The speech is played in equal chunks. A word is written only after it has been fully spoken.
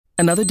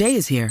Another day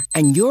is here,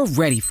 and you're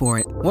ready for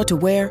it. What to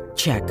wear?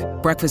 Check.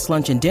 Breakfast,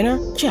 lunch, and dinner?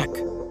 Check.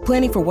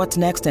 Planning for what's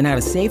next and how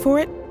to save for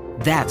it?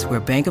 That's where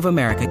Bank of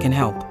America can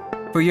help.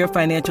 For your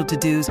financial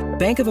to-dos,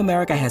 Bank of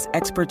America has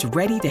experts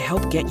ready to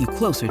help get you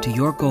closer to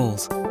your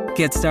goals.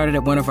 Get started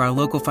at one of our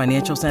local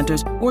financial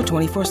centers or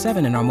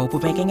 24/7 in our mobile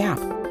banking app.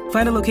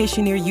 Find a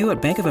location near you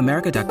at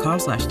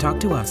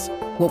bankofamerica.com/talktous.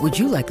 What would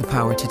you like the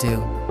power to do?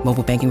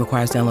 Mobile banking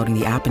requires downloading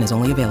the app and is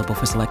only available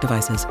for select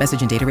devices.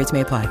 Message and data rates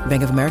may apply.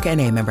 Bank of America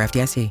N.A., member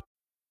FDIC.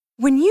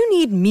 When you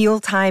need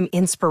mealtime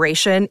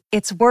inspiration,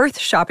 it's worth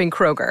shopping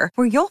Kroger,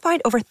 where you'll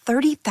find over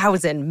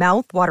 30,000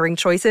 mouth-watering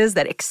choices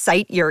that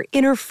excite your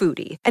inner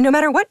foodie. And no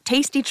matter what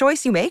tasty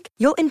choice you make,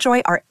 you'll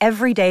enjoy our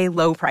everyday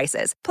low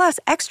prices, plus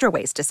extra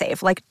ways to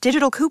save, like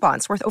digital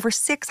coupons worth over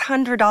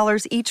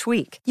 $600 each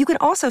week. You can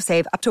also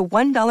save up to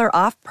 $1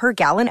 off per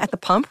gallon at the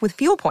pump with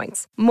fuel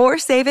points. More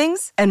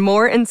savings and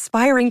more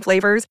inspiring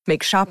flavors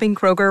make shopping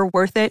Kroger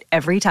worth it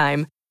every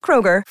time.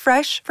 Kroger,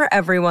 fresh for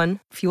everyone.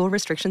 Fuel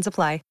restrictions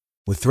apply.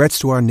 With threats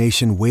to our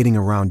nation waiting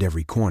around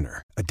every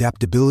corner,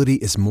 adaptability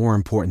is more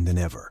important than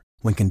ever.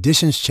 When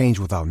conditions change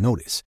without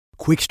notice,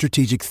 quick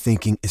strategic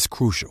thinking is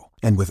crucial.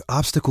 And with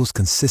obstacles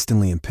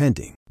consistently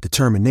impending,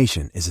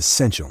 determination is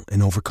essential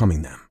in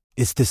overcoming them.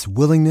 It's this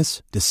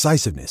willingness,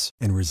 decisiveness,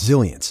 and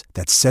resilience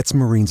that sets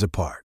Marines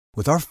apart.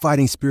 With our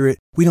fighting spirit,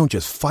 we don't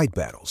just fight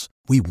battles,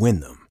 we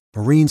win them.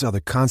 Marines are the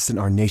constant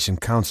our nation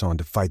counts on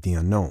to fight the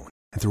unknown.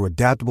 And through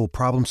adaptable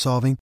problem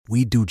solving,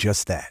 we do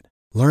just that.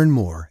 Learn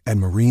more at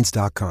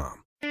marines.com.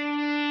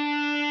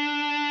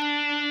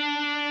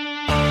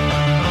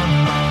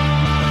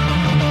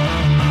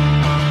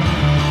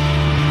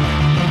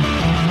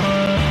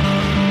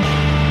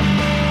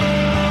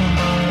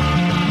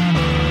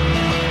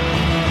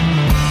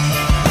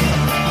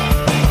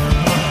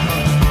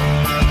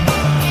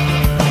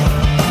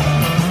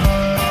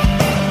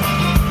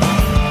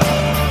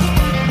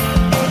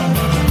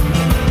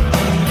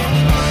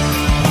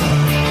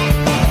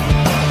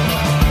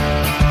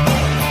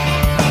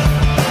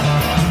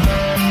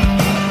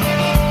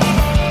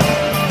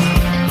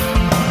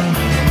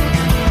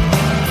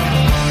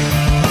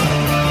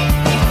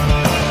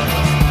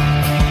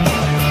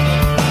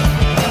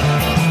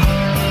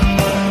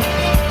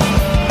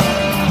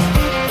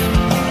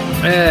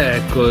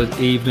 Good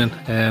evening.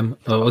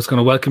 I was going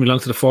to welcome you along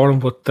to the forum,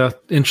 but that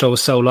intro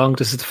was so long.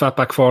 This is the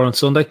Fatback 4 on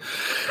Sunday.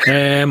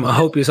 I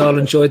hope you all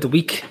enjoyed the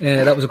week.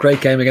 That was a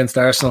great game against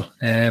Arsenal.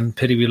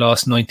 Pity we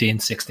lost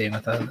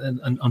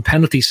 19-16 on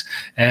penalties,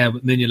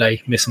 with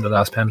Mignolet missing the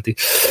last penalty.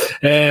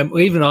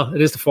 Even though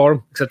it is the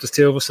forum, except there's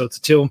two of us, so it's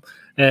a two.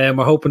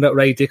 We're hoping that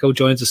Ray Dicko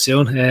joins us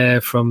soon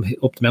from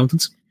up the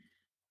mountains.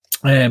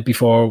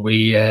 Before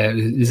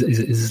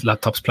his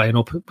laptop's playing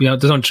up.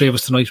 There's only three of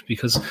us tonight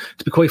because,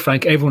 to be quite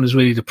frank, everyone is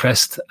really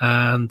depressed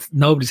and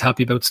nobody's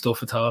happy about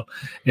stuff at all.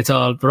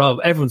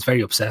 Everyone's very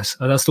upset.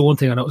 And that's the one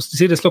thing I noticed.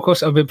 See this? Look,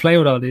 I've been playing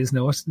with all these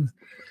now. See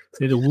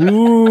the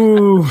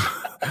woo.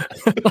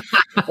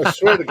 I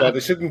swear to God, they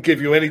shouldn't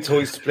give you any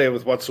toys to play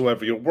with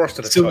whatsoever. You're worse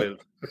than a child.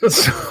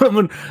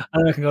 And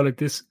I can go like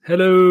this,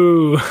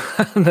 hello,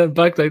 and then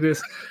back like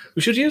this.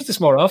 We should use this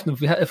more often.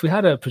 If we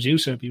had a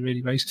producer, it'd be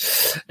really great.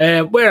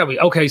 Where are we?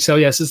 Okay, so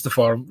yes, this is the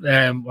forum.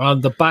 We're on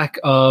the back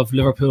of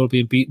Liverpool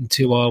being beaten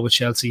 2-2 with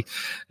Chelsea.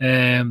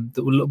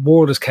 The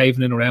world is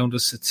caving in around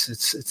us.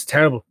 It's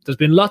terrible. There's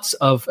been lots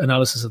of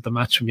analysis of the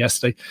match from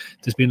yesterday.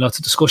 There's been lots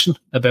of discussion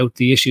about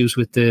the issues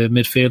with the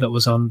midfield that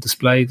was on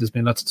display. There's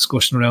been lots of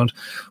discussion around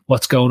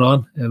what's going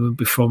on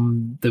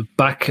from the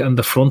back and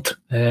the front,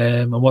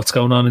 and what's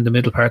going on in the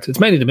middle part. It's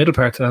mainly the middle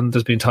part, and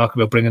there's been talk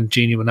about bringing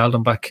Gini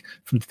Wijnaldum back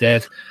from the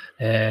dead.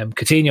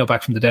 Coutinho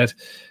back from the dead.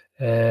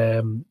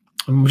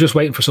 I'm just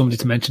waiting for somebody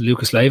to mention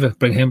Lucas Leiva.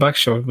 Bring him back.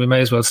 Sure, we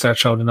may as well start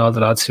showing all the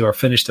lads who are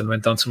finished and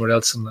went on somewhere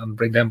else and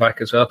bring them back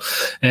as well.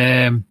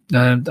 And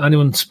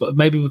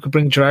maybe we could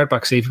bring Gerrard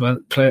back. See if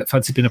you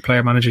fancy being a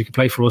player manager, you could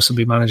play for us and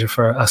be manager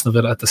for Aston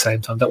Villa at the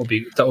same time. That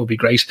would be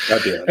great.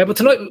 But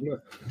tonight,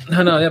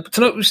 but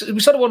tonight we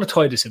sort of want to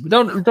tie this in. I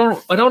don't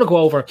want to go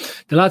over.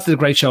 The lads did a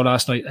great show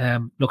last night,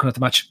 looking at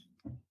the match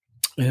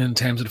in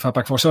terms of the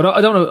Fatback 4. So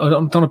I don't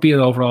want to beat it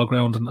over all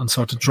ground and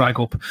sort of drag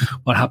up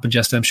what happened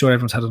yesterday. I'm sure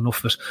everyone's had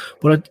enough of it.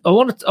 But I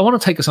want to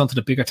take us on to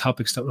the bigger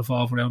topics that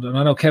revolve around it. And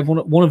I know, Kev,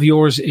 one of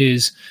yours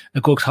is a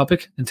good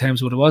topic in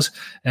terms of what it was.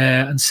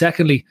 And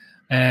secondly,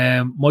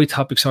 my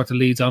topic sort of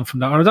leads on from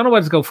that. And I don't know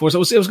where to go first. I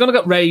was going to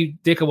get Ray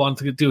Dicko on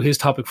to do his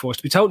topic first.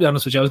 To be totally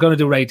honest with you, I was going to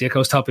do Ray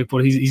Dicko's topic,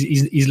 but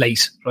he's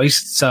late, right?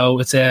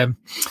 So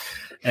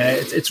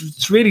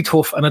it's really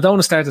tough, and I don't want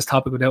to start this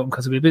topic without him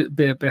because it'd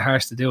be a bit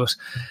harsh to do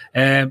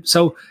it.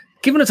 So,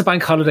 given it's a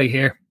bank holiday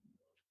here,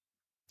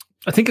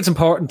 I think it's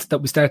important that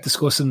we start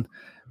discussing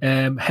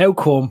how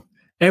come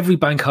every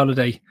bank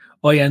holiday,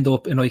 I end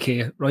up in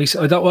IKEA, right?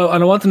 And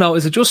I want to know,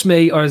 is it just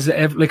me, or is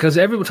it because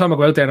every time I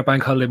go out there on a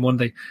bank holiday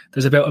Monday,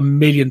 there's about 1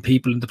 million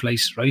people in the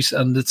place, right?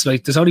 And it's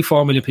like there's only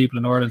 4 million people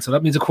in Ireland, so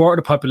that means a quarter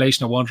of the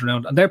population are wandering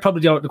around, and they're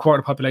probably the quarter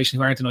of the population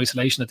who aren't in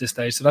isolation at this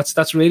stage. So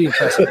that's really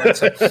impressive. Right?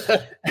 So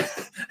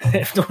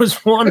if there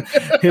was one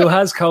who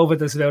has COVID,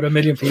 there's about 1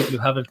 million people who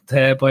have it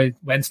by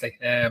Wednesday.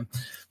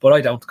 But I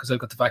don't, because I've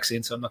got the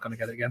vaccine, so I'm not going to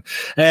get it again.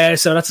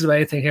 So that's the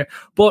way I think here.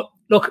 But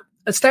look,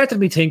 it started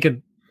me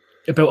thinking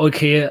about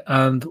IKEA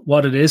and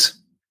what it is.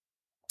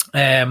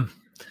 And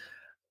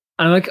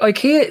like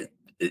IKEA,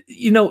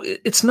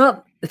 it's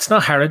not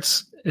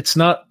Harrods, it's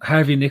not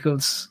Harvey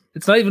Nichols,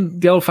 it's not even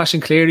the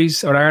old-fashioned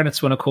Clearys or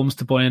Arnott's when it comes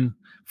to buying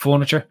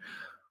furniture.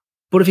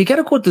 But if you get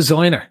a good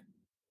designer,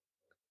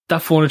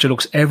 that furniture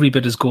looks every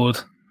bit as good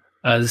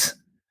as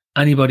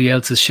anybody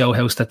else's show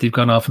house that they've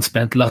gone off and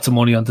spent lots of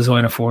money on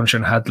designer furniture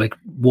and had like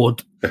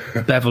wood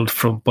beveled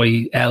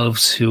by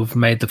elves who've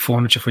made the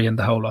furniture for you and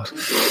the whole lot.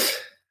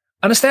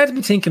 And I started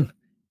me thinking,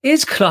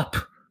 is Klopp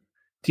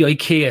the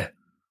IKEA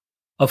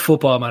of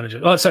football manager?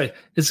 Oh, sorry.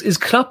 Is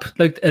Klopp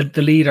like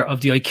the leader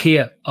of the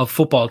IKEA of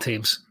football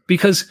teams?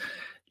 Because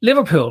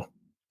Liverpool,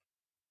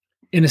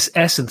 in its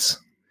essence,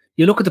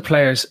 you look at the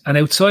players and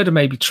outside of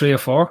maybe 3 or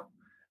 4,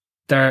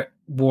 they're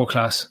world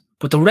class.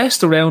 But the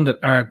rest around it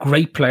are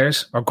great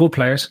players or good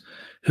players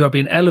who are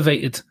being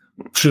elevated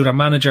through their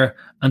manager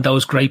and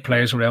those great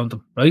players around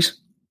them, right?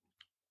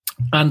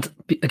 And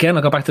again,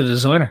 I go back to the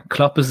designer.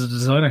 Klopp is the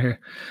designer here.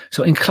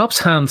 So in Klopp's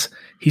hands,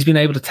 he's been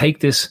able to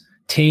take this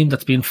team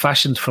that's been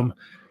fashioned from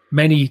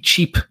many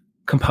cheap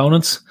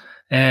components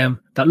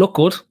that look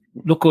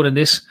good in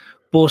this,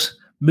 but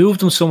move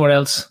them somewhere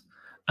else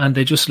and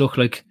they just look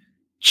like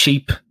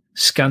cheap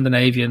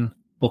Scandinavian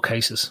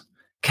bookcases.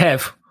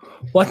 Kev,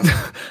 what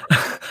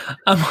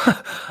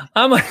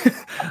am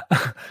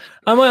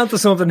I onto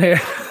something here?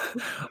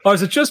 Or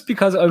is it just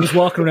because I was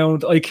walking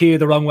around IKEA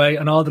the wrong way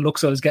and all the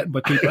looks I was getting by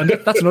people? And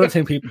that's another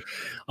thing, people.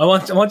 I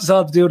want us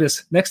all to do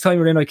this. Next time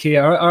you're in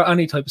IKEA or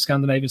any type of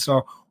Scandinavian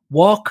store,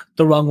 walk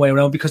the wrong way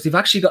around, because they've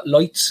actually got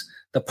lights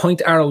that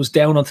point arrows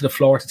down onto the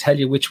floor to tell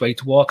you which way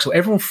to walk. So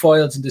everyone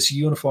files in this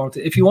uniform.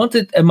 If you want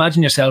to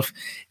imagine yourself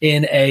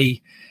in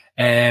a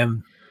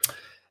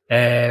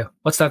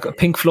what's that? A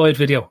Pink Floyd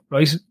video,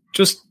 right?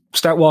 Just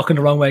start walking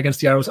the wrong way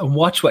against the arrows and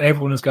watch what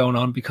everyone is going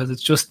on, because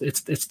it's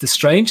the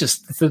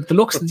strangest. It's the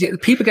looks.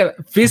 People get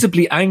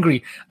visibly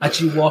angry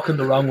at you walking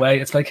the wrong way.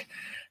 It's like,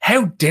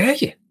 how dare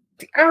you?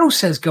 The arrow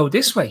says go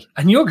this way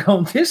and you're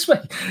going this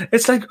way.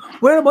 It's like,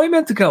 where am I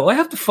meant to go? I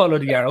have to follow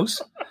the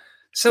arrows.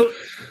 So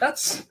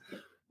that's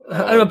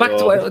back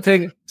to what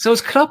thing. So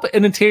is Klopp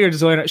an interior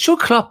designer? Should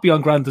Klopp be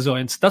on Grand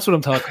Designs? That's what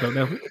I'm talking about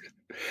now.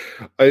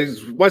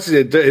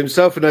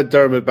 Himself and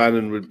Dermot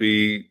Bannon would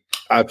be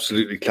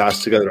absolutely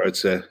class together, I'd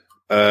say.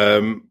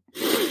 How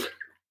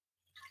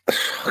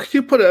could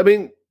you put it? I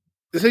mean,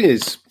 the thing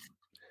is,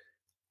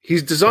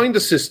 he's designed a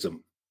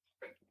system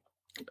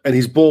and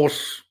he's bought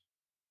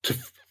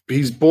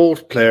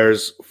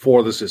players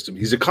for the system.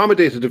 He's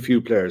accommodated a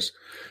few players.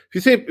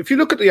 If you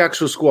look at the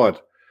actual squad,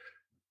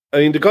 I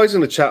mean, the guys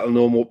in the chat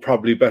will know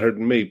probably better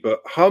than me,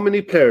 but how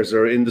many players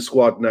are in the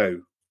squad now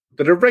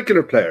that are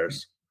regular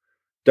players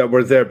that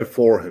were there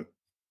before him?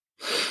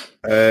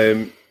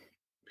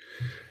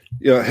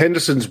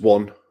 Henderson's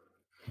one.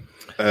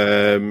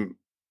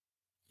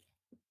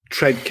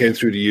 Trent came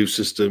through the youth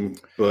system,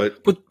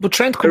 but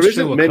Trent comes there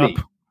isn't many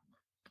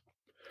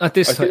at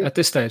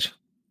this stage.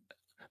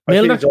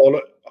 Milner, I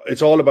think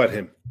it's all about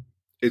him.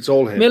 It's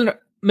all him.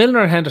 Milner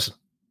and Henderson.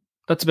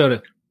 That's about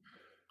it.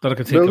 That I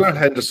can think Milner of. and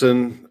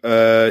Henderson.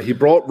 He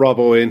brought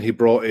Robbo in. He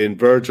brought in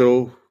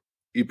Virgil.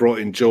 He brought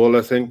in Joel,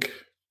 I think.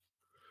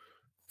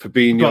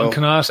 Fabinho.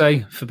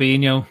 Canate,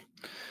 Fabinho.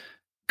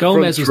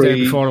 Gomez was there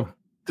before him.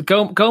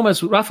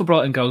 Gomez, Rafa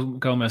brought in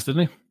Gomez,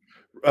 didn't he?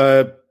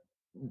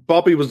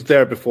 Bobby was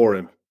there before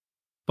him.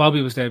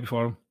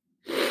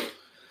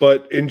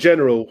 But in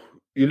general,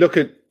 you look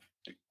at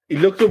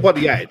what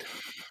he had,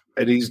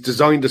 and he's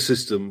designed a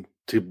system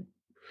to.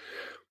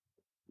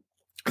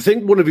 I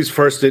think one of his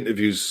first in-depth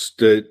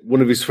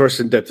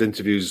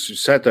interviews, he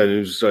sat down and he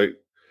was like,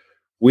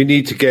 "We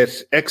need to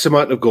get X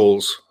amount of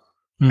goals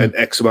and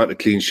X amount of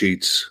clean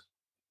sheets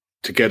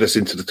to get us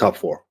into the top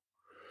 4."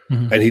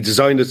 Mm-hmm. And he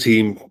designed a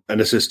team and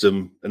a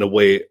system and a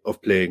way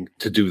of playing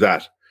to do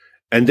that.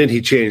 And then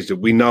he changed it.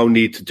 We now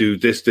need to do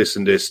this, this,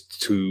 and this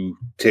to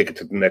take it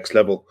to the next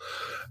level.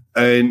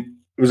 And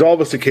it was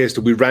always the case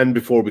that we ran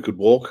before we could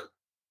walk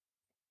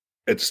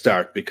at the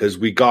start, because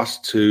we got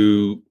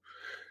to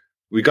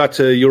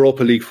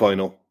Europa League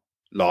final,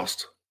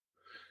 lost.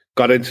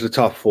 Got into the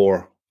top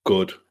 4,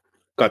 good.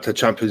 Got to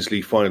Champions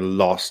League final,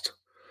 lost.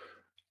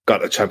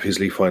 Got a Champions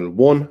League final,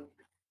 won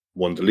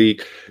the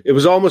league. It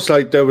was almost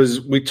like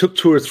we took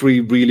 2 or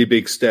 3 really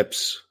big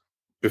steps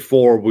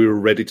before we were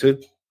ready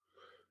to.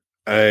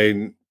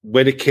 And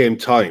when it came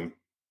time,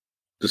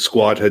 the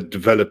squad had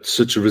developed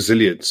such a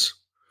resilience,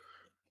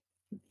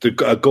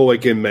 a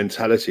go-again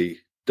mentality,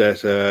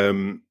 that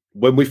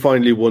when we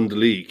finally won the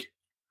league,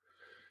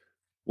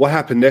 what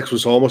happened next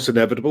was almost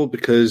inevitable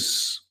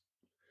because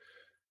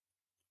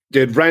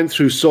they'd ran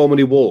through so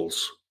many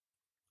walls.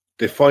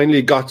 They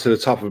finally got to the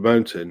top of a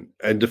mountain,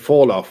 and the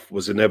fall-off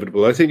was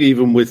inevitable. I think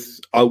even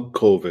without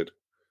COVID,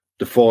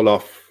 the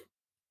fall-off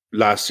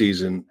last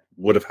season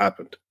would have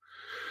happened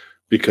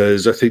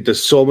because I think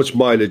there's so much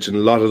mileage in a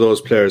lot of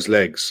those players'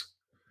 legs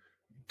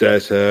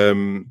that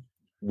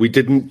we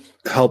didn't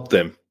help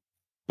them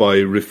by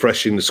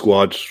refreshing the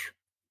squad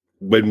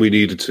when we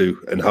needed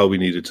to and how we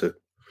needed to.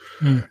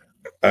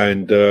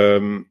 And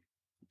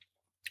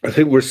I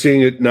think we're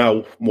seeing it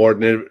now more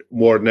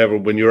than ever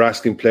when you're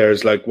asking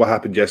players like what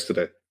happened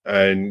yesterday,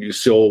 and you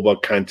saw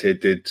what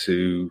Kante did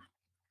to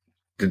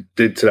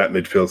that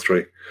midfield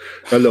three.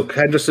 Now look,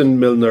 Henderson,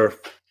 Milner,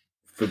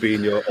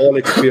 Fabinho, all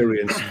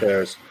experienced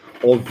players,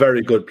 all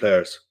very good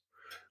players,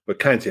 but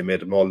Kante made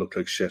them all look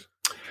like shit.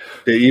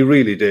 He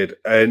really did,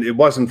 and it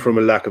wasn't from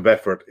a lack of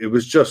effort. It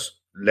was just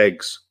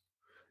legs.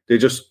 They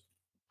just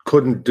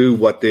couldn't do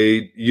what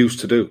they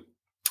used to do.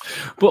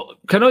 But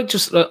can I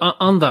just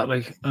on that,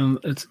 like,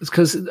 it's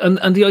because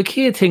and the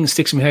IKEA thing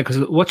sticks in my head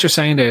because what you're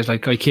saying there is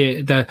like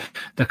IKEA.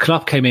 The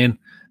Klopp came in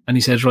and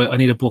he said, right, I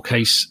need a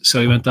bookcase, so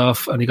he went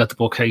off and he got the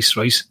bookcase,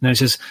 right. Now he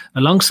says,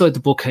 alongside the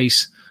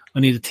bookcase,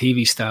 I need a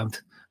TV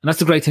stand, and that's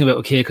the great thing about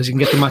IKEA because you can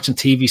get the matching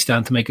TV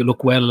stand to make it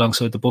look well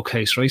alongside the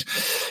bookcase, right.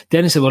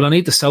 Then he said, well, I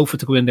need the sofa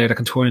to go in there that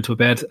can turn into a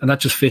bed, and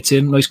that just fits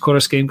in. Nice colour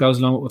scheme goes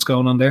along with what's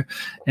going on there.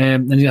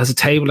 Then he has a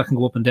table that can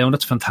go up and down.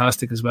 That's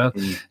fantastic as well.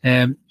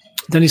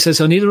 Then he says,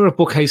 I need a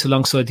bookcase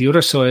alongside the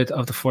other side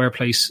of the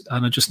fireplace,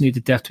 and I just need the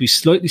depth to be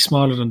slightly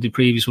smaller than the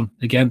previous one.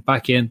 Again,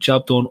 back in,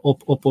 job done,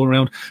 up,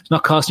 around. It's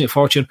not costing you a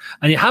fortune.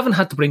 And you haven't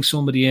had to bring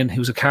somebody in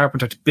who's a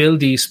carpenter to build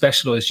these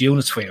specialised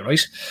units for you,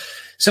 right?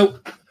 So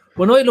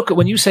when I look at,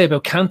 when you say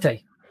about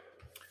Kante,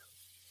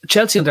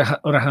 Chelsea, on the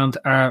other hand,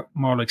 are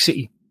more like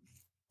City.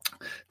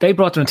 They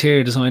brought their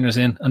interior designers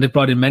in, and they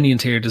brought in many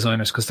interior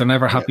designers because they're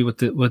never happy with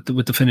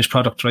the finished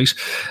product, right?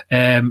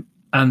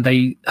 And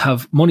they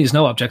have money is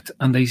no object,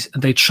 and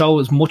they throw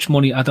as much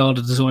money at all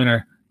the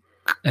designer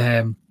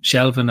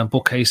shelving and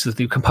bookcases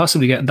they can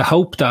possibly get, in the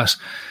hope that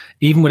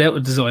even without a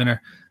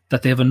designer,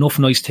 that they have enough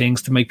nice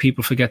things to make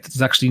people forget that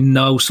there's actually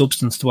no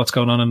substance to what's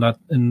going on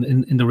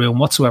in the room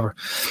whatsoever.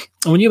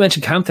 And when you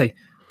mentioned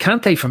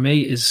Kante for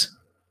me is,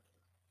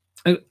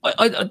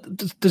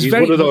 he's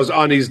one of those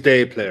on his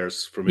day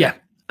players for me. Yeah.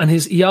 And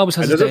he always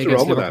has his day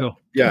against Liverpool.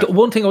 Yeah. The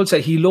one thing I would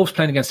say, he loves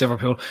playing against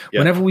Liverpool.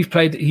 Yeah. Whenever we've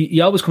played,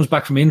 he always comes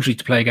back from injury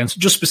to play against,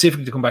 just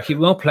specifically to come back. He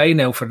won't play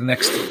now for the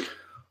next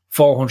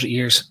 400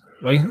 years,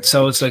 right?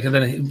 So it's like, and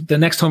then the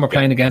next time we're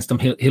playing against him,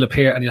 he'll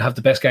appear and he'll have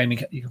the best game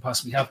you can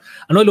possibly have.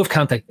 And I love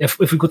Kante. If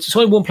we could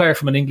sign one player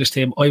from an English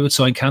team, I would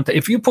sign Kante.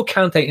 If you put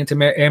Kante into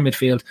air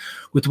midfield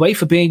with the way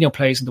Fabinho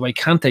plays and the way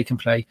Kante can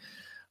play,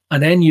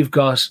 and then you've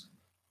got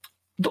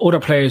the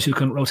other players who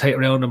can rotate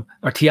around him,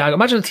 or Thiago.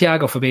 Imagine a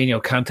Thiago,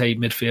 Fabinho, Kante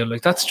midfield.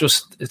 Like, that's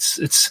just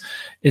it's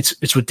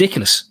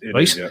ridiculous,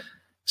 right? Yeah.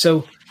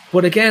 So,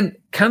 but again,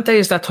 Kante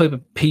is that type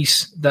of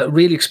piece, that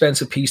really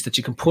expensive piece that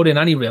you can put in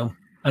any room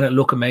and it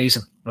look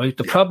amazing, right?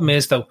 The problem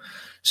is though,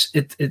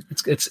 it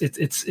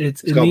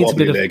needs a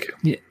bit of leg.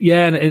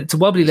 Yeah, and it's a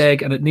wobbly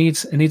leg, and it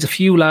needs a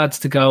few lads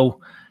to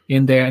go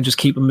in there and just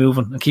keep it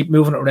moving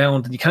it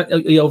around, and you can't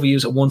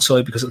overuse it one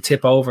side because it'll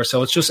tip over.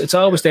 So it's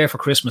always there for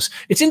Christmas.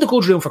 It's in the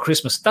good room for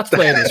Christmas. That's the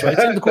way it is, right?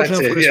 It's in the good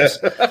room for Christmas.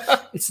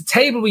 Yeah. It's the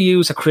table we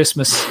use at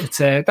Christmas. It's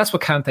that's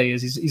what Kante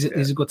is. He's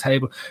a good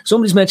table.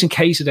 Somebody's mentioned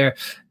Keita there.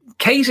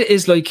 Keita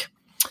is like,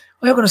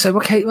 what am I going to say?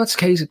 What's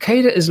Keita?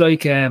 Keita is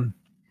like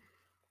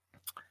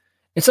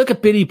it's like a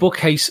Billy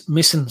bookcase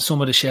missing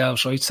some of the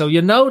shelves, right? So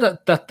you know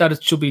that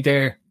it should be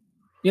there.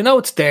 You know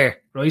it's there,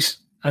 right?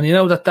 And you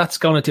know that's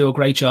going to do a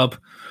great job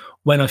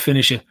when I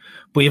finish it.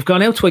 But you've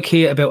gone out to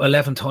IKEA about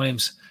 11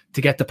 times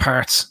to get the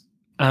parts,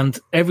 and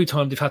every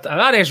time they've had to,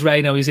 there's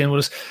Ray now, he's in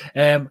with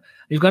us.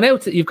 You've gone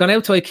out to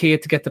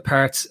IKEA to get the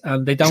parts,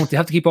 and they have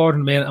to keep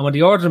ordering them in, and when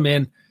they order them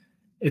in,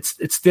 it's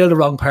still the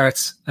wrong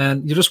parts,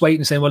 and you're just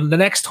waiting and saying, well, the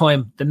next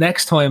time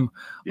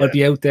I'll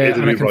be out there.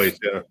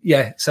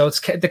 And so it's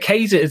the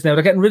Keita is now,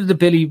 they're getting rid of the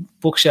Billy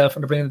bookshelf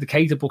and they're bringing the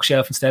Keita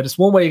bookshelf instead. It's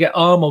one way you get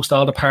almost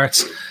all the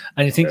parts,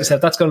 and you think to yourself,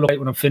 that's going to look great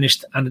when I'm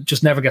finished, and it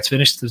just never gets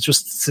finished. It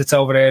just sits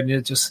over there, and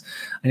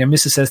your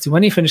missus says to you,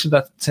 when are you finishing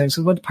that? So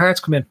when the parts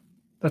come in,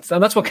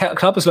 that's what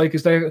Klopp is like.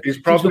 He's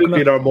probably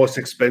been our most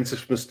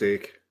expensive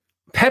mistake.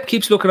 Pep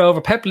keeps looking over.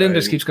 Pep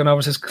Linders keeps going over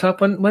and says, Klopp,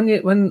 when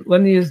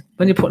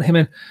you put him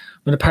in,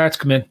 when the parts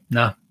come in,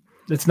 nah,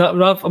 it's not.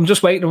 I'm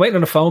just waiting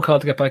on a phone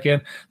call to get back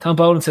in. Tom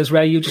Boland says,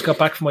 Ray, you just got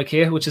back from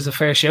IKEA, which is a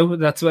fair show.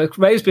 That's what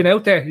Ray's been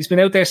out there. He's been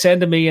out there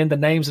sending me in the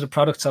names of the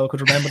products so I could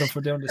remember them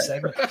for doing this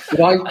segment.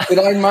 Did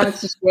I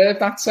manage to square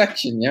that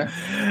section? Yeah.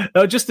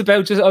 No, just I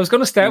was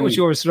going to start with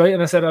yours, right?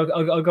 And I said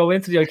I'll go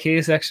into the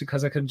IKEA section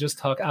because I can just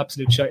talk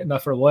absolute shit in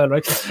that for a while,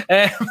 right?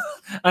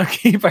 And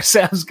keep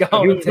ourselves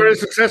going. You were very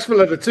successful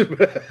at it too.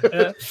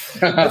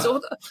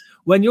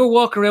 When you're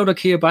walking around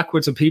IKEA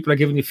backwards and people are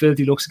giving you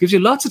filthy looks, it gives you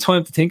lots of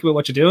time to think about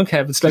what you're doing,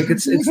 Kev. It's like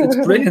it's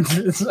brilliant.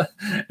 It's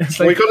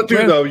like, you got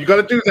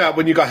to do that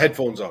when you got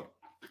headphones on.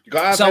 You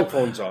got to have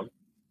headphones on.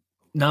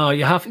 No,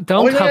 you have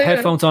have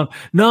headphones on.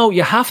 No,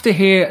 you have to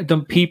hear the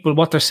people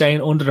what they're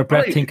saying under their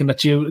breath, thinking that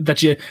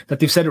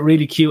they've said it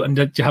really cute and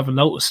that you haven't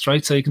noticed,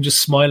 right? So you can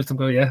just smile at them, and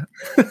go, yeah,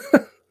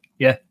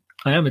 yeah,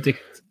 I am a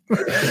dick. But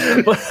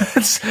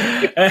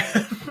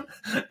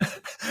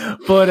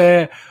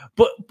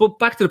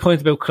back to the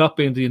point about Klopp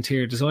being the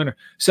interior designer.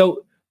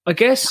 So I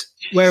guess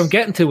where I'm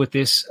getting to with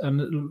this,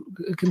 and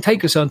it can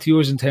take us on to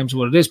yours in terms of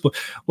what it is. But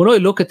when I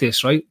look at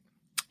this, right,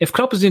 if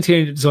Klopp is the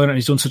interior designer and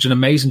he's done such an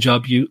amazing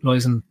job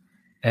utilising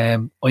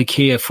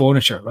IKEA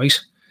furniture, right?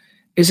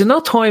 Is it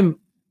not time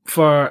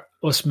for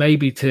us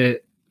maybe to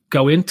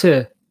go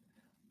into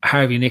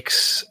Harvey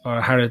Nicks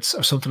or Harrods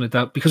or something like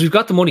that? Because we've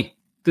got the money.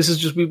 This is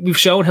just, we've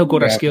shown how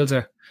good our skills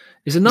are.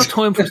 Is it not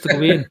time for us to go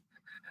in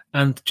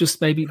and just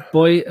maybe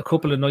buy a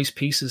couple of nice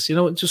pieces? You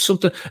know, just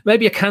something,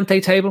 maybe a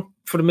Kante table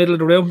for the middle of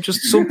the room,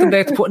 just something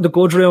there to put in the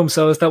good room,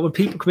 so as that when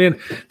people come in,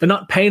 they're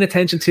not paying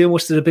attention too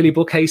much to the Billy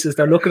bookcases.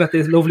 They're looking at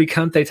this lovely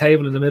Kante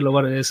table in the middle of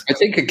what it is. I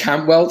think a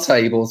Campbell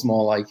table is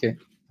more like it.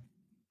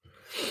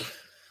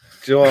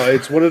 Do you know,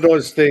 it's one of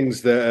those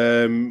things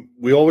that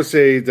we always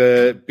say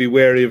that be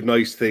wary of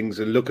nice things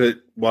and look at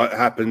what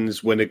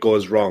happens when it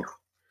goes wrong.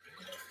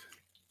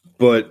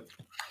 But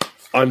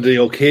on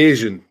the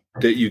occasion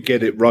that you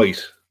get it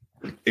right,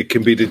 it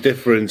can be the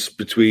difference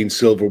between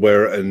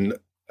silverware and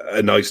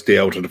a nice day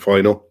out of the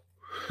final.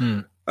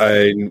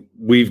 And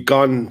we've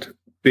gone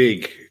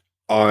big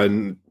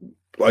on,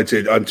 I'd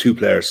say, on two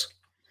players,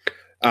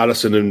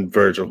 Alisson and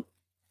Virgil.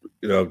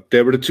 You know,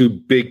 they were the two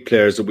big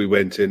players that we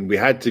went in. We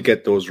had to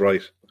get those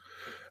right.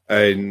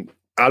 And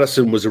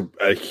Alisson was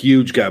a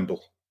huge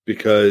gamble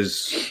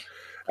because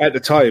at the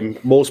time,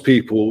 most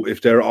people,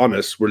 if they're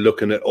honest, were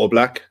looking at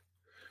Oblak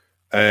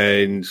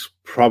and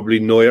probably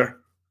Neuer.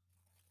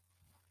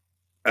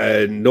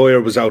 And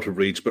Neuer was out of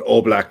reach, but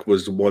Oblak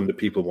was the one that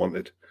people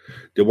wanted.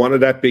 They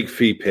wanted that big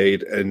fee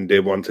paid, and they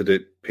wanted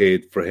it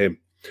paid for him.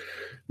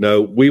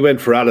 Now, we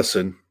went for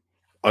Alisson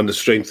on the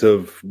strength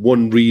of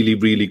one really,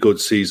 really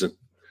good season,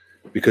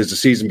 because the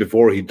season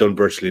before he'd done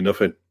virtually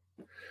nothing.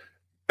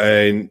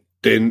 And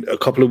then a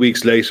couple of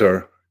weeks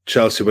later,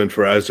 Chelsea went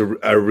for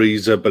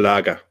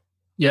Arrizabalaga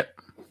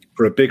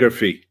for a bigger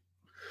fee,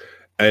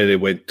 and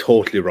it went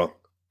totally wrong.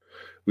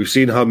 We've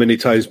seen how many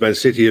times Man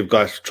City have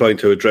got trying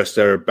to address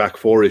their back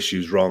four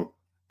issues wrong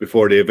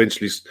before they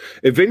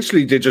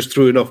eventually they just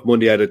threw enough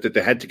money at it that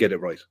they had to get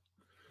it right.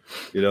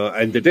 You know,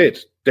 and they did.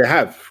 They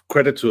have.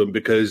 Credit to them,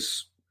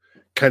 because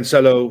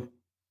Cancelo,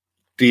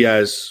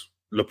 Diaz,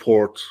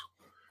 Laporte,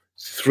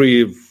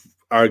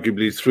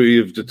 arguably three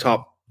of the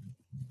top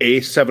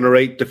 7 or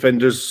 8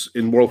 defenders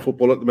in world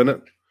football at the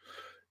minute.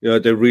 You know,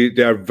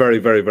 they are very,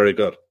 very, very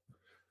good.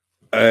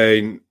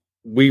 And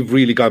we've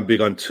really gone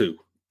big on 2.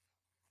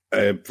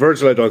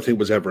 Virgil, I don't think,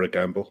 was ever a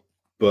gamble,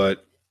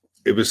 but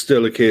it was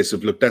still a case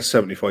of, look, that's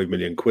 75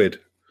 million quid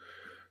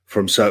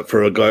from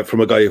a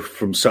guy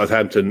from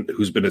Southampton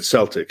who's been at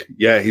Celtic.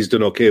 Yeah, he's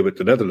done okay with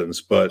the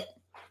Netherlands, but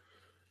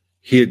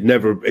he had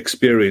never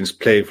experienced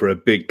playing for a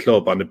big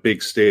club on a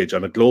big stage,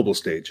 on a global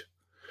stage.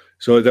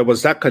 So there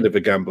was that kind of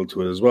a gamble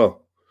to it as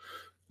well.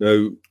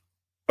 Now,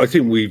 I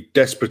think we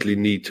desperately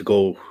need to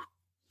go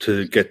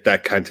to get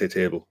that Kante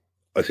table.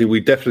 I think we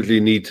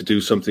definitely need to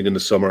do something in the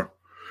summer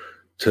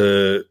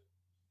to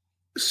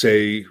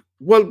say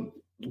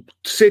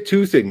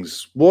 2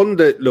 things. One,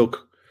 that,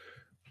 look,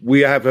 we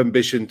have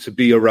ambition to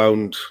be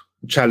around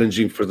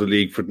challenging for the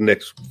league for the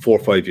next 4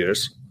 or 5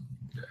 years.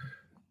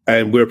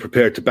 And we're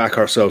prepared to back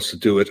ourselves to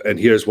do it. And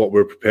here's what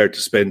we're prepared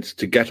to spend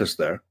to get us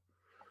there.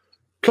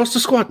 Plus, the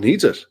squad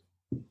needs it.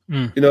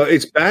 You know,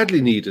 it's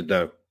badly needed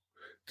now.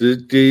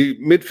 The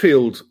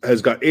midfield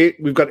has got 8.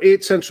 We've got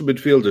 8 central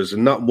midfielders,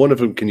 and not one of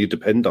them can you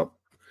depend on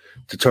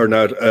to turn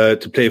out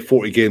to play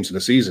 40 games in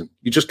a season.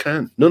 You just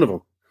can't. None of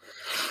them.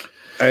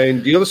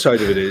 And the other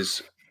side of it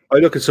is, I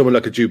look at someone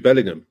like a Jude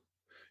Bellingham.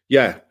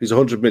 Yeah, he's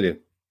 100 million.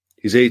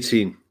 He's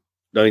 18,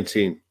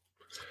 19.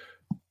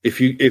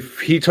 If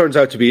he turns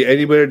out to be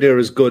anywhere near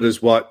as good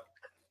as what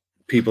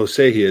people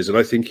say he is, and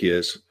I think he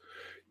is,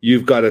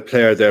 you've got a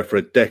player there for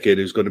a decade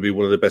who's going to be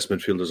one of the best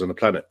midfielders on the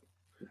planet.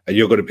 And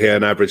you're going to pay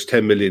an average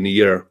 10 million a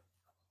year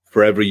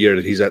for every year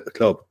that he's at the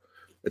club.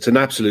 It's an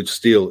absolute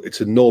steal. It's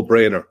a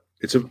no-brainer.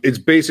 It's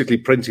basically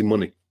printing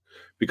money,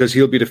 because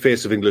he'll be the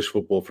face of English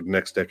football for the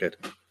next decade.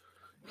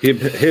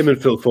 Him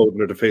and Phil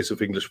Foden are the face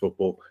of English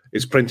football.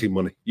 It's printing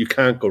money. You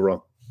can't go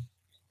wrong.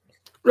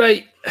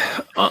 Right.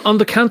 On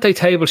the Kante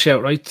table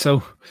shout, right?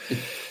 So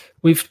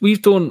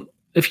we've done,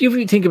 if you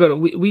really think about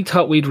it, we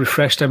thought we'd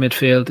refreshed our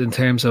midfield in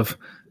terms of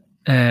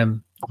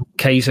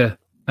Keita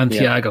and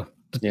Thiago.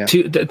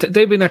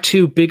 They've been our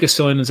 2 biggest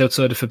signings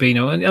outside of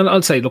Fabinho. And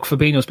I'll say, look,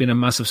 Fabinho's been a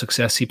massive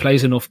success. He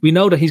plays enough. We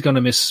know that he's going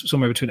to miss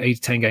somewhere between 8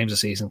 to 10 games a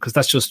season, because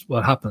that's just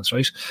what happens,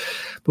 right?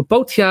 But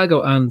both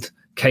Thiago and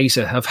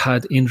Keita have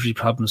had injury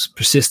problems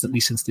persistently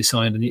since they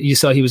signed. And you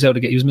saw he was out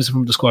again. He was missing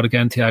from the squad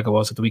again, Thiago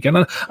was, at the weekend.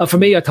 And for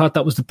me, I thought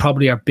that was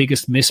probably our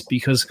biggest miss,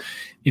 because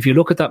if you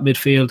look at that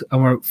midfield,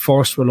 and we're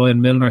forced to rely on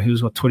Milner,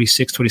 who's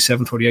 26,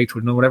 27, 28,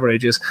 whatever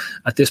age is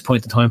at this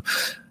point in time.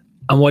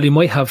 And while he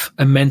might have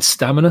immense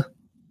stamina,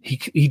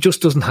 he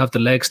just doesn't have the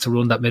legs to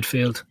run that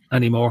midfield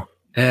anymore.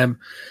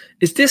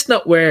 Is this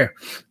not where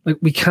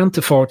we can't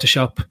afford to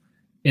shop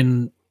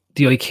in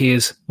the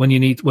IKEAs when you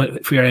need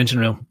for your engine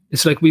room?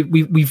 It's like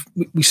we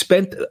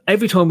spent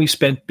every time we've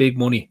spent big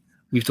money,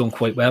 we've done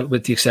quite well,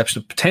 with the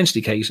exception of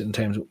potentially Kate in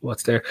terms of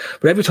what's there.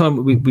 But every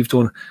time we've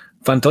done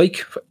Van Dijk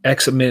for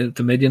X amount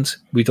of millions,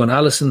 we've done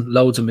Alisson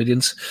loads of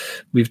millions,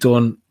 we've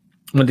done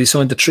when they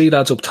signed the 3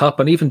 lads up top,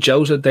 and even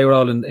Jota, they were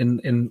all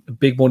in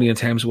big money in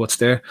terms of what's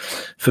there.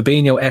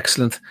 Fabinho,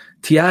 excellent.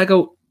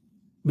 Thiago,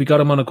 we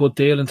got him on a good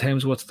deal in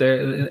terms of what's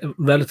there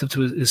relative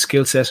to his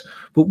skill set.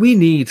 But we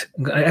need,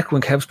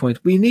 echoing Kev's point,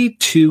 we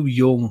need 2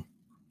 young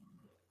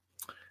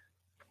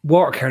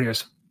water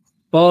carriers,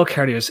 ball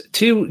carriers,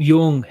 2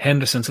 young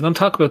Hendersons. And I'm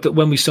talking about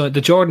when we signed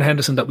the Jordan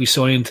Henderson that we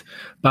signed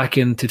back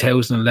in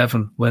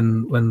 2011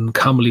 when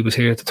Connolly was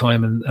here at the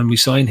time, and we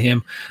signed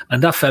him,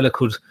 and that fella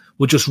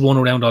would just run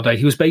around all day.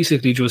 He was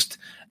basically just,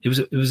 it was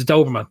a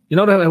Doberman. You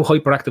know how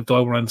hyperactive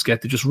Dobermans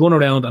get? They just run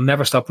around and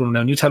never stop running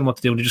around. You tell them what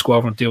to do and they just go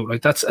over and do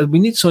it. Like we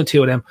need to sign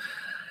 2 of them.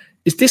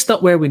 Is this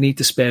not where we need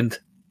to spend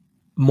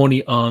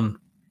money on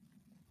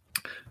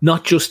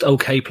not just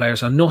okay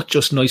players and not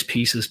just nice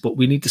pieces, but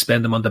we need to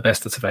spend them on the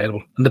best that's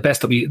available and the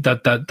best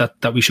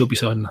that we should be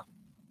signing?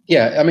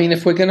 Yeah, I mean,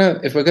 if we're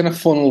gonna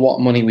funnel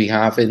what money we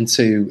have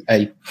into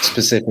a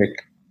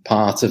specific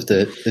part of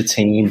the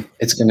team,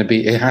 it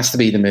has to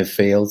be the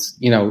midfield.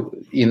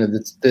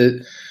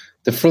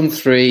 The front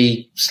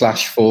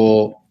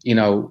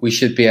 3/4, we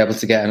should be able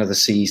to get another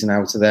season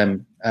out of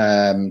them,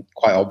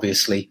 quite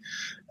obviously.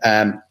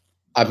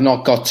 I've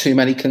not got too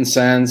many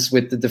concerns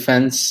with the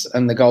defence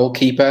and the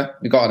goalkeeper.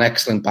 We've got an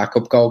excellent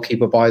backup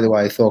goalkeeper, by the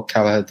way. I thought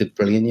Callagher did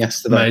brilliant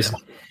yesterday.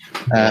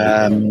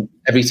 Amazing.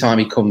 Every time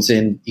he comes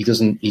in, he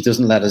doesn't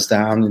let us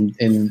down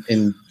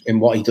in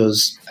what he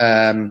does.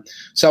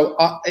 So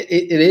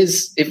it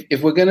is,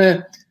 if we're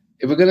gonna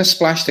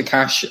splash the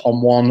cash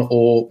on 1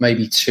 or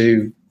maybe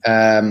 2,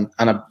 and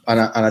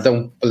I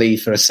don't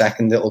believe for a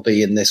second it'll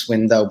be in this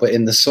window, but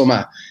in the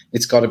summer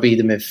it's got to be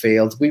the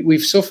midfield.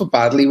 We've suffered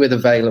badly with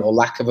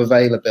lack of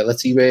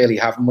availability, really,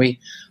 haven't we?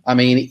 I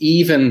mean,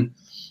 even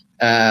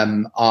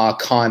our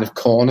kind of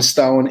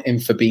cornerstone in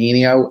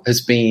Fabinho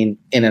has been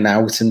in and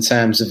out in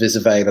terms of his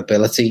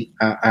availability,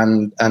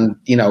 and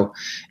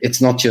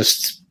it's not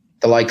just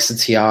the likes of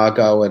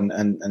Thiago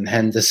and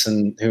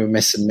Henderson who are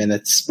missing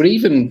minutes. We're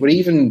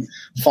even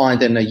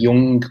finding a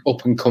young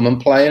up and coming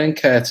player in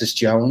Curtis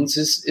Jones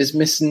is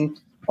missing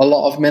a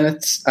lot of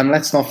minutes. And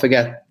let's not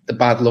forget the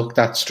bad luck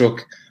that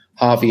struck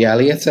Harvey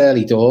Elliott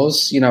early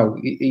doors.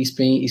 He's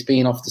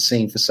been off the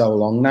scene for so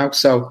long now.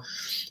 So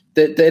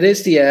there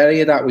is the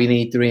area that we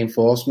need the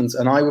reinforcements,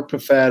 and I would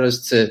prefer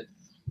us to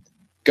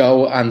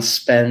go and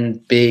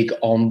spend big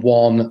on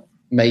 1,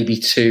 maybe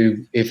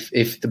 2,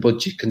 if the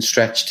budget can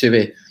stretch to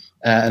it.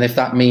 And if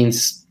that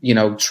means,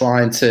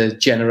 trying to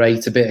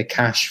generate a bit of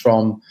cash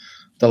from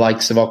the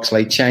likes of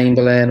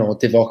Oxlade-Chamberlain or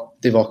Divock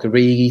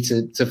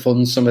Origi to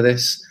fund some of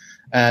this,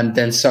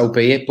 then so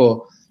be it. But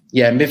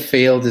yeah,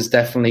 midfield has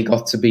definitely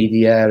got to be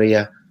the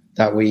area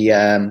that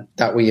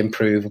we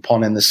improve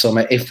upon in the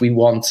summer if we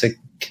want to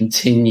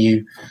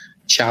continue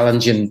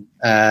challenging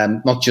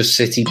not just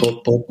City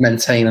but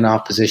maintaining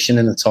our position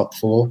in the top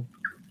 4.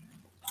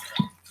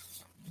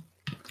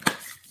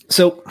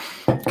 So,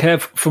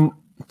 Kev, from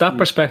that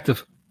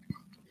perspective,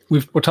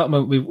 we've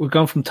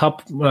gone from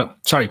top.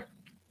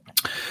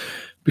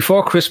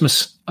 Before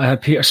Christmas, I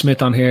had Peter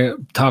Smith on here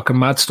talking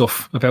mad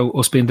stuff about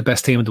us being the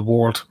best team in the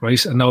world,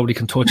 right? And nobody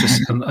can touch us.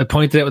 And I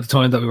pointed out at the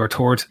time that we were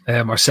 3rd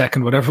or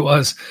 2nd, whatever it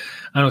was.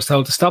 And I was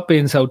told to stop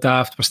being so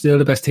daft. We're still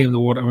the best team in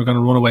the world, and we're going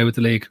to run away with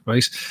the league,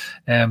 right?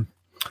 I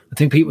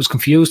think Pete was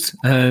confused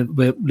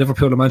with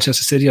Liverpool and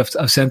Manchester City.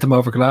 I've sent him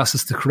over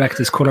glasses to correct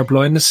his colour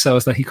blindness so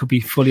as that he could be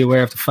fully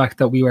aware of the fact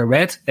that we were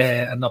red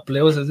and not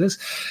blue as it is.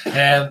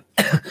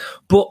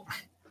 But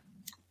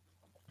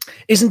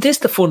isn't this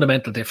the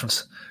fundamental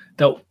difference?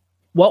 That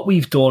what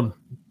we've done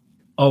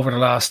over the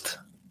last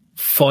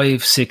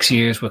 5-6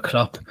 years with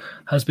Klopp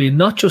has been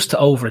not just to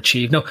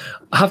overachieve. Now,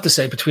 I have to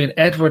say, between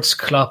Edwards,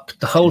 Klopp,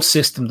 the whole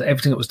system,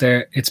 everything that was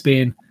there, it's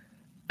been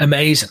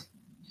amazing,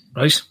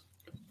 right?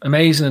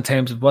 Amazing in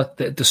terms of what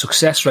the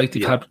success rate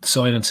they've had with the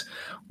signings.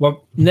 We're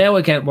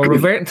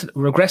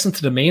regressing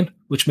to the mean,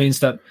 which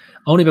means that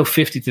only about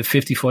 50 to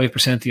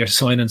 55% of your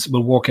signings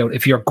will work out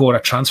if you're good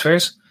at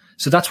transfers.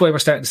 So that's why we're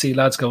starting to see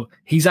lads go,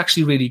 he's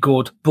actually really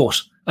good,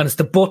 and it's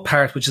the but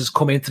part which has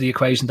come into the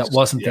equation that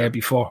wasn't there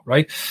before,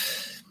 right?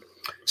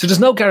 So there's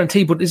no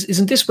guarantee, but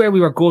isn't this where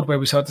we were good, where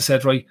we sort of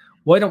said, right,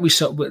 why don't we,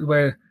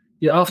 where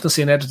you often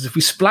see in editors, if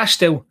we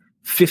splashed out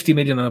 50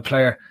 million on a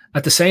player,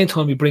 at the same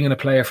time we bring in a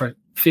player for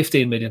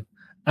 15 million,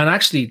 and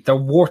actually their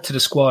worth to the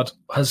squad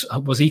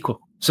was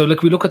equal. So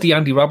we look at the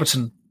Andy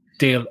Robertson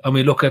deal and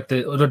we look at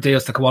the other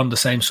deals that go on the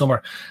same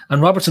summer,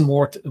 and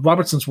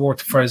Robertson's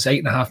worth for his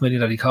 8.5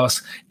 million that he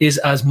costs is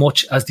as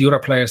much as the other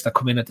players that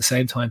come in at the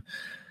same time.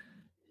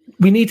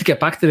 We need to get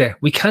back to there.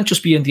 We can't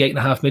just be in the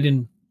 8.5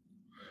 million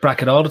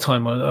bracket all the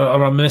time,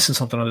 or I'm missing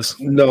something on this.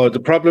 No, the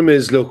problem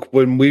is, look,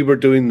 when we were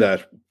doing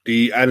that,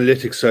 the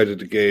analytics side of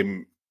the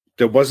game,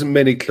 there wasn't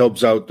many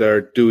clubs out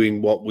there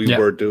doing what we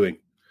were doing.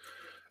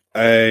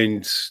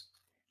 And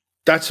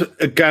that's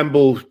a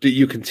gamble that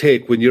you can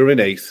take when you're in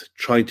 8th,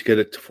 trying to get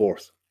it to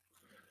 4th.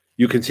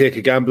 You can take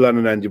a gamble on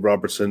an Andy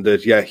Robertson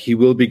that, he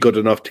will be good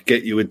enough to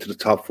get you into the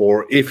top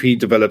 4 if he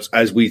develops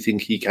as we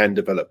think he can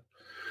develop.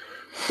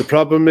 The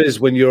problem is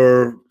when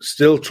you're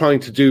still trying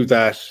to do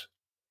that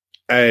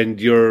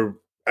and your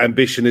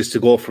ambition is to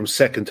go from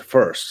 2nd to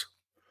 1st,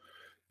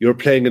 you're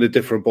playing in a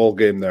different ball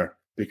game there,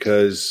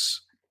 because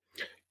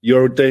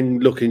you're then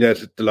looking at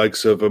the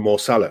likes of a Mo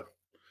Salah,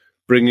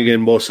 bringing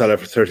in Mo Salah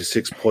for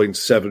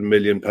 £36.7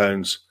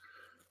 million,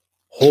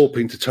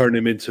 hoping to turn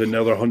him into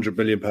another £100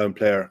 million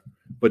player,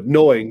 but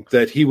knowing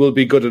that he will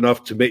be good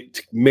enough to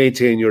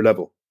maintain your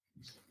level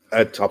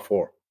at top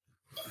 4.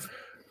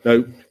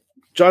 Now,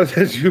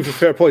 Jonathan, you have a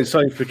fair point,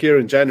 signed Fekir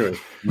in January.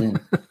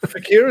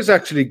 Fekir is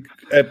actually,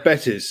 at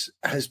Betis,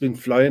 has been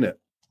flying it.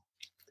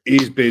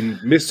 He's been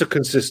Mr.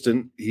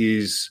 Consistent.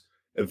 He's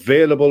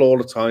available all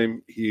the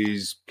time.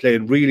 He's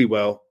playing really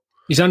well.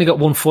 He's only got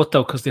 1 foot,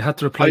 though, because they had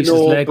to replace his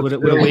leg with a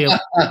wheel.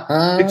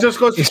 It just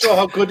goes to show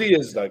how good he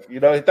is.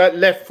 That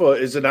left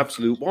foot is an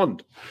absolute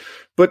wand.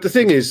 But the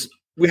thing is,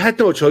 we had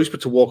no choice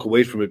but to walk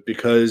away from it,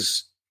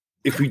 because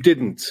if we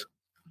didn't,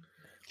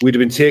 we'd have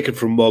been taken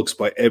from mugs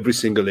by every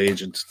single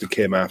agent that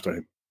came after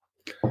him.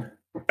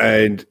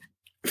 And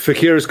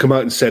Fekir has come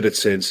out and said it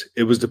since.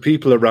 It was the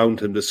people around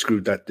him that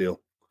screwed that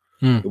deal.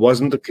 It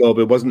wasn't the club.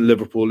 It wasn't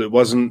Liverpool. It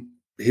wasn't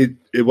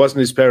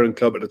his parent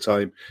club at the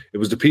time. It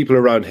was the people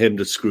around him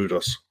that screwed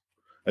us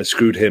and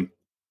screwed him.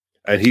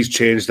 And he's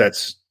changed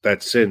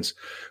that since.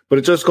 But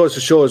it just goes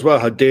to show as well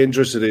how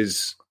dangerous it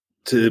is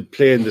to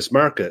play in this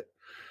market.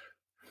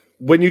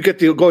 When you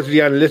go to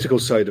the analytical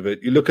side of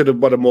it, you look at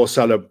what a Mo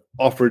Salah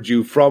offered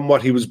you from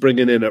what he was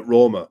bringing in at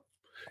Roma.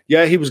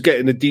 Yeah, he was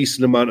getting a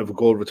decent amount of a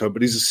goal return,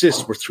 but his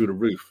assists were through the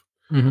roof.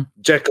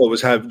 Dzeko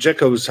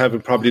was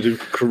having probably the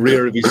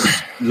career of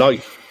his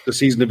life, the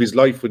season of his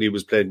life when he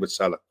was playing with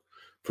Salah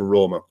for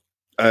Roma.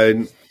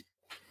 And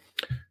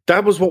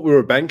that was what we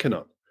were banking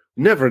on.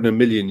 Never in a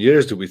million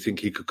years did we think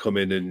he could come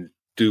in and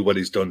do what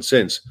he's done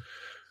since.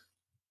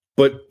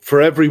 But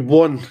for every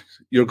one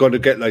you're going to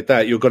get like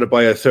that, you're going to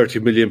buy a £30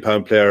 million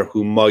player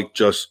who might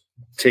just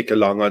take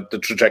along on the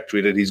trajectory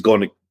that he's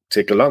going to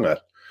take along at.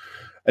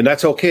 And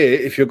that's okay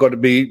if you're going to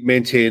be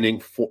maintaining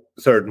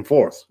 3rd and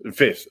 4th and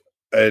 5th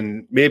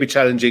and maybe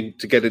challenging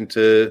to get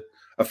into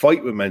a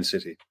fight with Man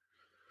City.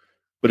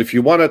 But if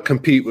you want to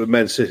compete with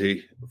Man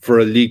City for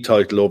a league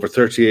title over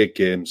 38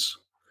 games,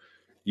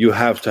 you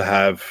have to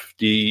have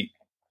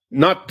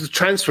not the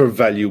transfer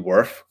value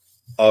worth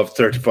of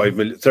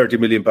 30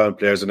 million pound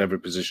players in every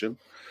position.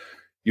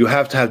 You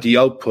have to have the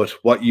output,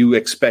 what you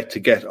expect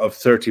to get of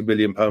 30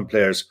 million pound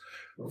players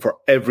for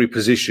every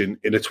position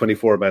in a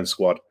 24-man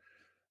squad.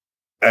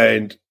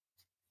 And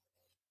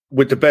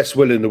with the best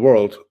will in the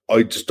world,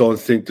 I just don't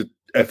think that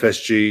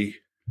FSG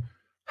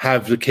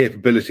have the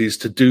capabilities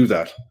to do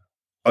that.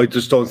 I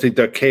just don't think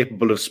they're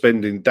capable of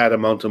spending that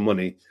amount of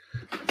money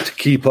to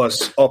keep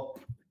us up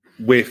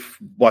with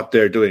what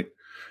they're doing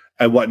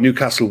and what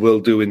Newcastle will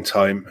do in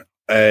time.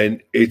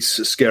 And it's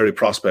a scary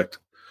prospect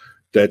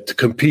that to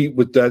compete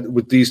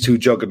with these two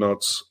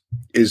juggernauts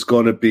is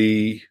going to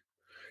be,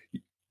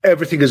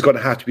 everything is going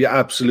to have to be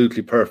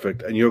absolutely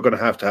perfect. And you're going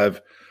to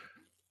have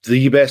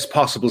the best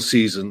possible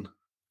season,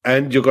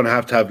 and you're going to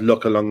have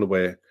luck along the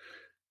way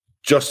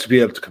just to be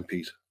able to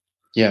compete.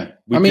 Yeah.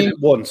 We did it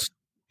once.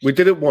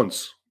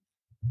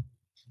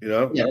 You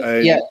know?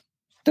 Yeah.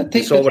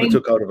 We saw what it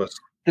took out of us.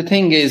 The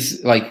thing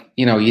is,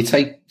 you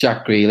take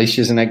Jack Grealish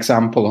as an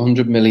example,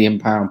 £100 million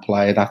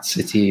player, that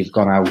City have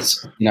gone out,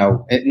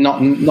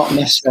 not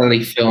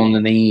necessarily filling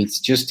the needs,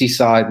 just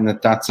deciding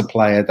that that's a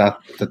player that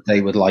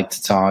they would like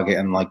to target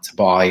and like to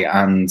buy.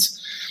 And,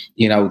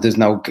 there's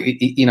no,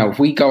 if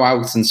we go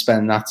out and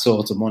spend that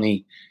sort of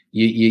money,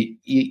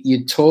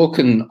 you're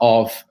talking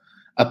of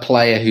a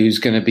player who's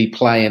going to be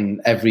playing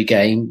every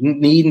game,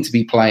 needing to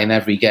be playing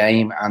every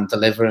game and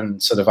delivering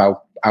sort of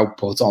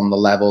output on the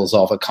levels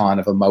of a kind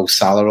of a Mo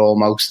Salah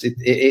almost.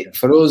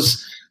 For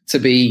us to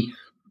be,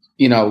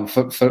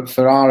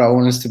 for our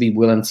owners to be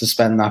willing to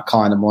spend that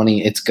kind of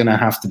money, it's going to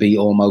have to be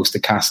almost a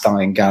cast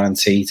iron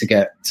guarantee to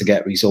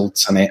get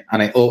results, and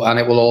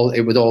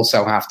it would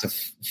also have to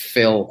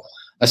fill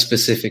a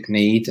specific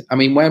need. I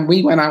mean, when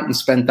we went out and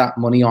spent that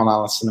money on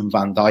Alisson and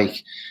Van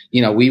Dijk,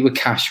 we were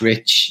cash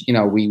rich.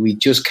 We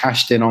just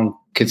cashed in on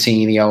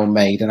Coutinho and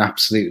made an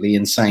absolutely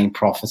insane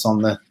profit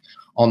on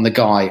the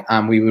guy,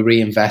 and we were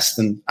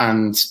reinvesting,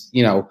 and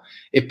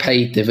it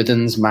paid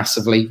dividends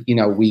massively.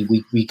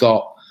 We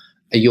got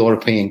a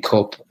European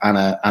Cup and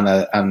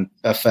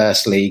a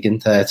First League in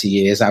 30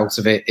 years out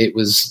of it. It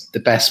was the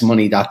best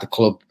money that the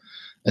club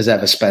has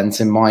ever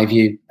spent, in my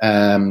view,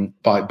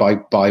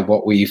 by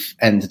what we've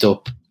ended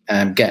up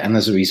getting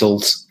as a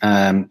result,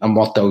 and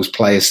what those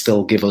players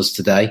still give us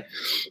today,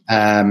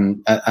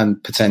 and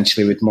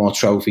potentially with more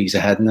trophies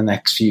ahead in the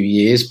next few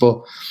years.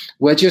 But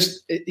we're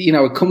just,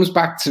 it comes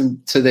back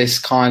to this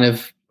kind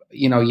of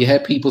you hear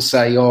people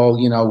say, oh,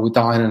 we're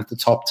dining at the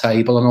top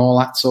table and all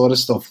that sort of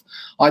stuff.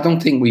 I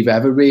don't think we've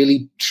ever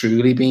really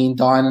truly been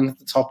dining at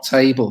the top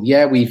table.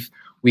 Yeah, we've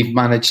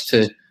managed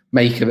to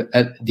make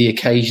the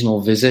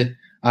occasional visit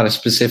at a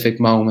specific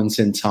moment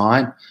in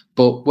time,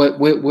 but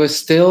we're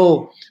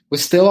still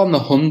on the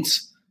hunt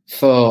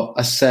for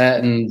a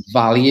certain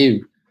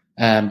value.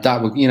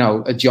 That would,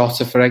 a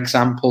Jota, for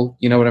example,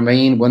 you know what I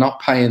mean? We're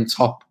not going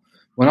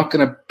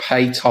to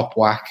pay top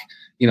whack.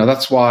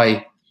 That's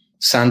why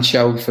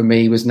Sancho for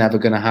me was never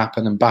going to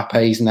happen.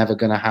 Mbappe's never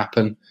going to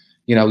happen.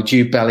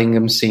 Jude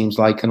Bellingham seems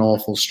like an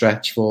awful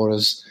stretch for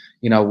us.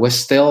 We're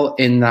still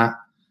in that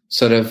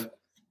sort of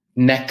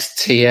next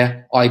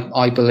tier,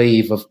 I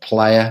believe, of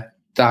player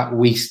that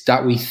we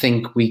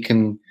think we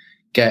can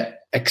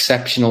get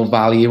exceptional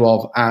value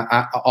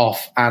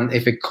off, and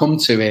if it come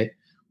to it,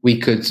 we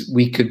could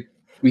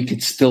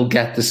still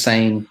get the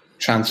same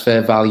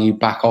transfer value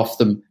back off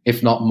them,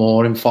 if not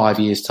more, in 5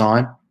 years'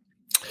 time.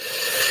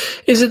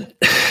 Is it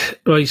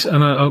right?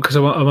 And because I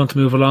want to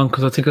move along,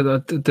 because I think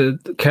that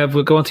Kev,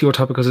 we'll go on to your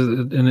topic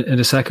in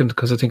a second,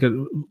 because I think it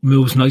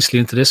moves nicely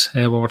into this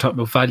when we're talking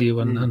about value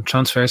and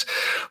transfers.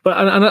 But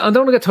and I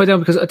don't want to get tied down,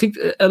 because I think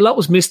a lot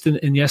was missed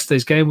in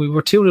yesterday's game. We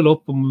were 2-0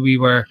 up, and we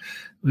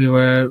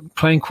were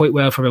playing quite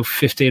well for about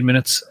 15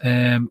 minutes,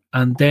 and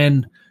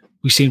then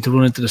we seem to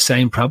run into the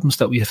same problems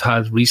that we have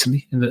had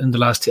recently in the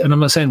last two. And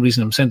I'm not saying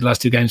recently, I'm saying the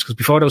last two games, because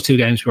before those two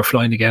games we were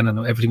flying again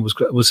and everything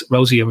was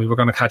rosy, and we were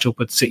going to catch up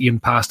with City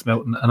and pass them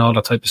out and all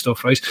that type of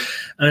stuff, right?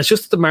 And it's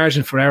just the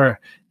margin for error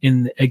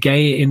in a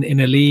game in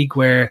a league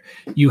where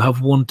you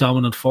have one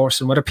dominant force.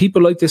 And whether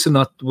people like this or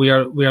not, we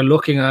are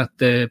looking at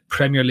the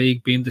Premier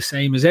League being the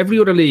same as every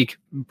other league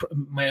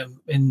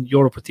in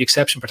Europe, with the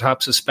exception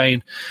perhaps of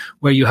Spain,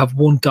 where you have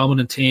one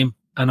dominant team.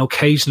 And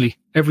occasionally,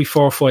 every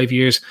 4 or 5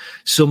 years,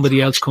 somebody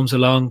else comes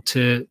along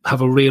to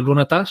have a real run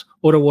at that.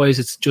 Otherwise,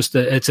 it's just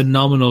a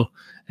nominal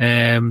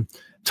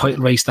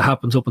title race that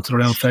happens up until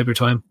around February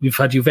time. We've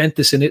had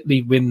Juventus in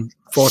Italy win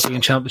 14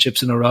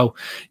 championships in a row.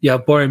 You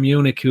have Bayern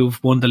Munich,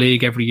 who've won the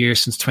league every year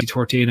since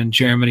 2013 in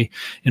Germany.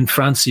 In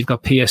France, you've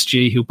got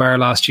PSG, who bar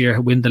last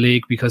year win the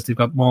league because they've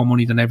got more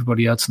money than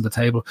everybody else on the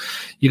table.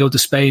 You go to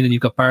Spain and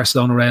you've got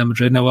Barcelona, Real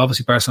Madrid. Now,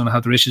 obviously, Barcelona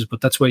have their issues, but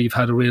that's where you've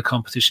had a real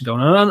competition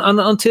going on. And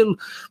until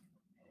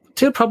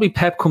probably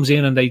Pep comes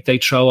in and they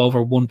throw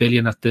over 1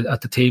 billion at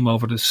the team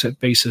over the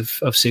space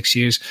of 6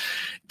 years,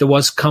 there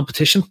was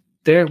competition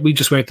there. We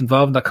just weren't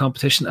involved in that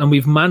competition, and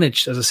we've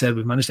managed, as I said,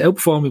 to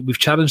outperform. We've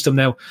challenged them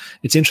now.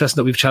 It's interesting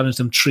that we've challenged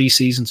them 3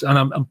 seasons, and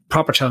I'm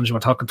proper challenging.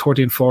 We're talking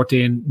 13,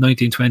 14,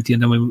 19, 20,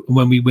 and then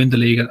when we win the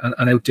league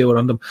and outdo it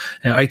on them,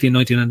 18,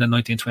 19, and then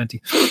 19,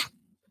 20.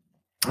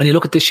 And you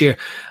look at this year,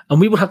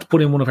 and we would have to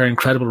put in one of our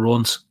incredible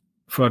runs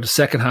for the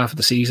second half of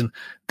the season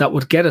that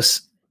would get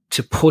us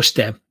to push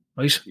them.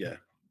 Right? Yeah.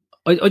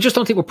 I just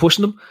don't think we're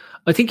pushing them.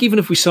 I think even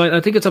if we sign, I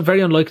think it's very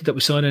unlikely that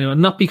we sign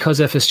anyone, not because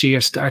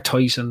FSG are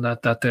tight and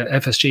that they're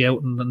FSG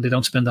out and they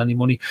don't spend any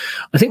money.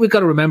 I think we've got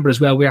to remember as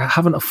well, we're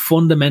having a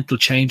fundamental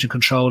change in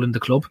control in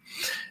the club.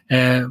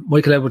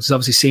 Michael Edwards has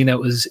obviously seen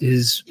out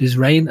his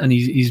reign, and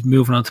he's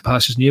moving on to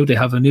pastures new. They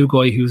have a new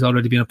guy who's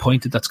already been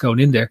appointed that's going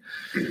in there.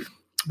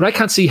 But I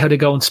can't see how they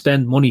go and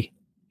spend money,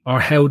 or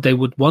how they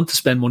would want to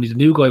spend money. The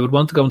new guy would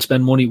want to go and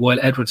spend money while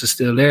Edwards is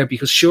still there,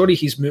 because surely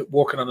he's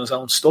working on his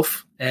own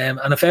stuff.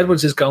 And if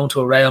Edwards is going to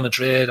a Real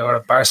Madrid or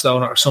a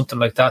Barcelona or something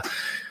like that,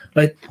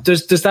 like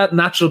there's that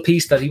natural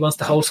piece that he wants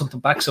to hold something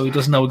back, so he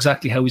doesn't know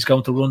exactly how he's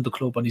going to run the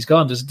club when he's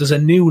gone. There's a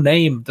new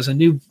name, there's a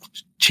new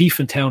chief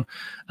in town,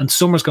 and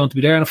Summer's going to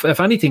be there. And if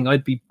anything,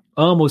 I'd be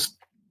almost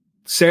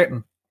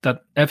certain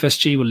that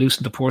FSG will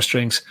loosen the purse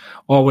strings,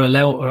 or will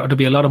allow, or there'll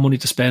be a lot of money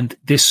to spend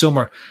this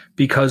summer,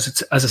 because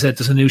it's, as I said,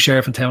 there's a new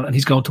sheriff in town and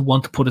he's going to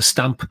want to put a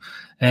stamp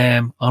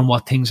on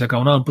what things are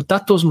going on. But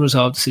that doesn't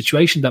resolve the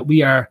situation that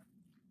we are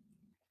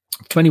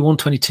 21,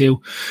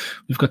 22,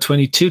 we've got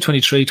 22,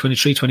 23,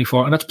 23,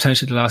 24, and that's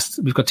potentially the last.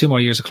 We've got 2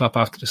 more years of Klopp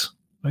after this,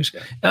 right?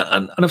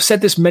 And I've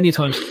said this many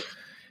times.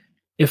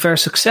 If our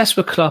success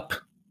with Klopp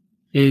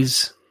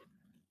is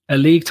a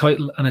league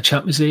title and a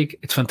Champions League,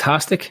 it's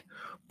fantastic.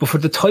 But for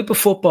the type of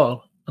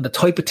football and the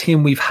type of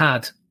team we've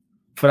had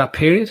for that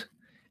period,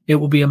 it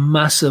will be a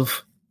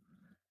massive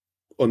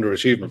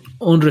underachievement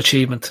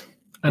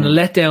and a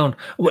letdown.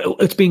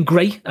 It's been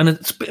great and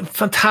it's been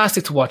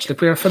fantastic to watch.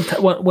 Like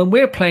when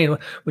we're playing,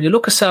 when you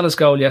look at Salah's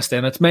goal yesterday,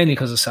 and it's mainly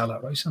because of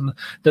Salah, right? And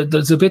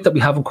there's a bit that we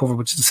haven't covered,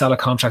 which is the Salah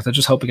contract. I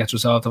just hope it gets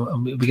resolved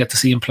and we get to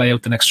see him play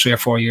out the next 3 or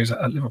 4 years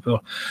at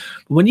Liverpool.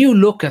 But when you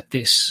look at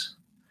this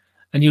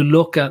and you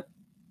look at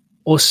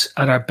us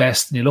at our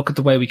best, and you look at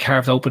the way we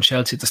carved open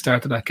Chelsea at the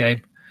start of that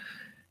game,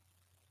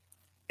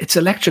 it's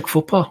electric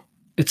football.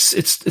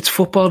 It's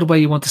football the way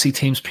you want to see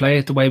teams play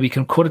it, the way we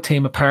can cut a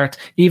team apart.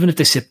 Even if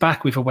they sit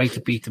back, we've a way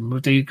to beat them.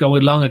 If they go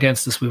long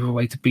against us, we've a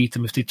way to beat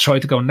them. If they try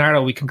to go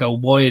narrow, we can go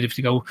wide. If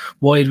they go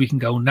wide, we can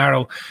go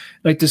narrow.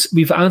 Like this,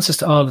 we've answers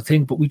to all the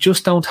things, but we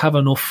just don't have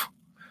enough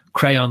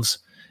crayons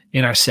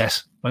in our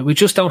set. Right? We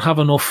just don't have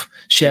enough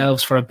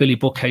shelves for a Billy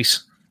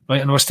bookcase.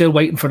 right? And we're still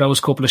waiting for those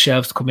couple of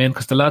shelves to come in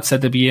because the lads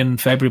said they'd be in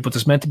February, but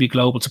there's meant to be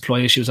global supply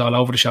issues all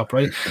over the shop,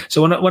 right?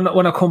 So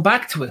when I come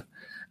back to it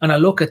and I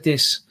look at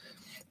this,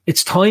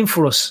 it's time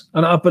for us,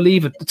 and I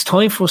believe it, it's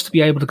time for us to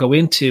be able to go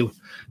into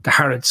the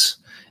Harrods,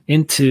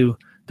 into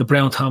the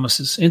Brown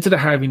Thomases, into the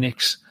Harvey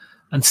Nicks,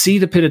 and see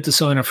the pitted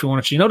designer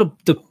furniture. You know,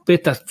 the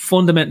bit that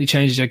fundamentally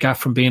changes your gaff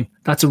from being,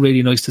 that's a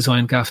really nice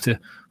design gaff, to,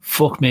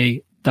 fuck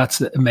me, that's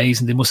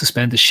amazing. They must have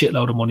spent a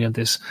shitload of money on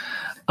this.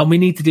 And we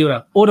need to do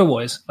that.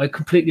 Otherwise, I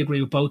completely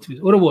agree with both of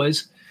you.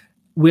 Otherwise,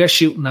 we're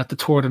shooting at the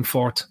third and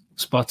fourth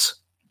spots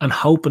and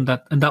hoping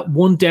that in that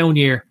one down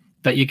year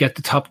that you get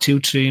the top 2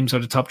 teams or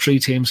the top 3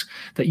 teams,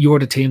 that you're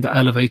the team that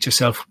elevates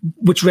yourself,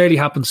 which rarely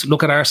happens.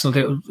 Look at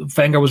Arsenal.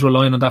 Wenger was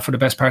relying on that for the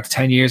best part of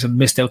 10 years and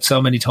missed out so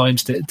many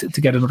times to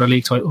get another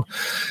league title.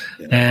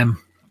 And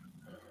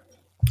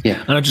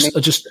I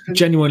just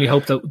genuinely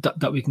hope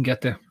that we can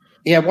get there.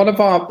 Yeah, one of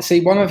our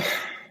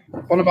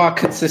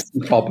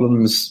consistent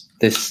problems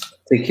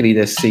particularly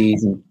this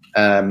season,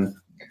 and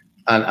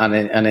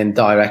in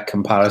direct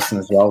comparison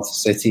as well to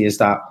City, is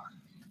that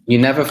you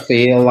never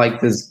feel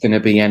like there's going to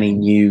be any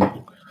new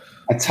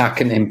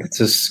attacking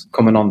impetus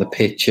coming on the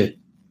pitch at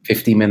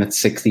 50 minutes,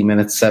 60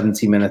 minutes,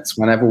 70 minutes,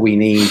 whenever we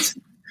need.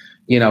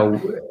 You know,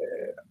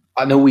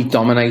 I know we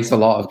dominate a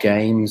lot of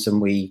games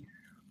and we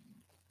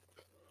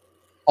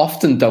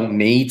often don't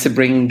need to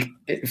bring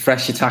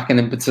fresh attacking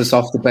impetus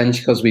off the bench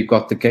because we've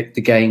got the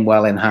game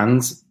well in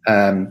hand,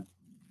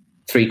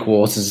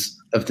 3/4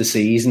 of the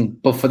season.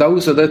 But for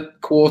those other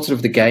quarter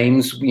of the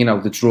games, you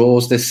know, the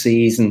draws this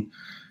season,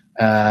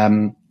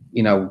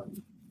 you know,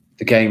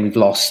 the games we've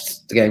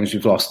lost, the 2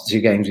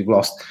 games we've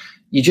lost,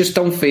 you just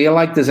don't feel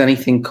like there's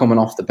anything coming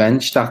off the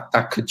bench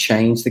that could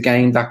change the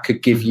game, that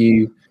could give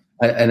you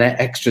an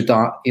extra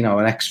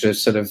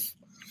sort of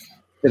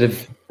bit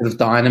of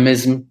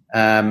dynamism.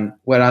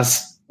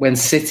 Whereas when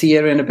City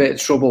are in a bit of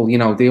trouble, you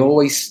know, they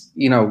always,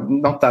 you know,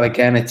 not that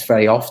again, it's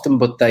very often,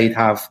 but they'd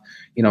have,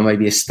 you know,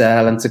 maybe a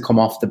Sterling to come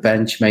off the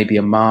bench, maybe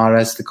a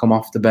Mahrez to come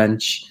off the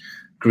bench,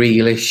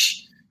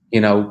 Grealish, you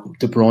know,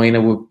 De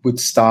Bruyne would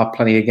start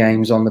plenty of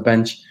games on the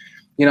bench.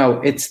 You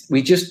know,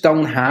 we just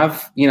don't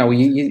have, you know,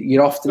 you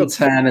often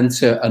turn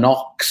into an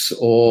Ox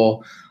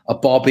or a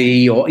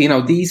Bobby, or, you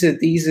know, these are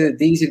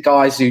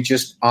guys who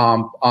just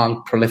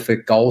aren't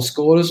prolific goal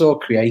scorers or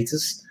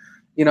creators,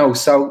 you know.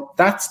 So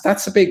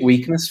that's a big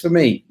weakness for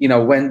me. You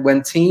know,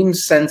 when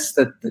teams sense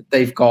that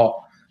they've got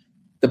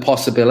the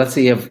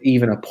possibility of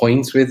even a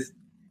point with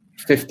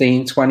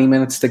 15, 20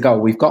 minutes to go,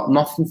 we've got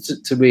nothing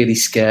to really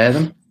scare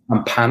them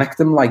and panic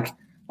them like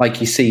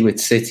you see with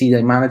City.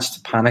 They manage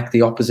to panic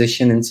the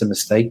opposition into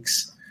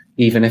mistakes,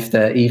 even if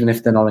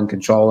they're not in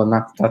control, and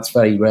that's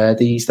very rare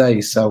these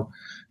days. So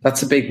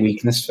that's a big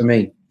weakness for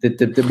me. The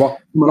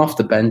coming off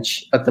the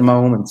bench at the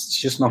moment,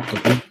 it's just not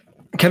good.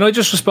 Can I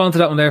just respond to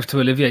that one there to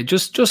Olivier?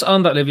 Just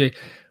on that, Olivier,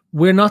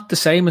 we're not the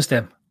same as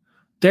them.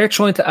 They're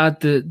trying to add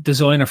the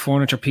designer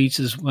furniture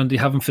pieces when they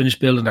haven't finished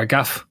building their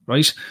gaff,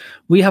 right?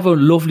 We have a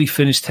lovely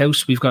finished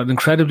house. We've got an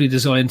incredibly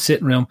designed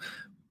sitting room,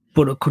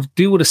 but it could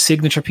do with a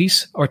signature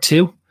piece or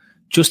 2,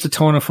 just to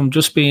turn it from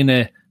just being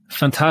a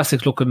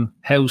fantastic looking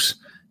house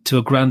to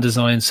a Grand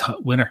Designs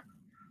winner.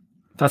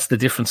 That's the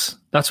difference.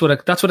 That's what a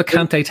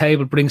Kante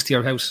table brings to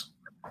your house.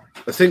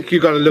 I think you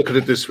got to look at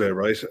it this way,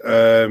 right?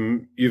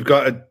 You've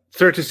got a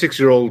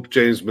 36-year-old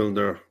James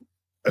Milner,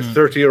 a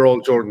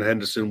 30-year-old Jordan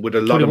Henderson with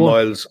a lot 21. Of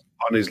miles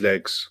on his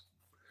legs.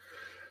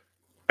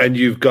 And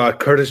you've got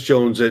Curtis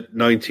Jones at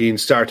 19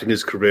 starting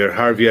his career,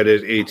 Harvey at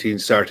 18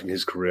 starting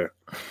his career.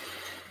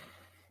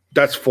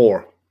 That's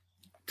 4.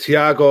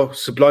 Thiago,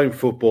 sublime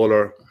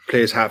footballer,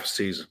 plays half a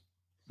season.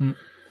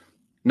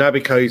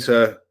 Naby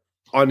Keita,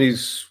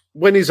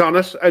 when he's on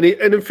it, and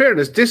in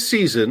fairness, this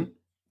season,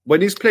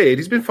 when he's played,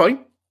 he's been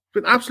fine.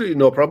 Been absolutely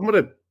no problem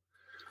with it.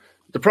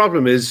 The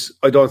problem is,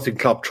 I don't think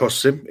Klopp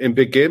trusts him in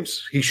big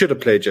games. He should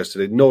have played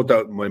yesterday. No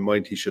doubt in my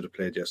mind, he should have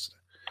played yesterday.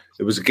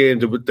 It was a game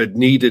that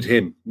needed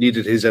him,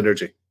 needed his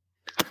energy.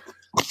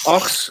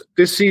 Ox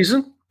this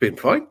season, been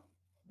fine.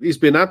 He's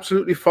been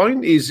absolutely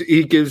fine.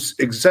 He gives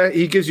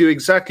you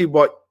exactly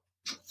what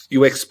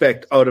you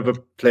expect out of a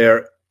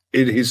player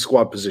in his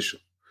squad position.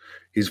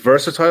 He's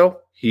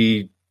versatile.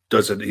 He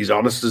does it. He's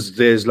honest as the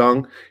day is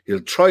long. He'll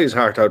try his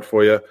heart out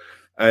for you,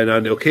 and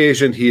on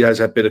occasion he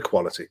has a bit of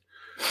quality.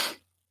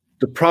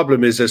 The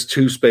problem is there's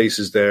 2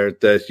 spaces there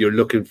that you're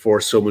looking for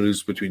someone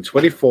who's between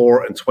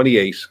 24 and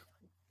 28,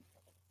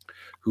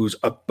 who's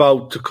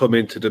about to come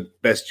into the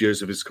best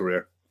years of his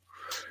career.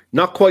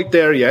 Not quite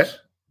there yet,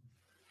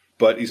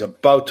 but he's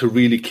about to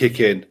really kick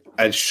in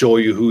and show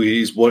you who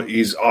he is, what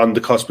he's on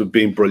the cusp of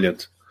being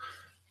brilliant.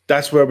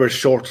 That's where we're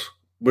short.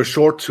 We're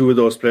short 2 of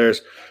those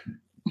players.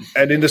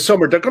 And in the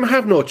summer, they're going to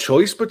have no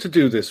choice but to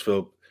do this,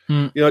 Phil.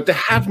 You know, they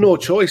have no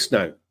choice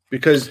now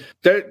because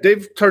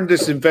they've turned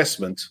this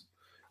investment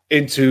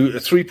into a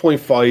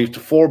 3.5 to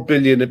 4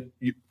 billion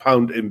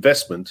pound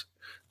investment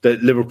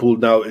that Liverpool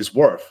now is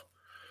worth.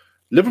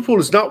 Liverpool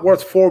is not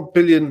worth 4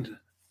 billion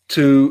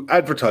to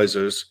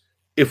advertisers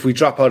if we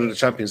drop out of the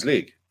Champions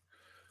League.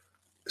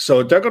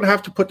 So they're going to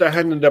have to put their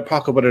hand in their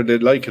pocket whether they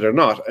like it or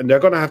not, and they're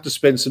going to have to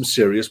spend some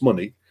serious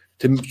money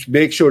to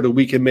make sure that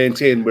we can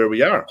maintain where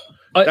we are.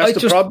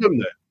 That's the problem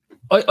there.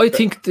 I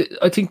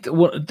think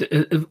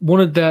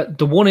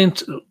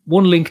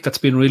one link that's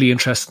been really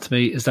interesting to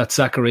me is that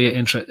Zakaria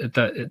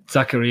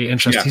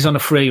interest. Yeah. He's on a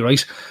free,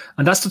 right?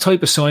 And that's the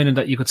type of signing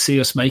that you could see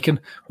us making,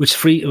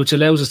 which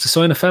allows us to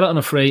sign a fella on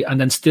a free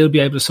and then still be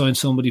able to sign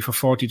somebody for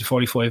 40 to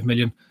 45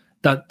 million.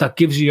 That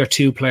gives you your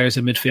two players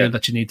in midfield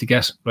that you need to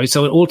get, right?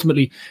 So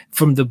ultimately,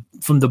 from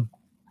the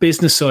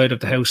business side of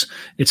the house,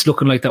 it's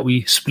looking like that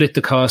we split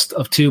the cost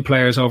of two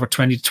players over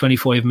 20 to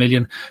 25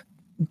 million.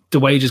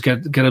 The wages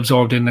get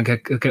absorbed in and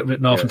get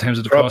written off in terms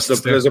of the costs.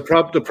 There's the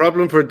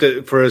problem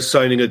for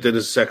signing a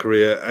Denis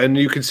Zakaria, and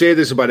you can say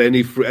this about and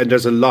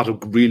there's a lot of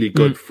really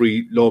good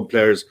free loan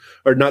players,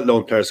 or not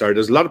loan players, sorry.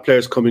 There's a lot of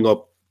players coming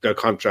up their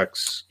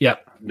contracts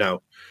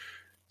now.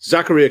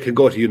 Zakaria can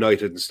go to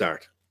United and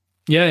start.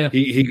 Yeah.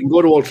 He can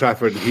go to Old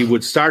Trafford. He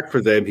would start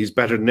for them. He's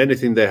better than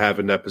anything they have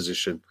in that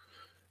position.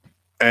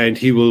 And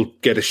he will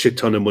get a shit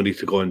ton of money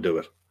to go and do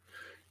it.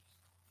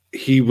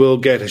 He will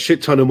get a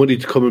shit ton of money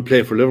to come and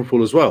play for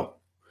Liverpool as well.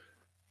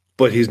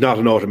 But he's not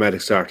an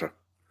automatic starter.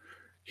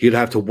 He'll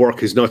have to work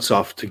his nuts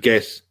off to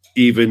get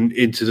even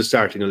into the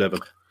starting 11.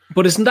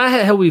 But isn't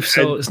that how we've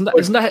sold? Isn't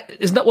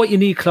that what you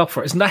need Klopp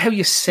for? Isn't that how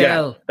you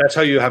sell? Yeah, that's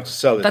how you have to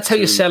sell it. That's how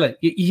you sell it.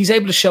 He's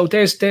able to show,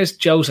 there's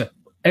Jota.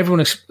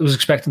 Everyone was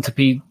expecting to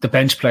be the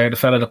bench player, the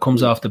fella that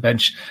comes off the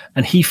bench,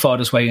 and he fought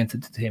his way into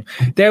the team.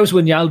 There was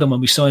Wijnaldum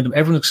when we signed him.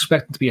 Everyone was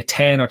expecting to be a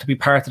 10 or to be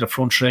part of the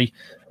front three.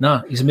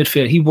 No, he's a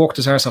midfielder. He worked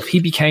his arse off. He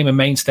became a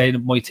mainstay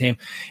of my team.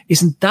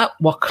 Isn't that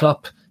what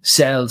Klopp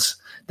sells?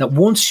 That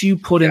once you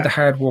put in the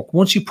hard work,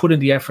 once you put in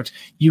the effort,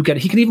 you get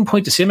it. He can even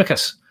point to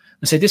Tsimikas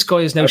and say, this guy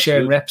is now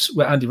sharing reps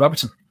with Andy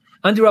Robertson.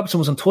 Andy Robertson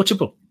was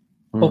untouchable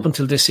up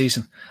until this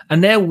season.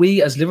 And now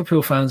we, as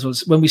Liverpool fans,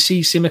 when we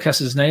see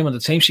Tsimikas' name on the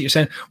team sheet, you're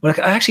saying, well,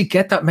 I actually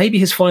get that. Maybe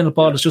his final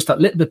ball is just that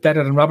little bit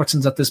better than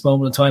Robertson's at this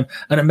moment in time.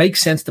 And it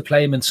makes sense to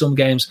play him in some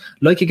games,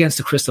 like against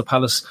the Crystal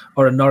Palace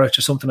or a Norwich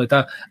or something like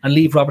that, and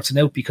leave Robertson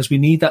out because we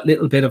need that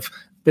little bit of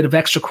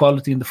extra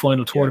quality in the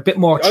final third, a bit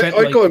more.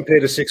 I'd go and pay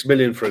the $6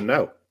 million for him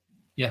now.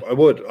 Yeah, I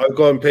would. I'd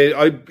go and pay.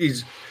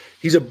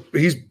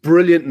 He's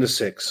brilliant in the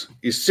six.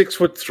 He's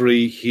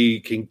 6'3". He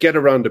can get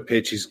around the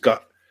pitch. He's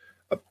got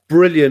a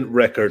brilliant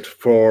record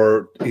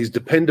he's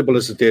dependable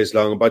as the day's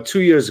long. About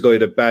 2 years ago, he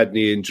had a bad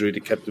knee injury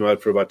that kept him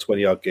out for about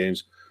 20 odd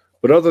games.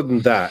 But other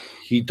than that,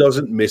 he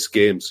doesn't miss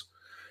games.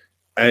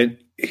 And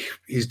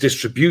his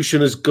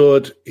distribution is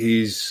good.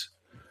 He's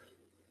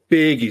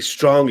big, he's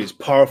strong, he's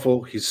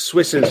powerful, he's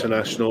Swiss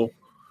international.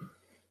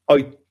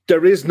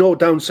 There is no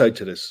downside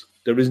to this.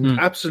 There is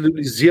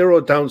absolutely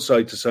zero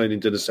downside to signing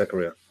Denis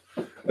Zakaria.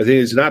 I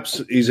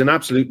think he's an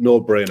absolute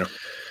no-brainer.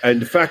 And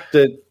the fact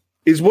that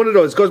he's one of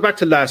those, it goes back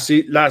to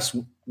last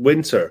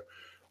winter.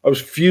 I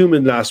was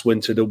fuming last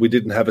winter that we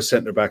didn't have a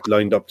centre-back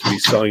lined up to be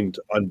signed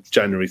on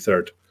January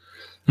 3rd.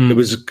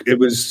 It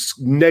was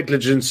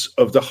negligence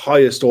of the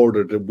highest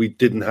order that we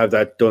didn't have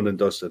that done and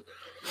dusted.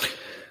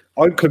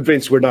 I'm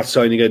convinced we're not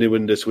signing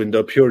anyone this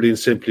window purely and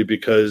simply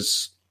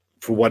because,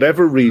 for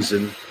whatever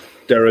reason,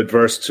 they're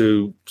adverse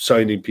to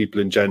signing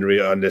people in January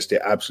unless they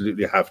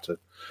absolutely have to.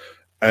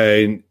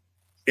 And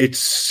it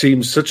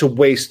seems such a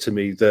waste to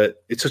me that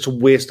it's such a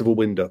waste of a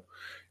window.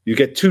 You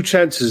get 2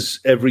 chances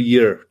every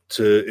year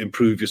to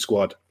improve your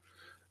squad.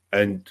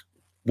 And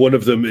one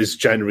of them is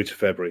January to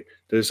February.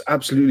 There's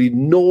absolutely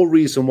no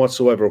reason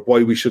whatsoever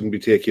why we shouldn't be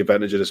taking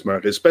advantage of this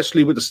market,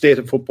 especially with the state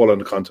of football on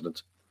the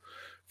continent.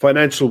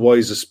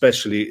 Financial-wise,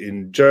 especially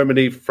in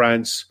Germany,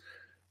 France,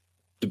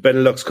 the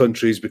Benelux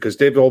countries, because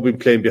they've all been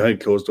playing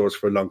behind closed doors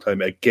for a long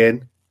time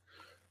again.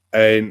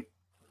 And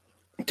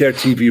their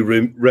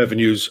TV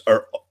revenues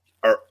are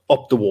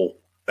up the wall.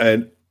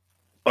 And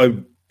I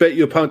bet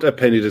you a pound a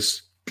penny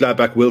this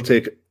Gladbach will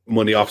take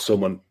money off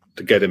someone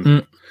to get him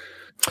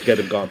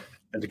gone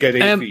and to get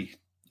a fee.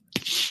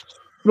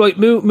 Right,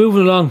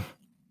 moving along.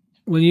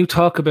 When you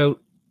talk about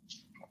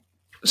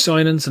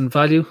signings and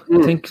value,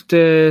 I think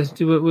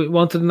we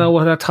wanted to know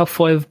what our top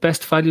 5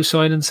 best value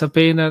signings have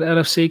been at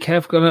LFC.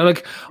 Kev,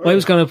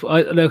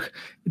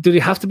 do they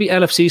have to be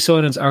LFC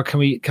signings, or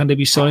can they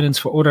be signings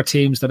for other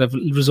teams that have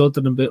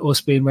resulted in us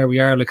being where we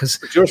are? Because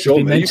it's your show,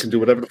 man. You can do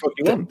whatever the fuck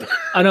you want.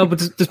 I know, but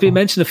there's been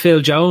mention of Phil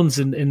Jones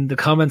in the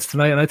comments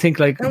tonight, and I think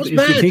if you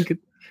think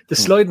the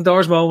sliding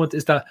doors moment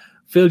is that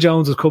Phil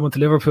Jones was coming to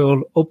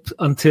Liverpool up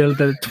until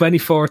the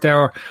 24th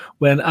hour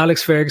when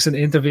Alex Ferguson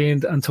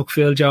intervened and took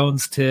Phil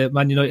Jones to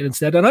Man United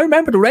instead. And I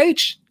remember the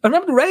rage. of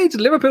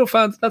Liverpool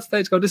fans at that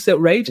stage go, this is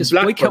outrageous.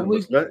 Why can't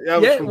we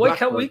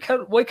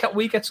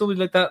get something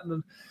like that?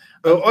 And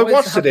I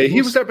watched today.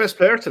 He was their best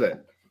player today.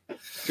 Do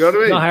you know what I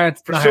mean? Not hard.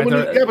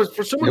 But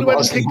for someone who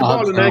hadn't kicked the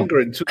ball in anger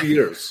in 2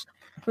 years,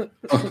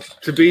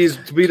 to be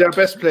their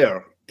best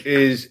player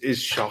is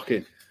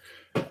shocking.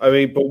 I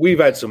mean, but we've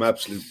had some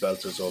absolute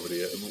belters over the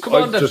years. Come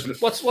on, then.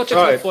 What's your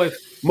top 5?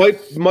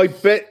 My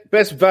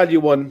best value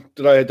one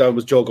that I had down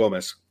was Joe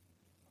Gomez.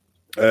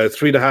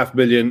 3.5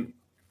 million.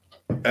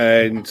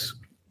 And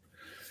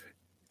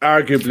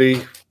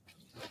arguably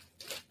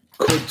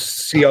could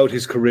see out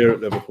his career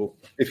at Liverpool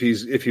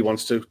if he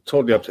wants to.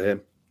 Totally up to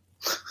him.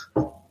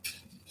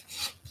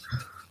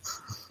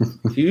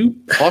 You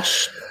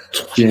posh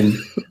Gin.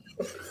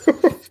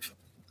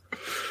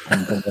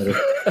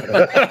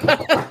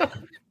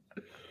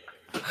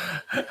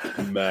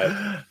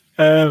 Mad.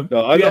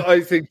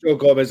 I think Joe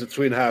Gomez at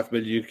 3.5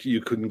 million.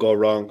 You couldn't go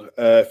wrong.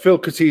 Phil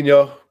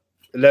Coutinho,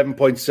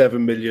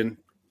 11.7 million,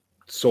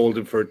 sold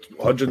him for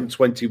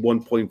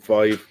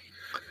 121.5.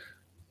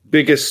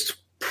 Biggest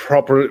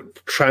proper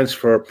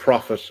transfer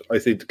profit I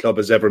think the club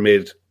has ever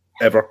made,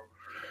 ever.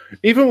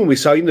 Even when we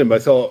signed him, I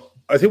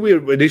think we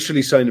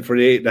initially signed him for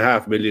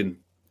 8.5 million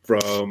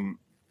from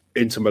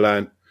Inter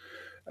Milan,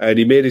 and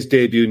he made his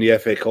debut in the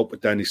FA Cup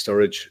with Danny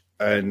Sturridge.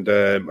 And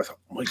I thought,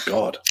 oh my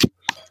God.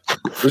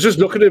 I was just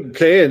looking at him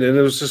playing, and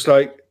it was just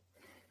like,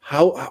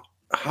 how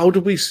do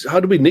we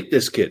nick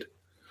this kid?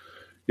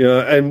 You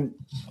know, and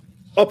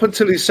up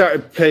until he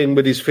started playing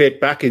with his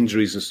fake back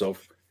injuries and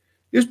stuff,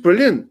 he was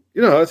brilliant.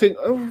 You know, I think,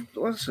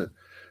 what is it?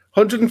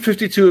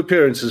 152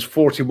 appearances,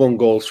 41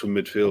 goals from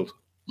midfield.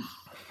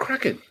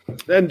 Cracking.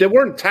 And they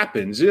weren't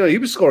tap-ins. You know, he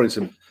was scoring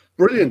some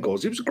brilliant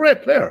goals. He was a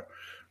great player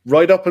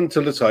right up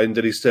until the time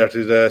that he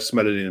started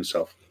smelling it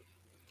himself.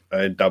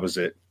 And that was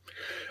it.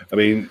 I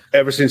mean,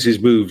 ever since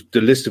he's moved,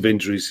 the list of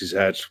injuries he's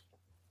had,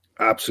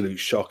 absolutely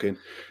shocking.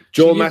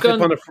 Joel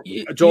Matip on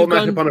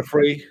a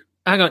free.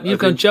 Hang on, you've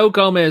gone Joe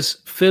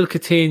Gomez, Phil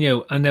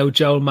Coutinho, and now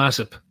Joel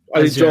Matip.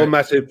 I think Joel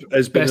Matip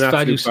has been an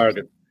absolute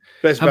bargain.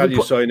 Best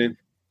value signing.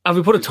 Have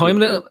we put a time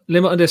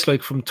limit on this,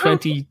 like from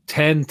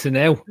 2010 to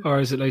now? Or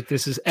is it like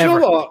this is ever? You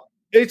know what?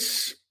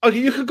 It's,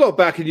 you could go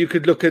back and you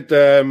could look at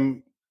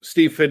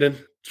Steve Finnan,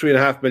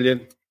 3.5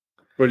 million.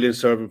 Brilliant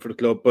serving for the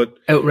club, but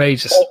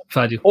outrageous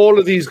value. All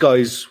of these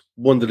guys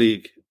won the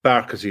league,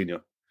 bar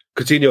Coutinho.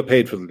 Coutinho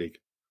paid for the league.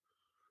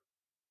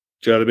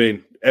 Do you know what I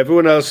mean?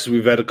 Everyone else,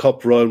 we've had a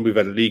cup run, we've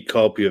had a League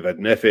Cup, you've had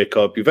an FA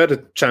Cup, you've had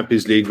a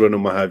Champions League run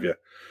and what have you.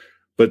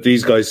 But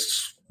these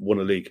guys won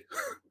a league.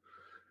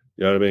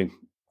 You know what I mean?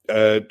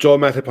 Joel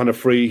Matip on a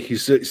free.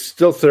 He's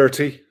still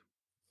 30. I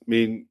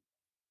mean,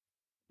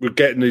 we're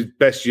getting his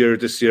best year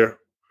this year.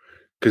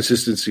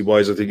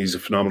 Consistency-wise, I think he's a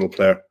phenomenal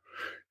player.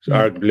 He's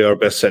arguably our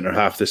best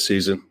centre-half this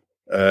season.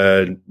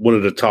 One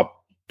of the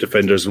top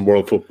defenders in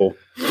world football.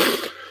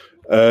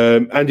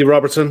 Andy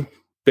Robertson,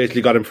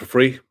 basically got him for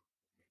free.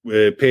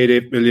 We paid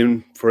 8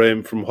 million for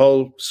him from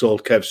Hull.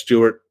 Sold Kev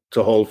Stewart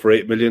to Hull for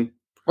 8 million.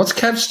 What's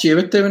Kev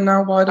Stewart doing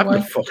now, by the way? I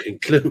have no fucking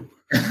clue.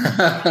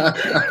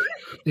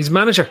 He's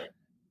manager.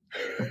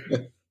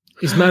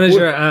 He's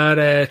manager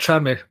at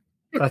Tranmere.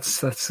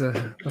 That's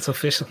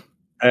official.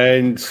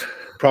 And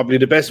probably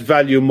the best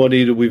value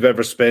money that we've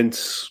ever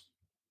spent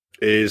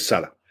is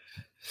Salah,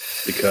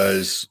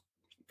 because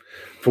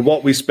for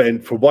what we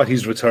spent, for what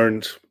he's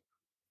returned,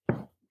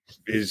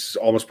 is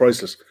almost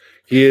priceless.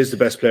 He is the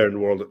best player in the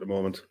world at the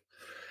moment.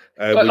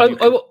 I want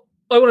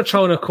to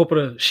throw in a couple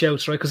of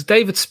shouts, right? Because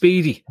David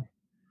Speedy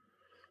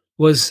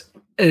was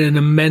an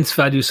immense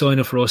value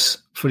signer for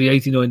us for the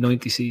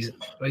 89-90 season,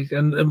 right?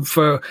 And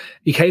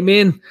he came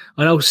in,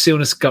 I know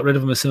Souness got rid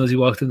of him as soon as he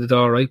walked in the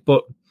door, right?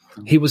 But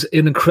he was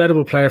an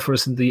incredible player for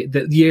us in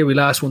the year we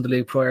last won the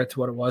league prior to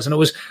what it was. And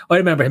I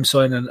remember him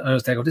signing, and I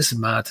was there going, this is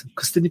mad.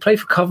 Because didn't he play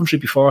for Coventry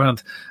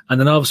beforehand? And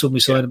then all of a sudden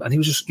we signed him, and he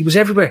was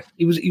everywhere.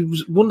 He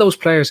was one of those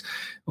players,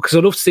 because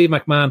I loved Steve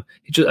McMahon.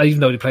 Even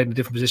though he played in a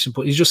different position,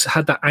 but he just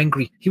had that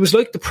angry. He was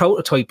like the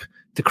prototype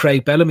to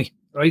Craig Bellamy,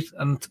 right?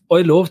 And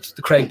I loved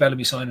the Craig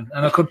Bellamy signing.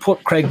 And I could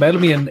put Craig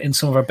Bellamy in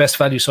some of our best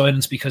value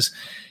signings, because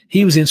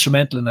he was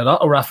instrumental in a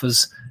lot of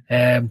Rafa's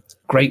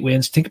great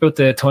wins. Think about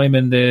the time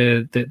in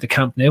the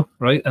Camp Nou,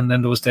 right? And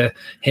then there was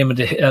him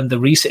and the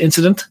Reese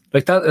incident.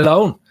 Like that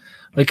alone,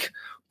 like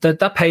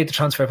that paid the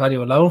transfer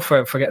value alone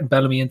for getting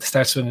Bellamy in to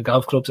start swinging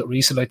golf clubs at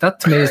Reese. Like that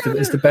to me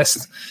is the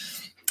best.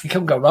 You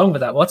can't go wrong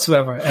with that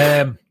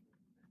whatsoever.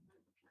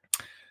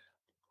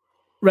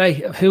 Ray,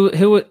 who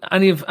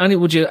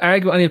would you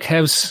argue any of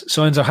Kev's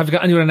signs, or have you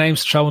got any other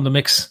names to throw in the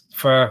mix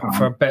for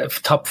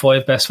top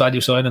 5 best value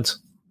signings?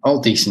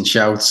 All decent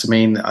shouts. I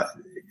mean,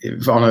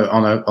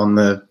 on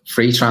the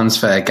free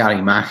transfer,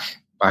 Gary Mack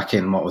back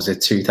in, what was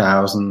it,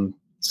 2000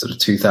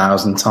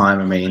 time.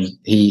 I mean,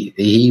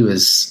 he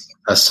was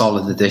a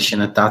solid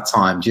addition at that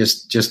time.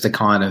 Just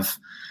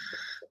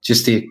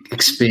the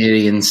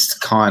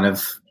experienced kind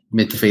of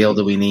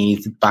midfielder we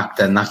need back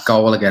then. That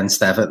goal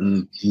against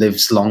Everton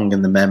lives long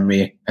in the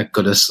memory at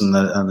Goodison,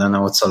 and I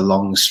know it's a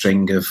long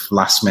string of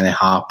last minute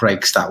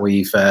heartbreaks that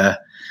we've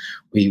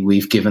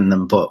given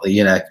them, but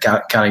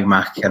Gary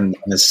Mack and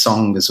his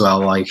song as well,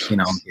 like,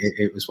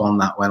 it was one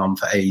that went on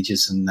for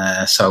ages. And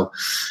so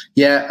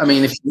yeah, I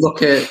mean, if you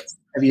look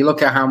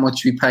at how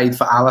much we paid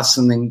for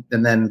Alisson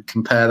and then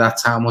compare that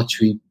to how much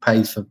we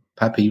paid for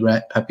Pepe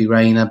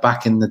Reina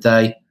back in the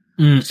day,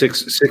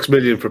 6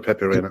 million for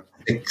Pepe Reina,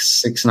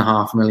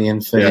 6.5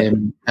 million for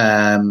him.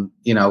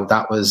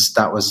 That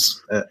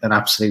was an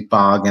absolute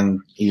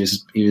bargain. He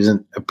was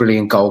a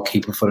brilliant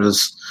goalkeeper for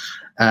us.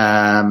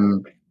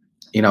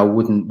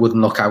 wouldn't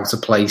look out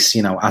of place,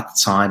 at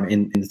the time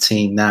in the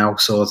team now,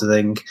 sort of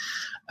thing.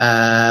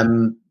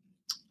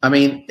 I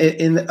mean,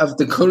 of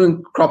the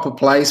current crop of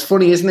players,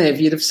 funny, isn't it?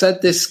 If you'd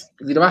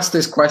have asked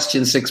this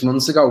question 6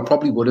 months ago,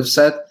 probably would have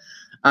said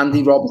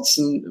Andy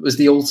Robertson was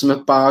the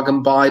ultimate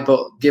bargain buy.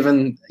 But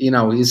given,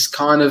 he's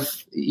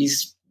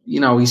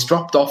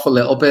dropped off a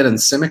little bit, and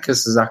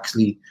Tsimikas is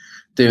actually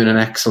doing an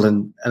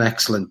excellent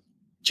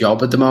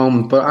job at the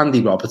moment. But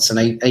Andy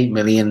Robertson, 8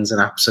 million's an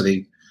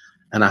absolute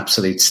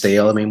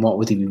steal. I mean, what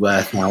would he be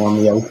worth now on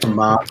the open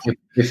market?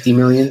 50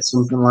 million,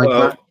 something like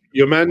that.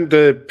 Your man,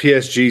 the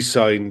PSG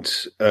signed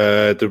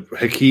the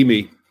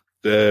Hakimi,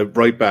 the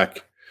right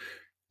back.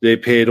 They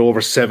paid over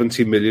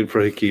 70 million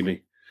for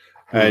Hakimi.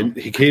 And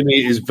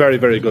Hakimi is very,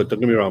 very good, don't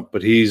get me wrong,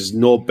 but he's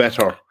no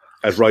better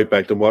at right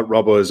back than what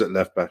Robbo is at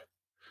left back.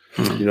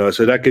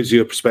 So that gives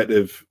you a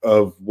perspective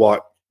of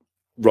what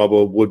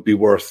Robbo would be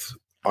worth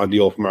on the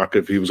open market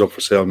if he was up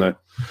for sale now.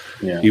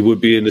 Yeah. He would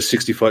be in the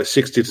 60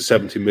 to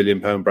 70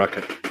 million pound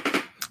bracket.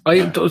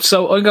 I'm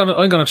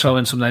gonna throw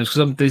in some names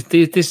because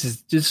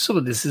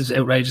this is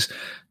outrageous.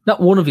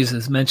 Not one of you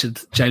has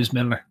mentioned James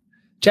Milner.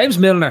 James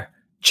Milner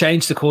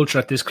changed the culture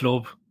at this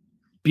club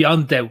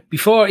beyond doubt.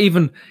 Before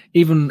even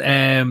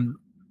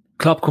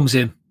Klopp comes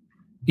in,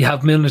 you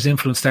have Milner's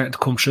influence starting to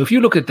come through. If you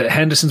look at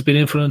Henderson's been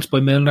influenced by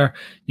Milner,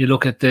 you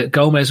look at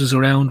Gomez was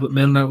around with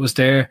Milner was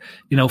there,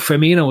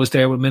 Firmino was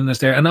there with Milner's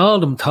there, and all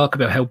of them talk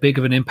about how big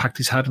of an impact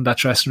he's had in that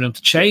dressing room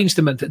to change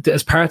them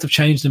as part of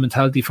changing the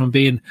mentality from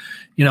being,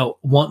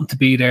 wanting to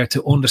be there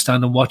to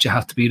understanding what you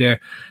have to be there.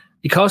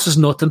 He costs us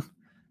nothing,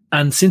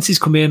 and since he's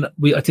come in,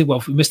 we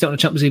missed out on the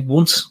Champions League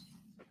once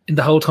in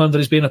the whole time that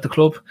he's been at the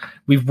club.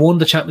 We've won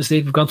the Champions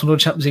League, we've gone to another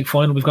Champions League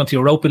final, we've gone to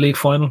Europa League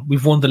final,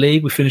 we've won the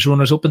league, we finished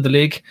runners up in the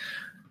league.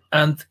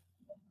 And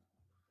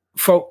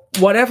for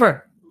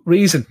whatever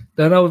reason,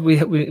 I know we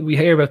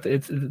hear about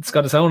it's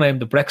got its own name,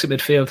 the Brexit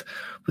midfield.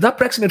 But that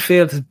Brexit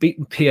midfield has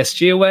beaten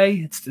PSG away.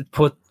 It's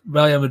put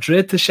Real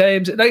Madrid to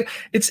shame.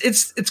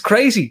 It's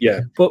crazy. Yeah.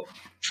 But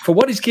for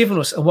what he's given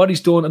us and what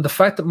he's done, and the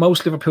fact that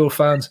most Liverpool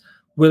fans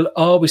will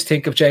always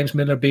think of James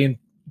Milner being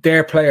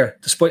their player,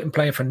 despite him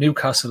playing for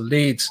Newcastle,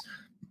 Leeds,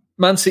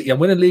 Man City, and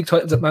winning league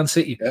titles at Man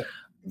City. Yeah.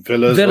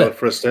 Villa as well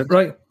for a stint.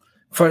 Right.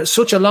 For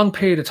such a long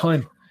period of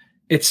time,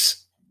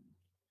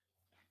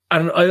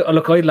 And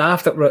I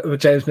laughed at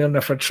James Milner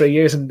for 3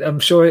 years, and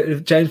I'm sure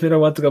if James Milner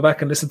wanted to go back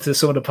and listen to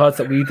some of the pods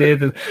that we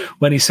did and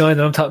when he signed,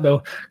 and I'm talking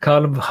about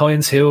calling him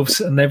Heinz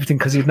hooves and everything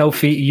because he had no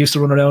feet. He used to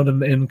run around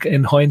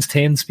in Heinz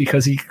tins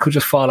because he could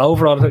just fall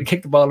over all the time. He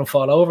kicked the ball and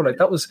fall over. Like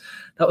that was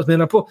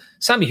Milner. But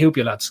Sammy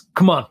Hyypiä, lads,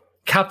 come on,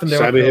 captain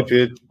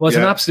Liverpool was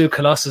an absolute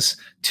colossus.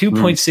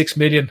 2.6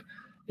 million.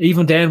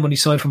 Even then, when he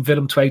signed from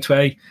Willem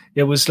II,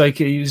 it was like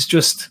he was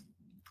just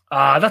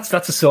that's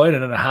a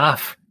signing and a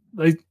half.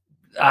 Like.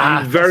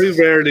 You very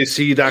rarely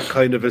see that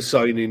kind of a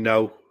signing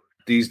now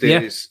these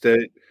days. Yeah.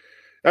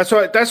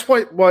 That's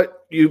what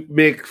you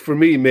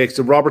makes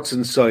the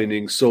Robertson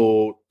signing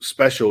so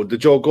special. The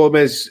Joe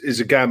Gomez is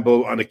a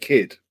gamble on a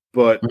kid,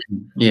 but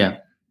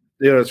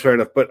that's fair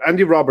enough. But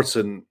Andy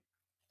Robertson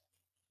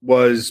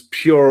was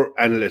pure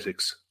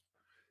analytics.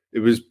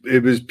 It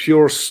was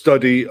pure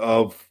study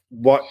of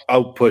what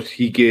output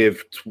he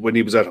gave when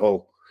he was at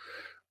Hull,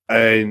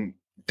 and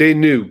they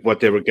knew what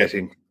they were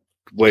getting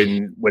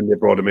when they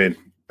brought him in.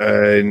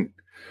 And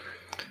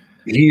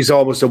he's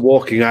almost a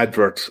walking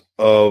advert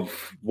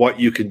of what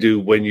you can do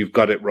when you've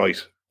got it right.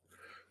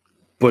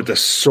 But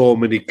there's so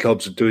many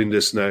clubs are doing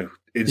this now.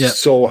 It's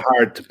so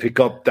hard to pick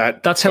up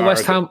that. That's how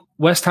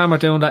West Ham are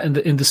doing that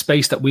in the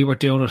space that we were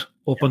doing it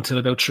up until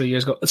about 3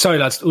 years ago. Sorry,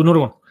 lads, another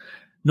one.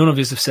 None of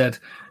you have said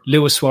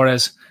Luis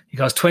Suarez. He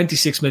cost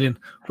 26 million.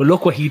 But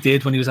look what he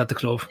did when he was at the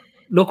club.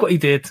 Look what he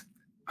did.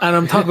 And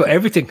I'm talking about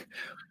everything.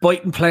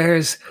 Biting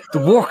players,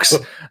 the works.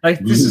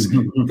 Like this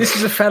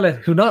is a fella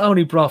who not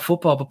only brought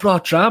football but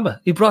brought drama.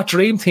 He brought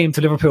Dream Team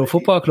to Liverpool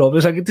Football Club.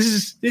 It's like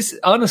this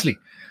honestly,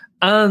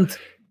 and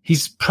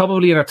he's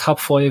probably in our top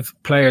 5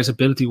 players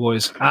ability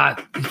wise.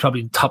 He's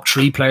probably in top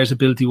 3 players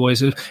ability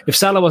wise. If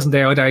Salah wasn't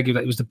there, I'd argue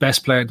that he was the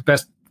best player, the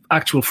best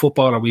actual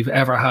footballer we've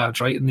ever had.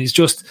 Right, and he's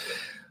just.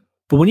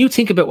 But when you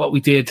think about what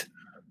we did.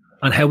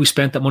 And how we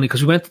spent that money,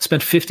 because we went and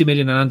spent 50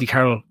 million on Andy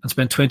Carroll and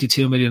spent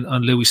 22 million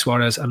on Luis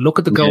Suarez, and look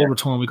at the goal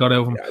return we got out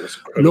of him.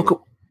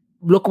 Look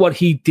at what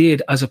he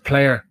did as a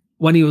player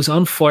when he was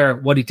on fire.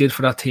 What he did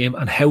for that team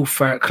and how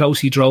far close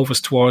he drove us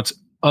towards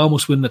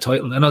almost winning the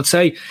title. And I'd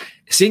say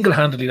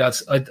single-handedly,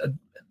 that's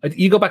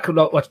you go back and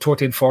watch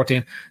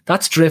 13-14.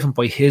 That's driven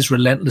by his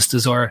relentless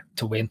desire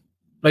to win.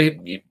 Like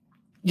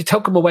you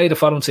took him away the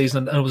following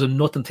season, and it was a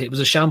nothing. It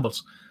was a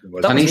shambles.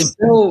 And he's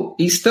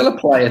still a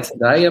player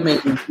today. I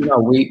mean,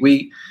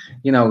 we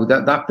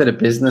that bit of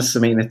business. I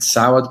mean, it's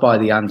soured by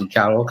the Andy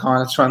Carroll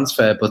kind of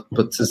transfer, but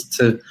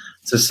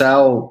to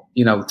sell,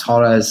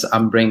 Torres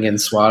and bring in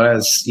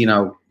Suarez,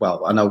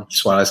 well, I know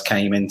Suarez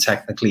came in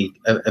technically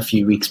a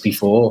few weeks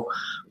before,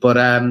 but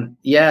I mean,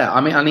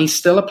 and he's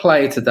still a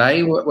player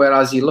today.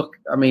 Whereas you look,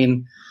 I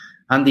mean,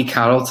 Andy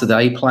Carroll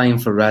today playing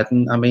for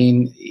Reading. I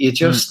mean, it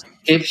just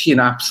gives you an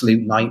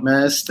absolute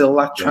nightmare. Still,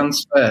 that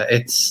transfer.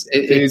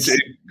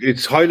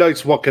 It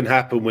highlights what can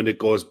happen when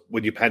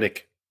you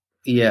panic.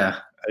 Yeah,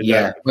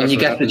 when you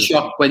get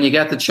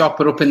the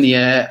chopper up in the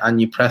air and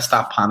you press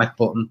that panic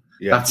button,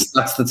 that's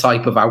the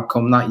type of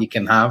outcome that you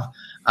can have,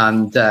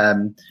 and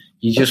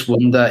you just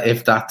wonder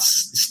if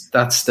that's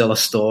still a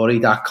story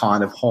that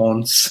kind of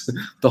haunts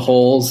the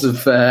halls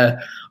of the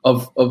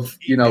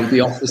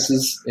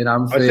offices in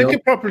Anfield. I think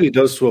it probably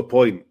does to a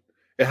point.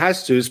 It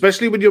has to,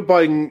 especially when you're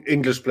buying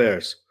English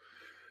players,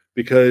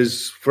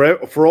 because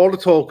for all the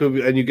talk of,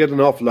 and you get an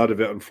awful lot of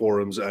it on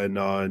forums and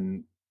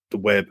on the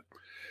web,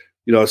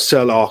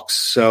 sell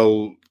Ox,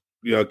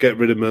 get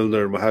rid of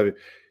Milner and what have you.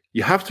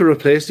 You have to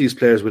replace these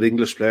players with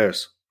English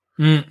players.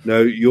 Now,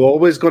 you're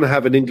always going to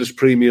have an English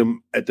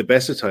premium at the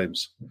best of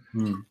times.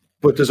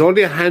 But there's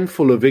only a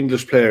handful of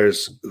English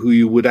players who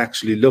you would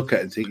actually look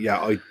at and think,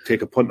 I'd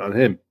take a punt on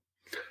him.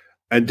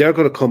 And they're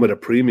going to come at a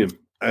premium.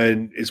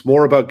 And it's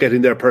more about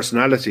getting their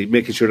personality,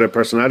 making sure their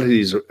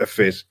personalities are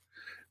fit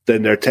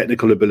than their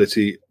technical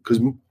ability. Because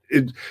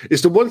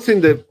it's the one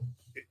thing that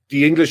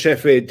the English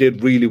FA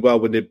did really well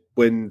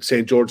when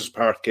St. George's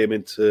Park came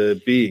into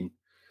being.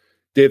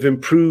 They've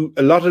improved.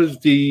 A lot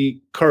of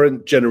the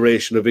current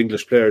generation of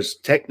English players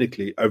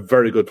technically are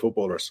very good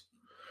footballers.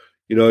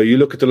 You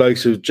look at the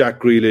likes of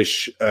Jack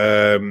Grealish,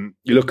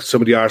 you look at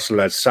some of the Arsenal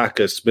lads,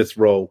 Saka, Smith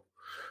Rowe,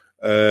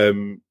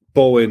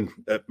 Bowen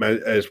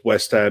at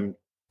West Ham,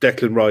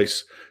 Declan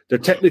Rice. They're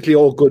technically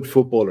all good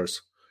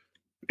footballers.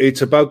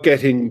 It's about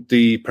getting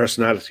the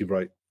personality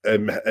right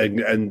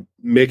and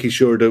making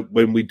sure that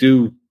when we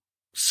do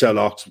sell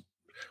Ox,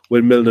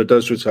 when Milner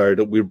does retire,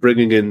 that we're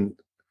bringing in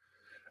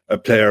a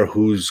player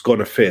who's going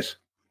to fit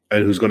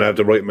and who's going to have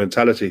the right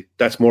mentality.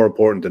 That's more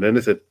important than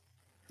anything.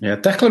 Yeah,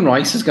 Declan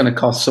Rice is going to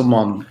cost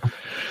someone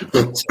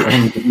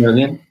 $100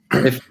 million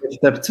if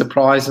they're to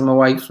prize him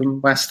away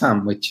from West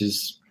Ham, which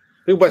is...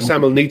 I think West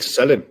Ham will need to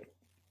sell him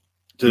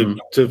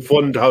to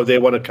fund how they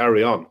want to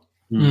carry on.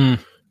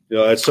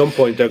 At some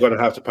point, they're going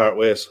to have to part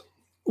ways.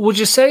 Would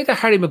you say that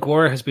Harry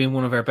Maguire has been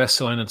one of our best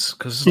signings?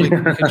 Because you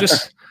can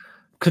just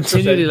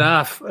continually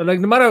laugh. Like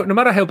no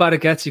matter how bad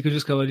it gets, you could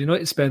just go, well,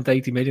 United spent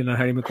 80 million on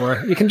Harry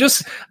Maguire. You can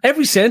just,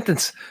 every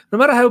sentence, no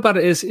matter how bad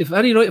it is, if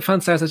any United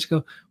fan starts that, you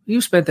go, you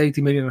spent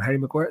 80 million on Harry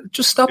Maguire. It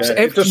just stops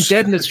everything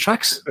dead in its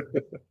tracks.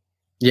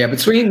 Yeah,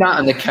 between that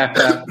and the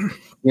Kepa,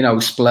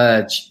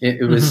 splurge,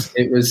 it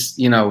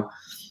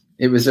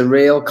was a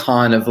real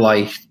kind of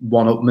like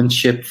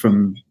one-upmanship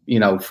from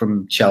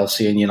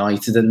Chelsea and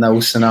United in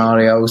those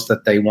scenarios,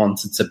 that they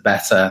wanted to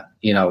better,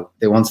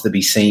 they wanted to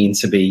be seen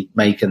to be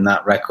making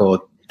that record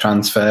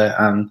transfer,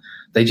 and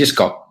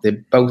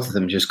both of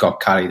them just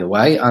got carried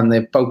away, and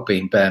they've both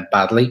been burnt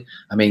badly.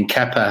 I mean,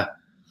 Kepa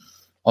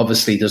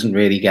obviously doesn't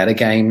really get a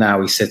game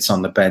now. He sits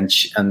on the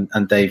bench, and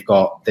they've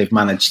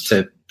managed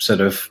to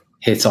sort of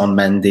hit on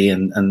Mendy,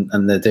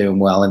 and they're doing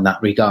well in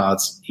that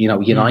regards.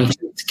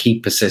 United to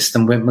keep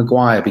persistent with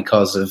Maguire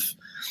because of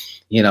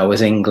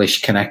his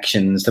English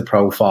connections, the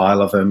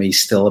profile of him.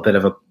 He's still a bit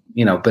of a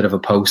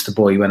poster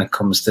boy when it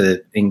comes to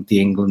the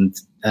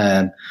England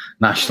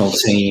national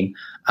team,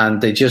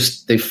 and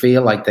they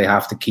feel like they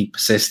have to keep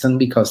persistent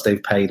because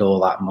they've paid all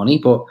that money.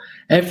 But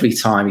every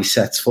time he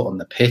sets foot on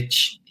the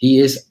pitch, he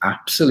is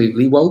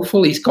absolutely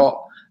woeful. He's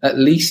got at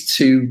least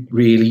 2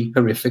 really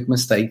horrific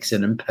mistakes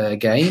in him per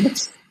game.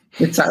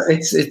 It's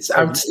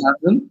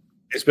outstanding.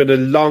 It's been a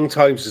long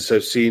time since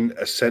I've seen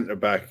a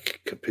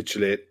centre-back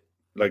capitulate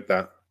like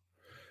that.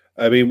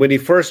 I mean, when he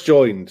first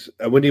joined,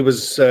 and when he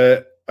was,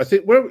 I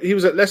think, he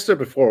was at Leicester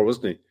before,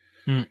 wasn't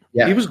he?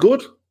 Yeah, he was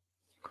good.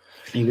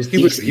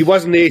 He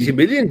wasn't 80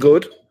 million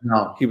good.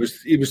 No, he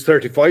was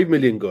 35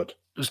 million good.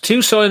 There's 2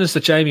 signings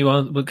that Jamie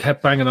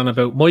kept banging on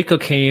about, Michael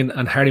Keane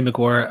and Harry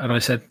Maguire, and I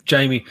said,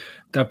 Jamie,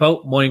 they're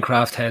both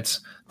Minecraft heads.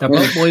 They're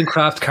both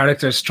Minecraft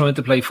characters trying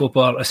to play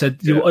football. I said,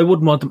 I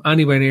wouldn't want them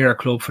anywhere near our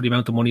club for the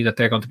amount of money that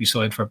they're going to be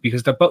signed for,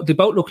 because they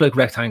both look like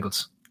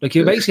rectangles. Like,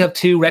 you basically have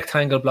 2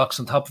 rectangle blocks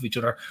on top of each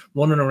other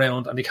running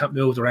around, and they can't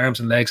move their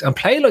arms and legs and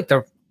play like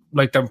they're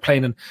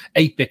playing an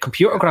 8-bit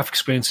computer graphic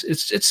screens.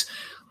 It's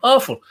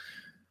awful.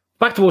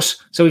 Back to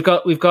us. So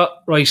we've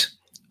got right,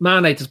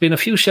 Mane. There's been a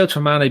few shouts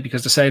for Mane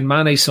because they're saying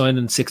Mane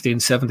signing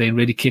 16-17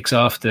 really kicks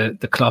off the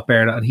Klopp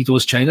era, and he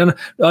does change. And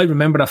I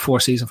remember that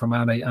 4th season for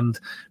Mane, and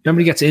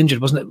remember he gets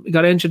injured, wasn't it? He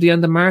got injured at the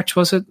end of March,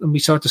 was it? And we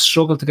sort of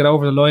struggled to get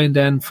over the line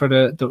then for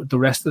the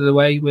rest of the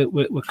way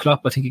with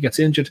Klopp. I think he gets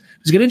injured.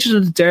 He got injured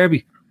in the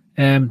derby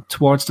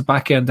towards the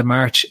back end of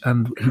March,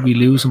 and we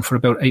lose him for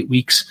about 8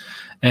 weeks,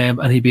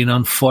 and he'd been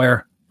on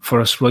fire for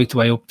us right the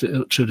way up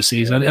through the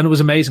season. And it was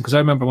amazing, because I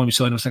remember when we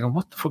signed him, I was thinking,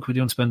 what the fuck are we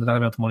doing spending that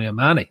amount of money on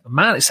Mane?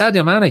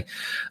 Sadio Mane.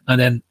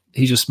 And then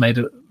he just made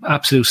an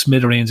absolute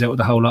smithereens out of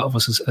the whole lot of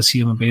us as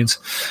human beings.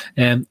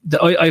 I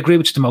agree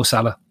with you to Mo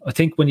Salah. I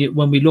think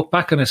when we look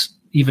back on it,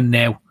 even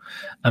now,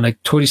 and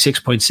like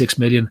 36.6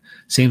 million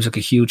seems like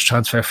a huge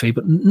transfer fee,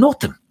 but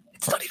nothing.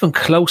 It's not even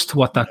close to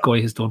what that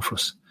guy has done for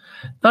us.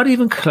 Not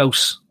even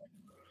close.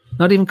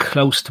 Not even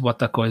close to what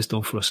that guy's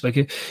done for us.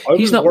 Like, I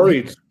was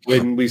worried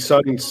when we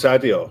signed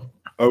Sadio,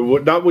 or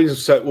not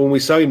when we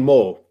signed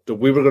Mo, that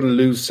we were going to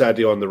lose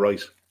Sadio on the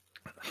right.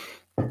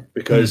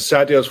 Because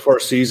Sadio's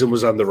first season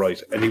was on the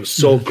right, and he was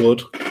so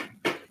good.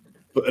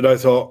 And I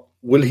thought,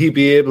 will he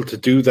be able to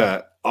do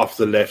that off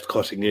the left,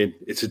 cutting in?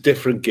 It's a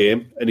different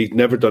game, and he'd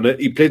never done it.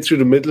 He played through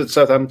the middle at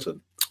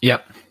Southampton. Yeah.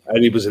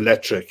 And he was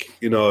electric.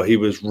 You know, he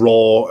was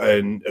raw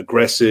and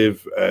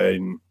aggressive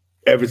and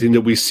everything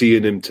that we see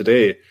in him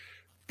today,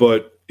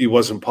 but he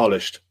wasn't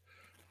polished.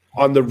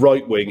 On the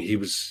right wing, he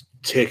was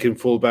taking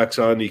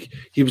fullbacks on.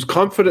 He was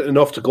confident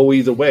enough to go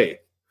either way.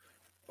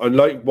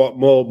 Unlike what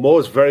Mo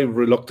is very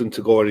reluctant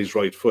to go on his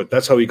right foot.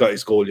 That's how he got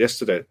his goal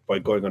yesterday, by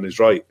going on his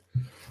right.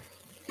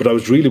 But I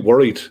was really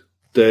worried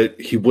that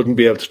he wouldn't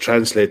be able to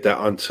translate that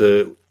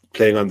onto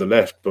playing on the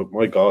left. But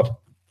my God,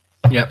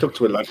 yeah, took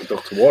to it like a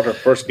duck to water.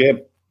 First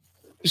game.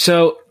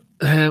 So,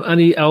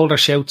 any older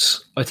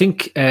shouts? I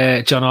think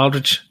John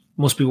Aldridge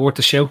must be worth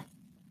a shout,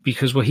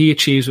 because what he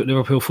achieves with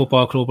Liverpool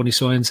Football Club when he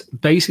signs,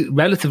 basically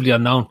relatively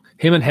unknown.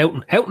 Him and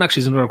Houghton. Houghton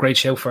actually is another great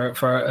shout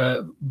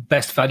for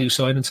best value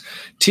signings.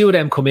 Two of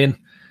them come in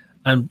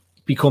and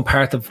become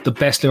part of the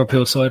best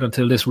Liverpool side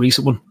until this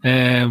recent one.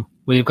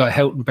 Where you've got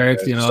Houghton,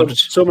 Berkeley, and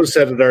Aldridge. Someone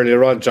said it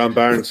earlier on, John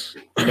Barnes,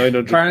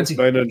 900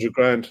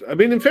 grand. I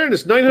mean, in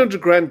fairness, 900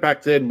 grand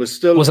back then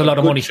was a lot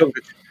of money.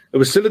 It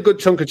was still a good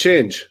chunk of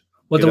change.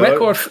 Well,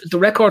 the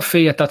record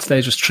fee at that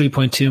stage was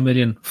 3.2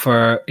 million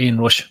for Ian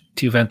Rush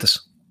to Juventus.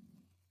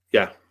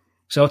 Yeah.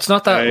 So it's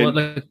not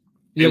that...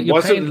 it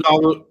wasn't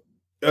long...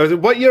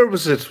 what year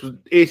was it?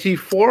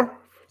 84?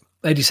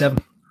 87.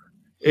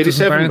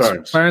 87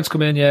 Barnes. Barnes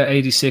come in,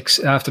 86,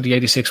 after the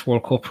 86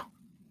 World Cup.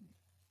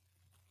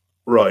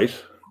 Right.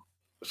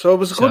 So it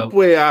was a good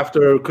way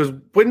after... Because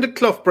when did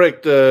Clough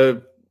break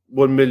the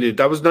 1 million?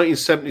 That was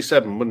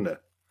 1977, wasn't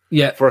it?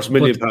 Yeah. First £1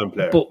 million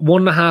player. But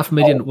 1.5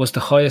 million was the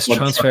highest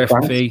transfer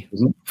fee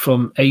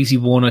from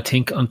 81, I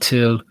think,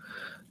 until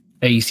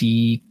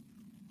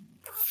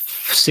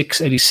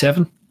 86,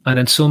 87. And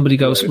then somebody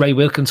goes, Ray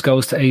Wilkins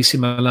goes to AC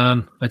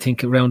Milan, I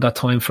think around that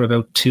time, for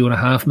about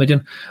 2.5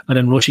 million. And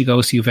then Rushy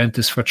goes to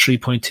Juventus for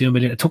 3.2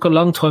 million. It took a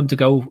long time to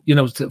go,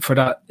 for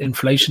that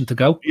inflation to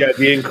go. Yeah,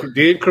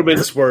 the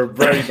increments were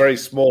very, very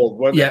small,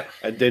 weren't they?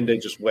 And then they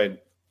just went.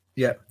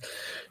 Yeah.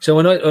 So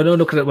when I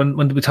look at it, when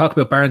we talk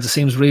about Barnes, it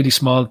seems really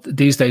small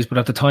these days, but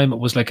at the time it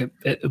was like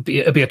it'd be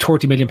a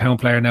 £30 million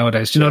player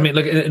nowadays. Do you know what I mean?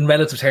 Like in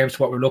relative terms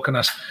to what we're looking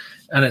at,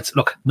 and it's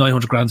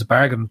 900 grand's a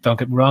bargain. Don't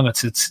get me wrong;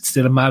 it's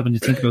still a mad when you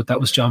think about that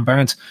was John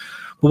Barnes.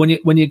 But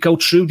when you go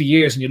through the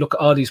years and you look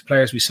at all these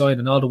players we signed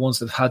and all the ones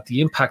that have had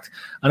the impact,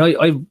 and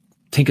I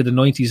think of the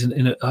 90s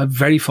and I have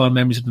very fond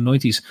memories of the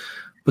 90s.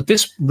 But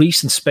this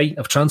recent spate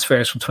of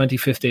transfers from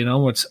 2015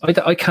 onwards,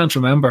 I can't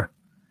remember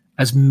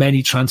as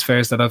many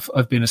transfers that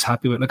I've been as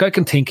happy with. Like I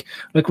can think,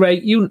 like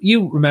Ray,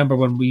 you remember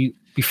when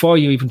before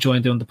you even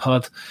joined doing the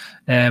pod,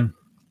 and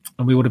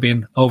we would have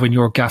been over in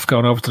your gaff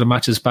going over to the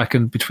matches back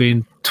in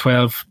between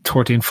 12,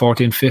 13,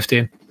 14,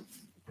 15.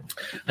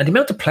 And the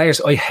amount of players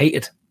I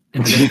hated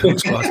in the Liverpool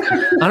squad,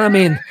 and I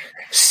mean,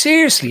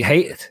 seriously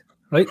hated,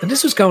 right? And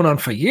this was going on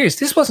for years.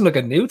 This wasn't like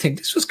a new thing.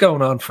 This was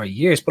going on for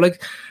years. But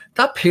like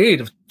that period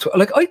of,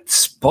 I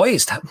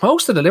despised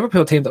most of the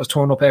Liverpool team that was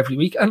torn up every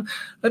week. And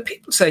like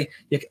people say,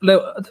 I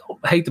don't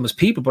hate them as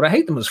people, but I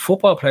hate them as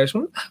football players.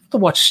 When I have to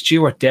watch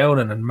Stuart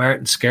Downing and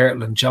Martin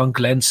Skrtel and John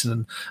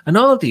Glenson and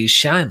all these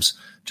shams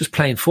just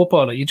playing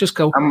football, like you just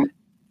go.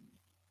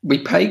 We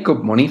paid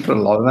good money for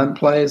a lot of them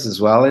players as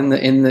well. In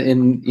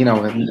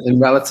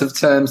relative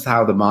terms to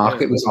how the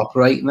market was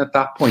operating at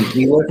that point,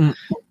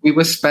 we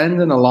were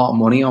spending a lot of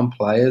money on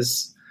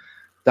players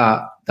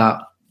that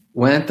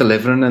weren't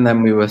delivering, and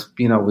then we were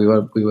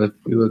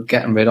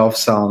getting rid of,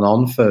 selling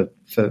on for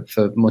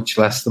much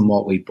less than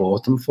what we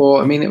bought them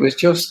for. I mean, we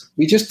just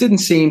didn't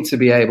seem to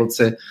be able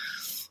to.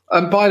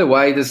 And by the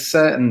way, there's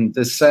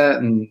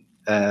certain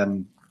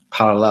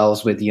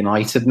parallels with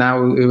United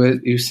now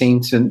who seem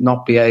to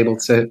not be able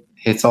to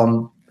hit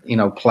on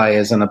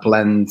players and a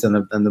blend and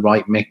the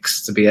right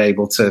mix to be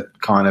able to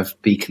kind of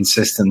be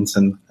consistent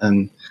and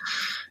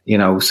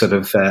sort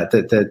of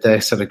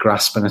they're sort of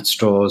grasping at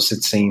straws,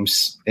 it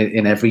seems,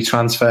 in every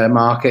transfer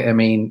market. I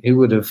mean, who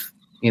would have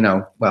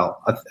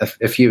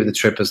a few of the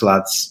Trippers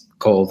lads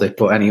called it,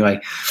 but anyway,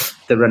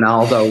 the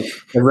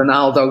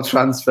Ronaldo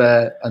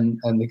transfer and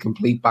the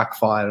complete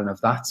backfiring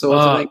of that sort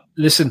of thing.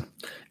 Listen,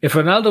 if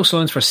Ronaldo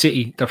signs for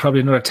City, they're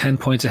probably another 10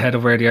 points ahead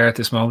of where they are at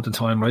this moment in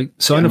time, right?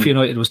 Signing for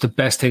United was the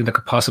best thing that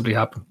could possibly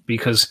happen,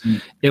 because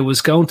it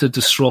was going to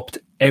disrupt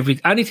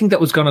anything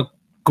that was going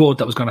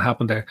to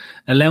happen there,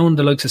 allowing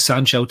the likes of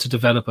Sancho to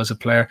develop as a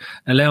player,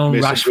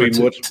 allowing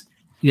Rashford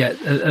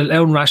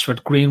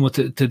Greenwood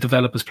to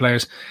develop as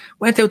players,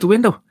 went out the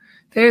window.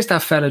 There's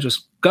that fella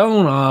just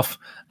going off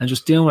and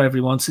just doing whatever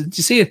he wants. Did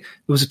you see it?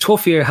 It was a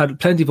tough year, had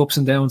plenty of ups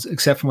and downs,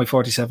 except for my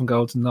 47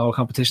 goals in all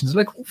competitions.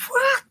 Like,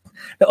 what?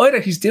 Now, either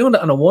he's doing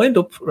it on a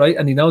wind-up, right,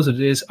 and he knows what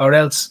it is, or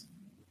else,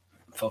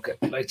 fuck it.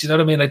 Like, do you know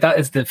what I mean? Like, that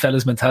is the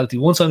fella's mentality.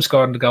 Once I'm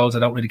scoring the goals, I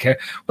don't really care.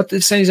 But they're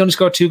saying he's only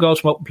scored 2 goals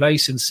from open play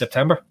since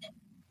September.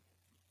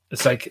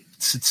 It's like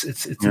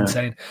it's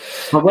insane.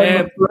 But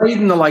when we're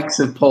reading the likes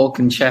of Paul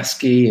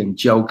Konchesky and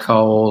Joe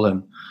Cole,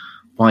 and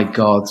my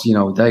God,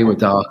 they were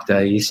dark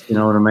days. You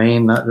know what I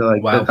mean?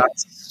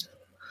 That's.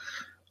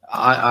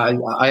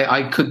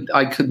 I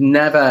could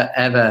never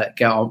ever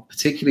get on,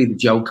 particularly the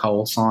Joe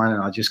Cole signing.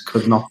 I just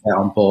could not get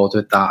on board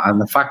with that,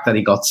 and the fact that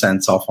he got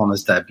sent off on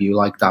his debut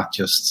like that,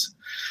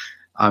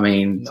 I'll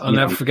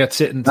never forget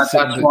sitting. That's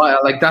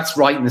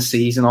writing the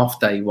season off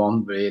day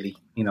one, really.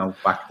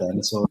 Back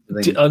then, sort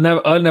of thing.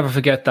 I'll never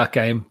forget that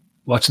game.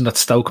 Watching that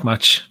Stoke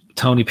match,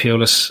 Tony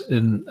Pulis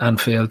in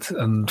Anfield,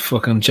 and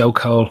fucking Joe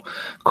Cole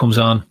comes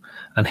on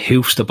and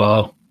hoofs the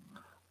ball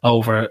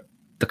over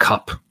the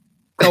cop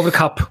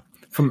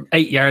from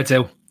 8 yards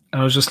out. And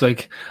I was just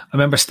like, I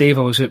remember Steve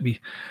was with me,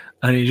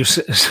 and he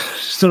just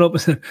stood up and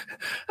said,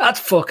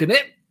 "That's fucking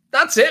it.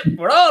 That's it.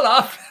 We're all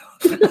off."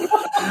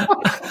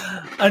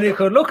 And you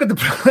could look at the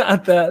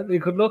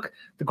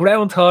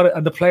ground thought it,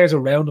 and the players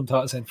around him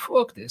thought, saying,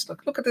 "Fuck this!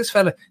 Look at this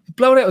fella. He's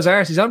blown out his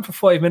arse. He's on for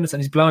 5 minutes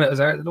and he's blown out his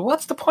arse.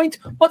 What's the point?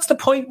 What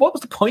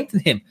was the point in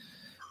him?"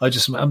 No.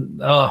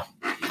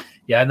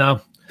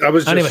 That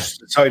was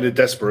just a sign of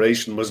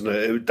desperation, wasn't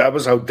it? That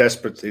was how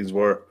desperate things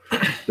were.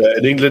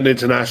 An England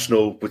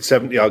international with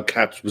 70-odd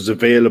caps was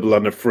available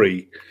on a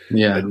free,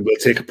 and we'll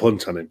take a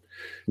punt on him.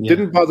 Yeah.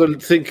 Didn't bother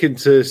thinking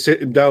to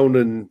sit him down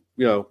and,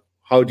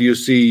 how do you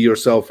see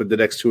yourself in the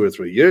next 2 or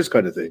 3 years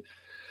kind of thing.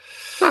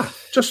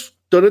 Just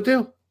done a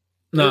deal.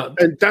 No.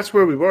 And that's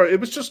where we were. It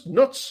was just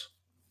nuts.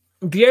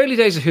 The early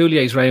days of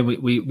Houlier's reign,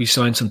 we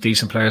signed some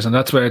decent players, and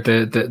that's where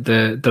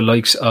the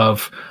likes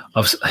of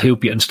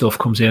Hoopy and stuff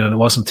comes in, and it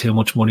wasn't too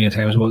much money in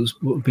terms of what was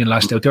being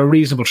lashed out. There were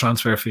reasonable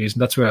transfer fees,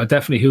 and that's where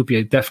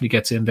Hoopy definitely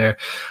gets in there.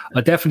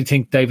 I definitely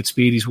think David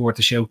Speedy's worth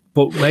a shout,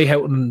 but Ray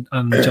Houghton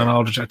and John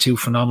Aldridge are two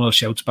phenomenal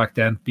shouts back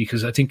then,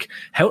 because I think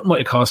Houghton might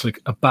have cost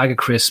like a bag of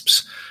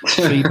crisps,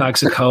 3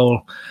 bags of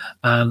coal,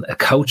 and a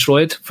coach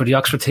ride for the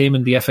Oxford team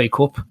in the FA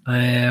Cup.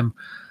 And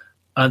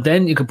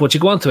then you go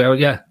on to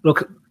it.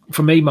 Look.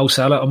 For me, Mo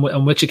Salah,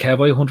 I'm with you,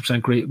 Kev. I 100%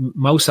 agree.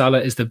 Mo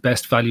Salah is the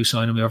best value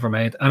signing we've ever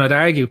made. And I'd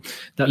argue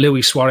that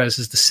Luis Suarez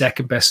is the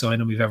second best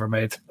signing we've ever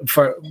made.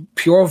 For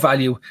pure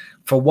value,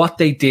 for what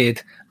they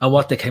did and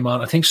what they came on.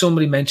 I think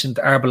somebody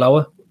mentioned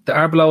Arbeloa. The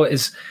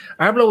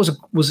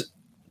Arbeloa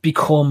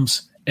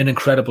becomes an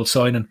incredible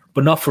signing,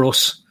 but not for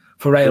us,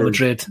 for Real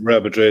Madrid.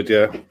 Real Madrid,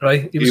 yeah.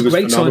 Right? He was a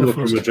great signing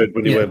for Madrid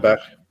when he went back.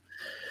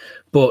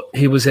 But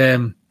he was...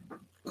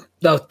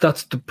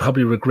 that's the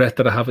probably regret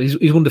that I have. He's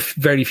one of the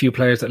very few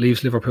players that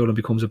leaves Liverpool and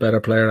becomes a better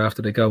player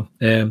after they go.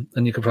 And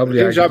you could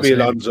probably argue Xabi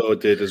Alonso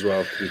did as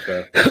well, to be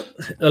fair.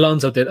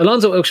 Alonso did.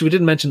 Alonso, actually, we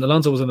didn't mention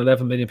Alonso was an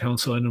 £11 million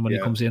signing when he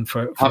comes in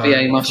for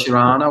Javier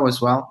Mascherano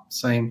as well.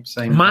 Same.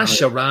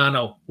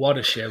 Mascherano, what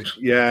a shout!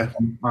 Yeah,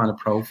 on a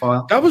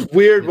profile. That was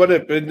weird,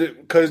 wasn't it?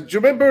 Because do you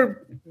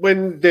remember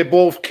when they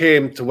both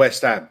came to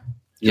West Ham?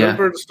 Do you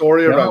remember the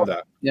story around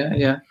that?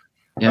 Yeah.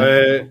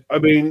 I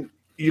mean,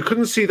 you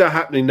couldn't see that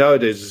happening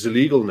nowadays. It's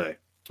illegal now.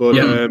 But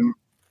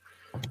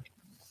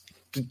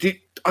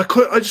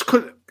I just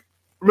couldn't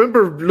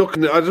remember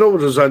looking. I don't know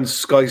what it was on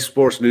Sky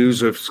Sports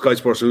News, or if Sky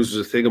Sports News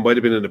was a thing. It might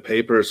have been in the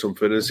paper or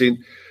something. And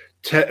seen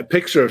a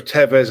picture of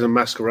Tevez and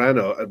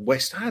Mascherano at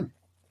West Ham.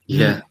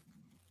 Yeah.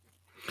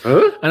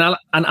 Huh?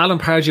 And Alan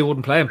Pardew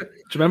wouldn't play him. Do you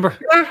remember?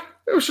 Yeah.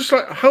 It was just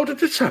like, how did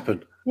this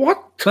happen?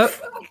 What?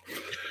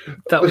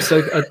 That was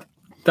like,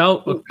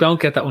 don't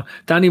get that one.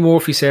 Danny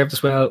Murphy served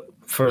as well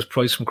for his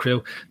price from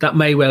Crewe. That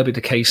may well be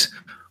the case.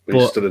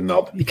 But still a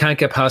knob. You can't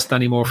get past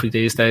Danny Murphy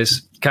these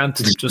days. You can't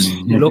just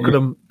you look at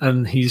him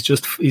and he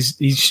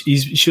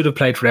should have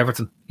played for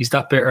Everton. He's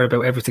that bitter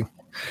about everything.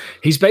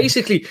 He's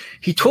basically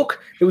it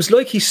was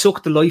like he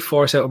sucked the life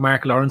force out of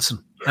Mark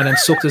Lawrenson and then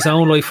sucked his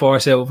own life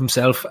force out of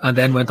himself and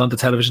then went on to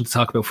television to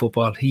talk about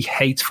football. He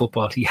hates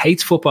football. He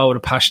hates football with a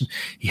passion.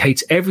 He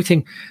hates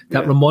everything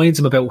that reminds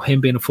him about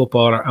him being a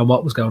footballer and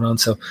what was going on.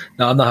 So,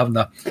 no, I'm not having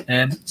that.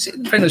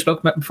 Very nice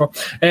bloke, met him before.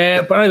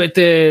 But anyway,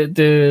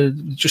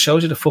 it just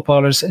shows you the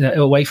footballers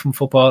away from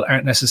football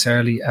aren't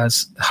necessarily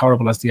as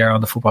horrible as they are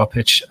on the football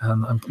pitch.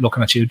 And I'm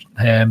looking at you,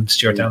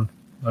 Stuart Down.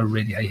 I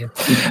really hate him.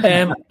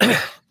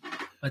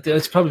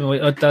 It's probably my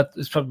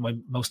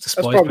most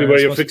despised. That's probably where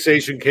your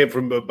fixation came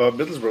from about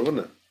Middlesbrough,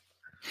 wasn't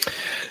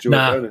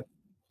it?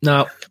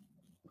 No,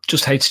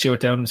 just hate Stuart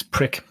Down as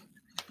prick.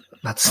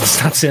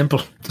 That's that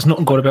simple. There's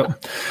nothing good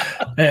about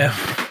him.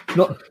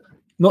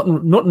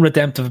 Nothing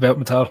redemptive about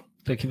him at all.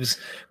 Like, he was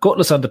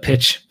gutless on the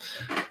pitch.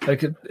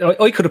 Like,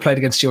 I could have played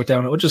against Stuart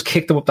Down. I would just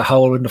kick them up the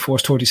hole in the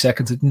first 30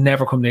 seconds. It'd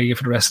never come near you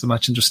for the rest of the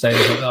match and just stay.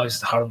 Like,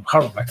 it's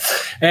horrible.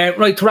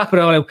 Right, to wrap it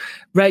all out,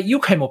 Ray,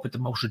 you came up with the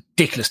most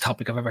ridiculous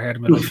topic I've ever heard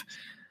in my life.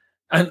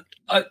 And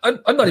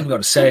I'm not even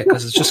going to say it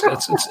because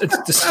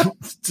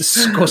it's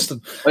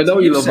disgusting. I know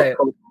you love it.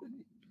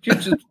 You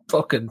just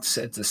fucking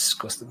said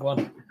disgusting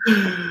one.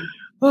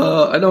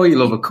 I know you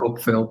love a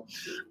cup, Phil.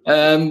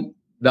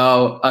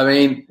 No, I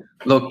mean,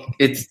 look,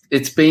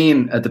 it's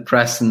been a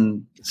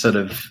depressing sort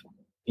of,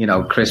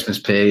 Christmas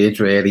period,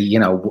 really.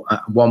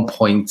 At one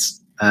point,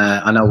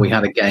 I know we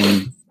had a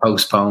game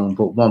postponed,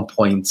 but 1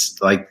 point,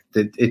 like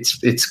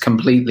it's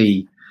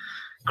completely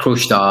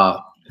crushed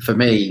our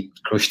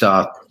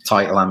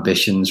title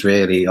ambitions.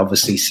 Really,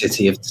 obviously,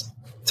 City have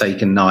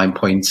taken 9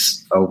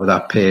 points over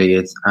that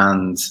period,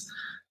 and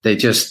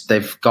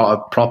they've got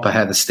a proper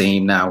head of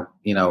steam now.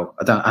 You know,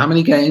 I don't how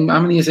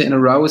many is it in a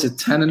row? Is it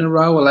 10 in a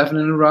row, 11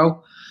 in a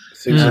row? I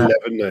think it's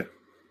 11 now.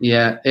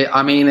 Yeah,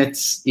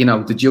 it's, you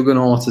know, the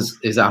juggernaut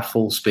is at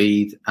full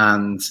speed,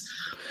 and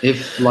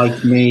if,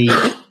 like me,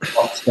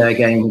 watched their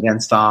game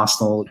against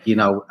Arsenal, you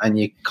know, and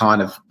you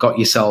kind of got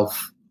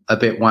yourself a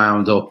bit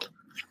wound up.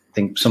 I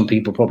think some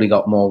people probably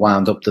got more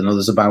wound up than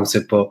others about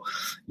it, but,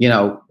 you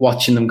know,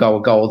 watching them go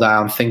a goal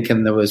down,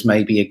 thinking there was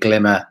maybe a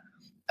glimmer,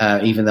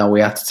 even though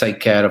we had to take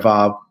care of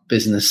our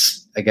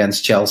business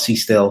against Chelsea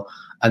still.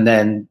 And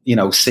then, you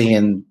know,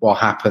 seeing what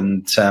happened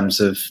in terms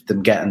of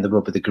them getting the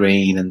rub of the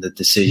green and the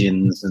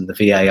decisions and the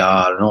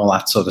VAR and all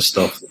that sort of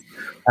stuff.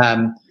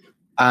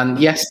 And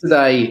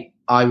yesterday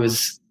I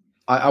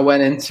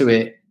went into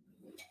it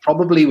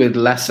probably with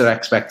lesser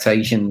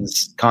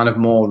expectations, kind of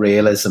more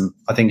realism.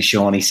 I think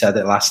Shawnee said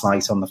it last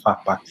night on the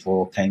Fatback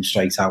 4, came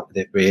straight out with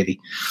it, really.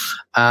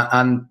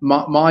 And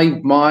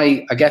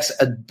my I guess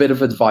a bit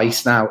of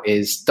advice now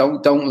is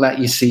don't let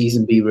your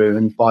season be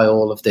ruined by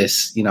all of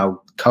this, you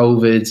know,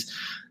 COVID,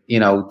 you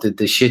know,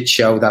 the shit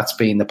show that's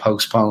been the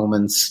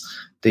postponements,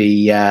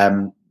 the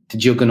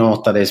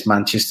juggernaut that is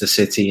Manchester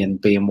City, and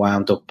being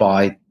wound up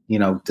by, you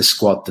know, the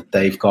squad that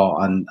they've got,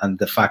 and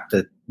the fact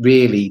that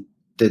really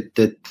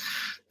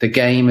the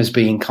game has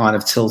been kind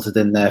of tilted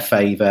in their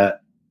favour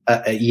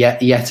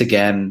yet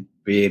again,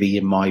 really,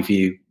 in my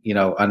view, you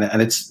know,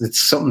 and it's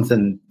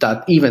something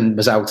that even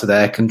was out of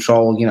their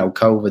control. You know,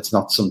 COVID's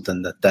not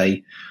something that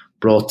they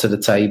brought to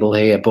the table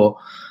here, but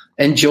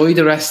enjoy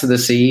the rest of the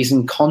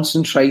season,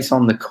 concentrate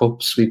on the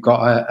cups. We've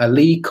got a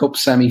League Cup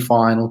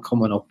semi-final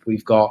coming up.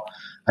 We've got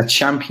a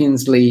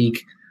Champions League,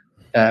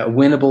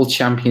 winnable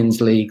Champions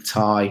League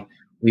tie.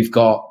 We've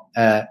got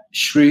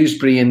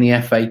Shrewsbury in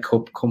the FA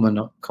Cup coming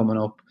up.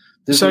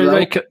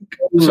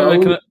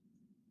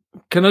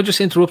 Can I just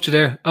interrupt you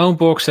there? Alan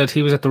Bork said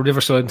he was at the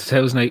Riverside in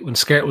 2008 when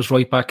Skert was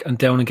right back and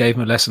down and gave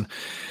him a lesson.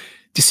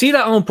 Do you see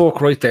that Alan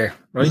Bork right there,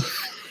 right?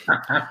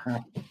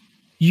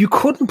 You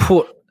couldn't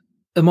put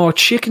a more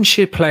chicken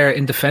shit player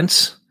in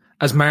defence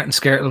as Martin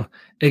Skrtel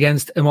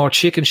against a more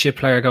chicken shit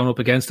player going up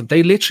against him.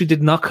 They literally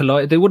did not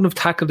collide. They wouldn't have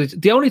tackled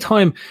it. The only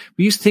time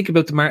we used to think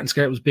about the Martin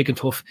Skrtel was big and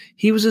tough,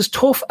 he was as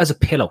tough as a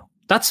pillow.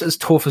 That's as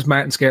tough as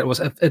Martin Skrtel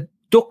was. A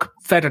duck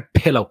feathered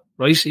pillow,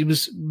 right? He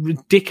was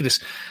ridiculous.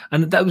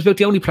 And that was about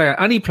the only player.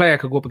 Any player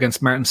could go up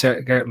against Martin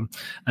Skrtel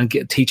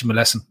and teach him a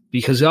lesson,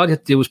 because all you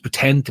had to do was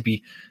pretend to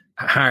be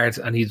hard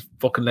and he'd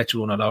fucking let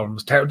you run all over him.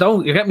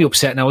 Don't, you're getting me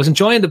upset now. I was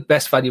enjoying the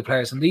best value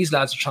players, and these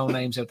lads are throwing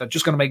names out that are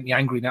just going to make me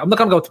angry now. I'm not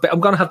going to go to bed.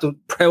 I'm going to have to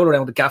prowl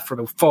around the gaff for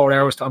about 4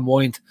 hours to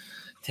unwind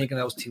thinking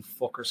those two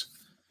fuckers.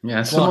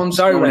 Yeah, someone's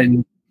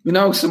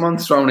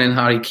thrown in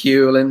Harry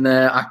Kewell in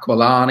there,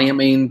 Aquilani. I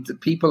mean,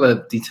 people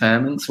are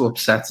determined to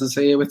upset us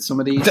here with some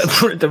of these.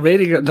 They're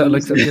really good.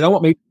 Like, you know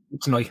what made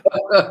tonight?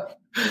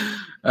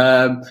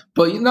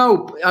 But, you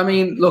know, I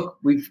mean, look,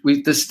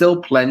 there's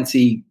still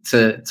plenty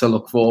to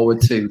look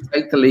forward to.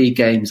 Take the league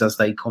games as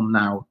they come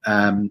now.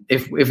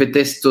 If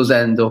this does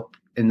end up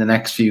in the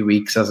next few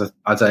weeks as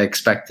I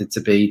expect it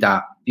to be,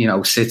 that, you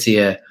know, City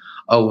are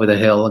over the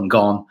hill and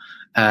gone,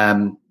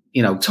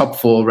 you know, top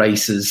 4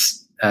 races.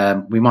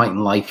 We mightn't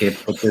like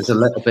it, but there's a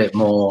little bit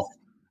more.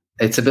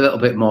 It's a little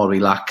bit more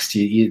relaxed.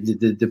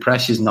 The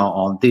pressure's not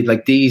on.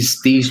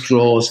 These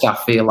draws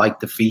that feel like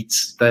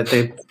defeats.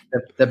 They're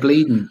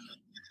bleeding.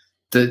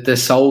 They're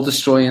soul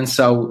destroying.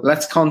 So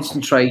let's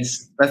concentrate.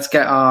 Let's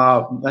get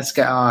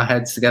our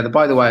heads together.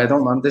 By the way, I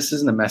don't want, this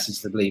isn't a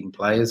message to bleeding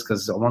players,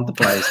 because I want the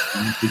players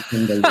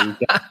to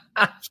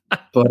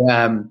but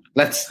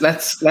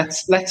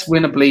let's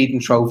win a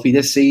bleeding trophy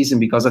this season,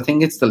 because I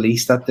think it's the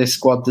least that this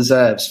squad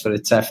deserves for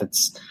its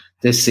efforts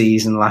this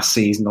season, the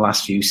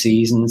last few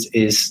seasons,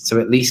 is to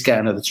at least get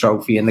another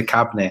trophy in the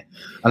cabinet.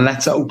 And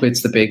let's hope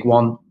it's the big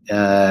one,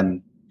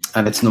 and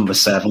it's number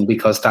 7,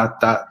 because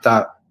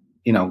that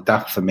you know,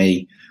 that for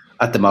me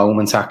at the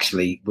moment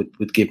actually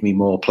would give me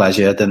more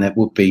pleasure than it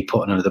would be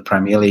putting another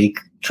Premier League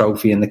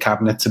trophy in the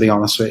cabinet, to be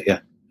honest with you.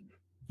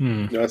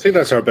 I think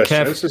that's our best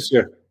chance this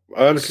year.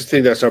 I honestly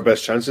think that's our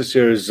best chance this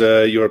year is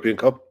European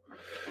Cup.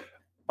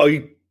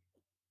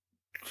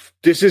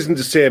 This isn't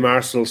the same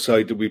Arsenal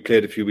side that we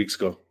played a few weeks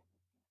ago.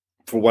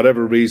 For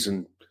whatever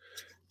reason,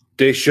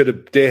 they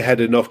had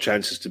enough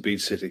chances to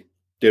beat City.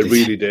 They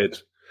really did.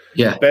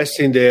 Yeah. The best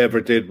thing they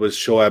ever did was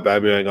show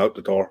Aubameyang out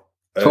the door.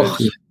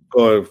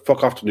 Go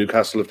fuck off to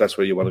Newcastle if that's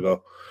where you want to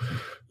go.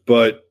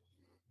 But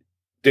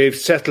they've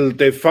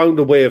found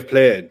a way of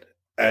playing,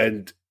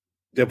 and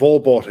they've all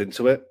bought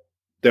into it.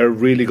 They're a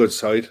really good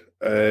side,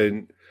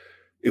 and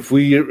if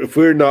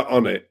we're not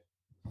on it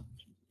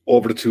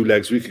over the 2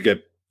 legs, we could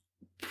get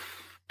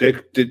they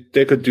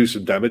could do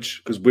some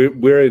damage, because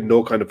we're in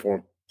no kind of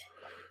form.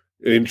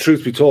 In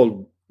truth be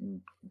told,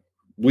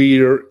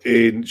 we're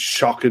in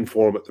shocking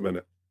form at the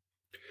minute.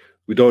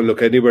 We don't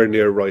look anywhere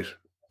near right.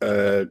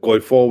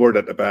 going forward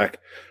at the back,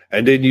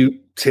 and then you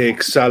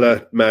take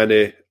Salah,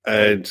 Mane,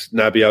 and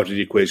Naby out of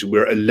the equation.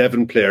 We're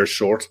 11 players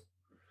short.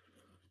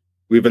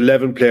 We have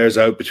 11 players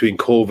out between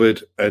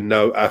COVID and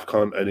now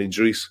AFCON and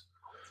injuries.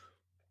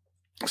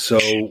 So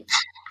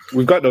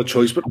we've got no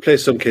choice but to play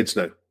some kids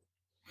now.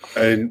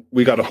 And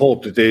we got to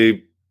hope that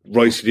they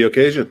rise to the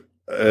occasion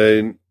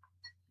and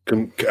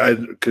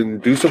can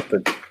do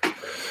something.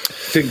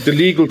 I think the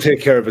league will take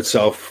care of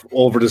itself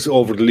over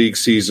the league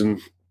season.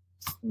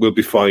 We'll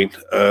be fine.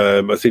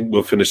 I think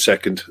we'll finish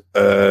second.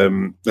 I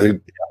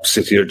think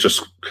City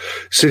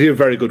are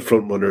very good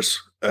front runners,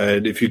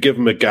 and if you give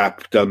them a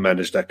gap, they'll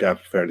manage that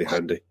gap fairly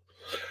handy.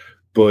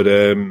 But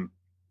I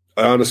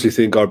honestly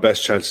think our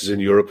best chances in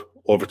Europe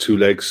over 2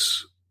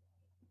 legs.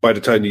 By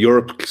the time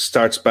Europe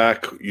starts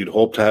back, you'd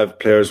hope to have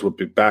players would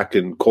be back,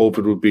 and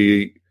COVID would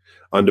be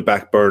on the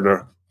back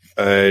burner.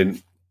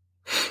 And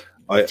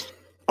I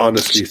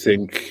honestly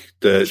think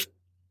that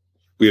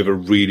we have a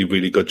really,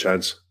 really good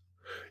chance.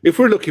 If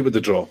we're lucky with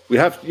the draw, you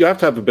have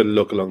to have a bit of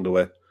luck along the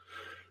way.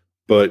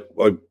 But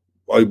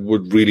I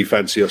would really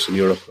fancy us in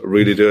Europe. I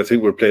really do. I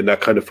think we're playing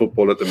that kind of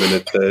football at the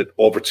minute that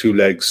over 2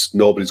 legs,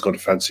 nobody's going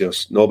to fancy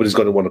us. Nobody's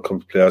going to want to come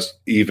to play us,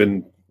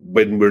 even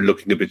when we're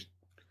looking a bit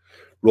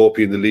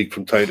ropey in the league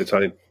from time to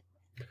time.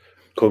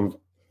 Come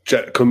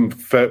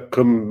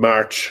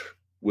March,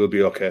 we'll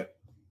be okay.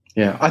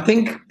 Yeah, I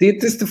think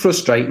this the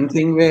frustrating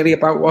thing really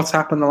about what's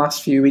happened the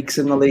last few weeks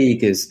in the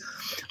league is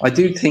I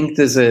do think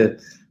there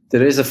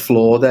is a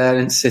flaw there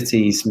in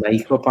City's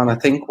makeup, and I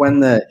think when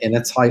they're in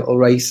a title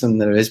race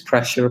and there is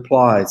pressure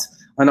applied,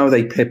 I know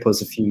they pip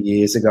us a few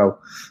years ago,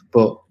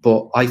 but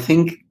I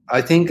think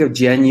a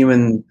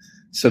genuine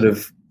sort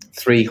of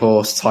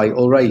 3-horse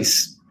title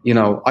race, you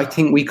know, I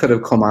think we could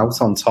have come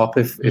out on top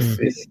if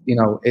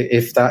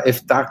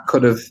that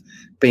could have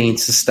been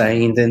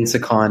sustained into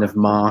kind of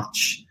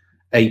March,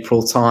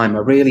 April time. I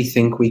really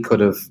think we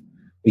could have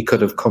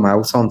come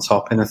out on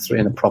top in a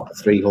proper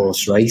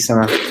 3-horse race,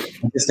 and I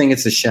just think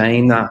it's a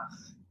shame that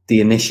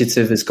the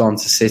initiative has gone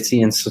to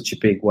City in such a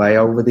big way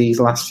over these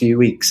last few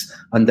weeks,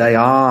 and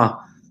they're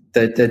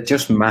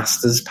just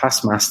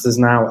past masters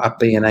now at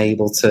being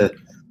able to,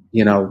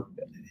 you know,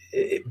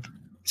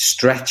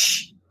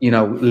 stretch, you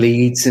know,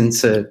 leads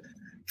into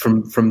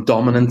from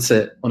dominant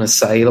to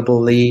unassailable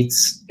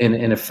leads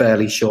in a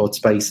fairly short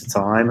space of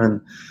time.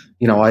 And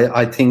you know,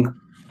 I think,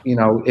 you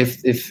know,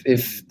 if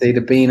they'd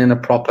have been in a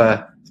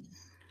proper,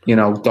 you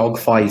know,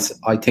 dogfight,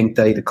 I think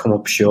they'd have come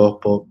up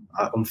short. But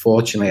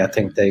unfortunately, I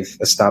think they've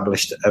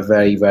established a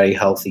very, very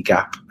healthy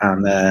gap,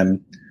 and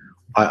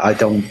I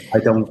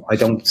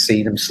don't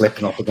see them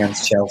slipping up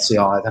against Chelsea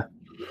either.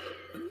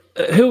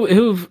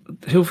 Who've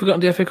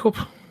forgotten the FA Cup?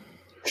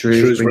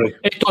 Shrewsbury.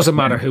 It doesn't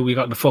matter who we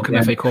got in the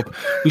fucking FA Cup.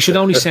 We should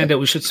only send out.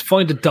 We should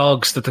find the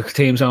dogs that the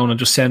teams own and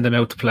just send them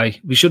out to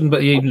play. We shouldn't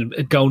even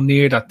go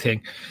near that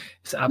thing.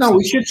 No,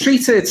 we should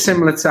treat it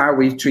similar to how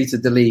we've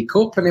treated the League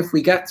Cup. And if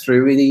we get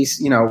through with these,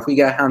 you know, if we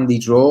get handy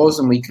draws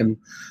and we can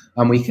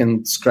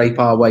scrape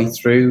our way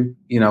through,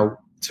 you know,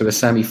 to a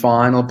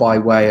semi-final by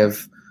way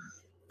of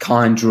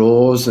kind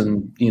draws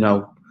and, you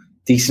know,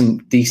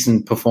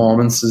 decent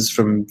performances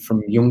from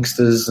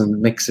youngsters and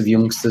mix of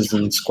youngsters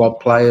and squad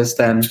players,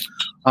 then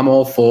I'm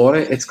all for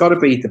it. It's got to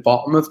be at the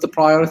bottom of the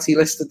priority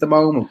list at the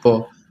moment,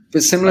 but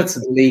similar to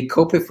the League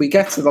Cup, if we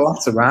get to the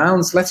latter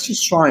rounds, let's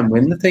just try and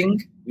win the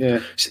thing. Yeah.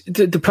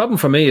 The problem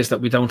for me is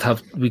that we don't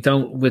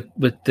with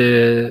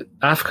the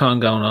AFCON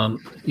going on,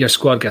 your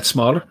squad gets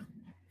smaller.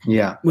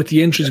 Yeah. With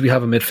the injuries we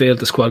have in midfield,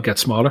 the squad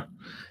gets smaller.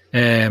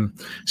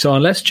 So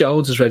unless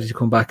Jones is ready to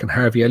come back and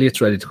Harvey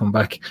Elliott's ready to come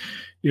back,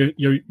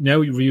 you're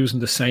using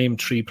the same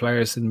 3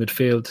 players in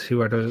midfield who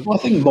are the. Well,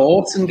 I think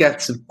Morton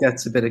gets a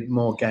bit of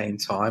more game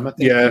time. I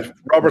think. Yeah,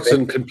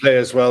 Robertson can play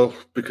as well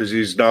because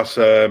he's not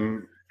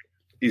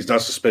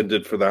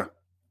suspended for that.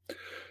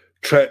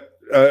 Trent,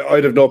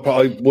 I'd have no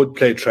problem. I would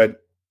play Trent,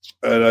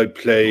 and I'd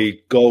play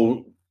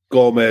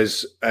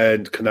Gomez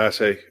and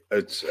Kanate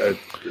as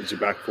your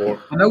back 4.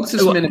 I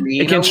noticed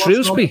Minamino against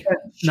Shrewsbury.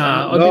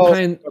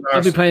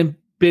 I'd be playing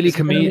Billy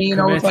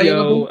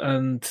Camillo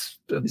and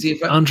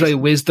Andre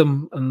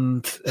Wisdom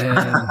and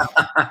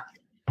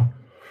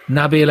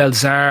Nabil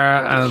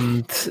El-Zar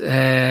and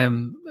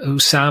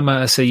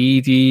Usama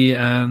Saidi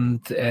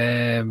and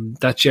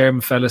that German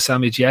fella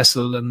Sami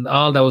Jessel and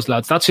all those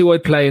lads. That's who I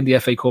play in the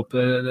FA Cup.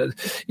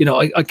 You know,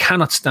 I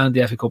cannot stand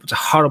the FA Cup. It's a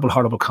horrible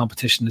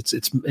competition.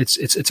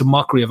 It's a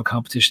mockery of a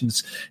competition.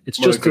 It's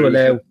just to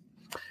allow.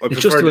 I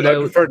prefer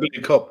the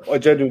League Cup. I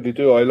genuinely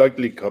do. I like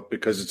the League Cup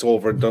because it's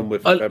over and done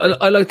with. I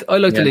like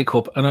the League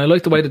Cup, and I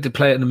like the way that they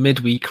play it in the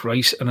midweek,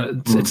 right?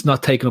 And it's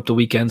not taking up the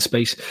weekend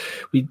space.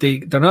 They're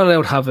not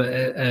allowed to have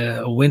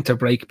a winter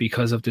break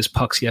because of this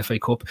poxy FA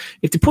Cup.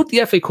 If they put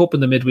the FA Cup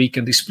in the midweek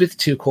and they split the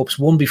 2 cups,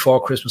 one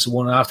before Christmas and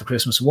one after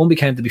Christmas, and one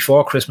became the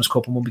before Christmas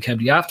Cup and one became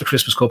the after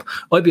Christmas Cup,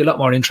 I'd be a lot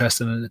more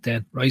interested in it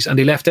then, right? And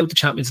they left out the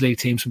Champions League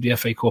teams from the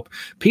FA Cup.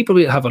 People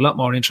will have a lot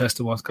more interest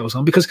in what goes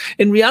on because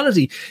in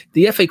reality,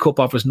 the FA Cup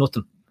offers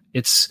nothing.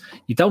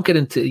 You don't get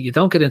into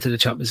the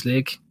Champions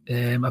League.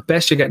 At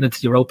best, you're getting into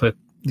the Europa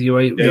the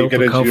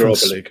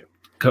Europa League.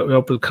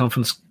 Europa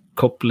Conference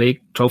Cup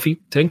League trophy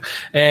thing,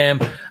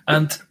 and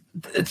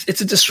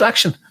it's a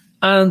distraction.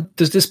 And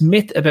there's this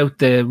myth about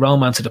the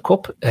romance of the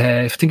cup.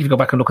 I think if you go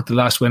back and look at the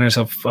last winners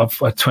of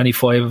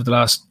 25 of the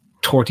last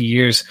 30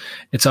 years,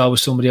 it's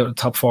always somebody out of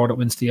the top 4 that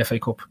wins the FA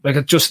Cup. Like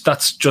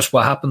that's just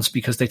what happens,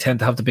 because they tend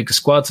to have the biggest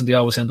squads and they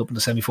always end up in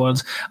the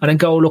semi-finals. And then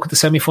go look at the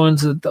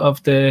semi-finals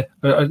of the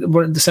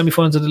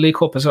semi-finals of the League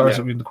Cup, the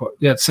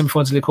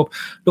semi-finals of the League Cup.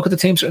 Look at the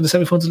teams that are in the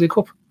semi-finals of the League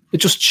Cup. It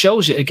just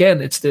shows you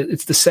again. It's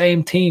the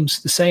same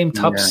teams, the same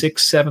top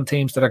 6-7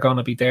 teams that are going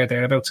to be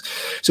thereabouts.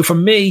 So for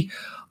me,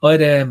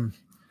 I'd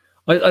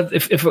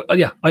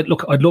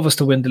love us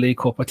to win the League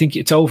Cup. I think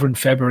it's over in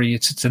February.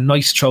 It's a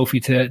nice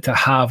trophy to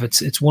have.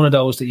 It's one of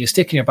those that you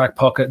stick in your back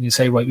pocket and you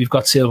say, right, we've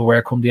got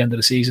silverware come the end of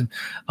the season.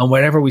 And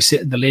wherever we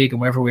sit in the league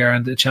and wherever we are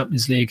in the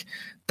Champions League,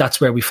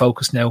 that's where we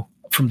focus now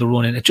from the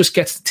run in. It just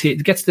gets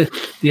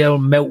the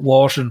old mouth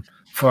watering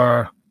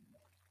for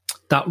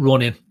that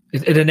run in.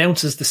 It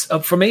announces this.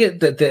 For me,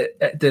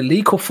 the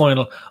League Cup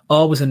final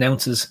always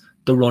announces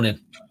the run in.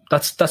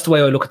 That's the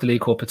way I look at the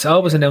League Cup. It's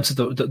always announces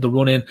the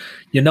run in.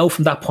 You know,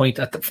 from that point,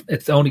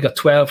 it's only got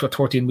 12 or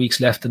 13 weeks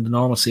left in the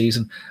normal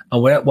season,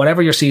 and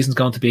whatever your season's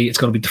going to be, it's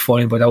going to be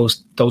defined by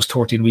those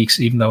 13 weeks.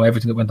 Even though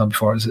everything that went on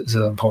before is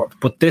important,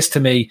 but this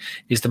to me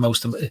is the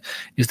most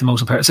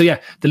important. So yeah,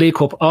 the League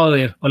Cup all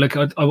in.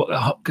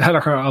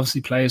 Gallagher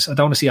obviously plays. I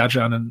don't want to see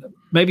Adrian, and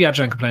maybe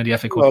Adrian can play in the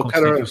FA Cup. Well,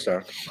 Gallagher to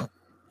start.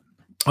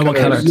 I want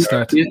Gallagher to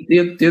start.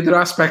 The other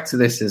aspect to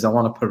this is I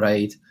want a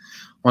parade.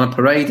 On a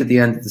parade at the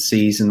end of the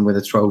season with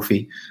a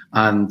trophy,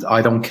 and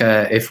I don't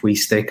care if we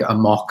stick a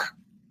mock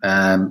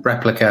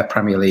replica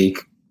Premier League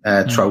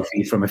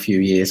trophy from a few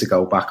years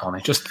ago back on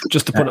it, just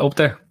to put it up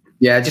there.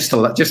 Yeah, just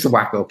to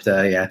whack up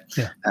there.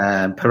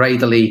 Yeah.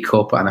 Parade the League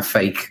Cup and a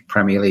fake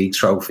Premier League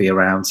trophy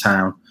around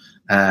town.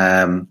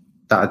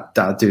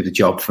 That'd do the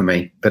job for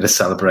me. Bit of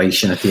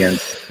celebration at the end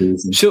of the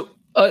season. So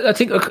I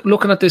think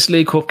looking at this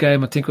League Cup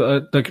game, I think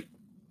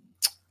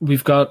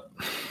we've got.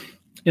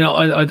 You know,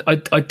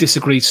 I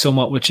disagree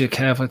somewhat with you,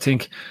 Kev. I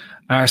think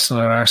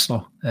Arsenal are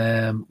Arsenal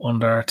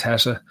under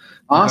Arteta.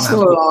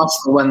 Arsenal are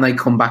Arsenal when they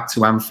come back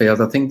to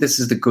Anfield. I think this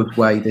is the good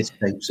way this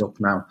shapes up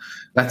now.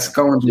 Let's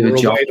go and do a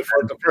job.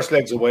 The first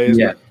leg's away,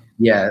 isn't it?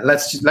 Yeah.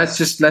 Let's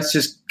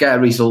just get a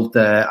result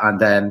there, and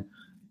then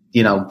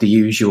the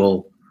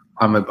usual.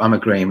 I'm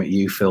agreeing with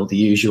you, Phil. The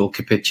usual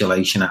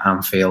capitulation at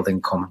Anfield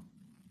incoming.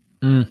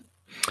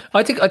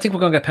 I think we're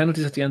going to get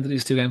penalties at the end of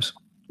these two games.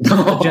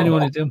 I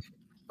genuinely do.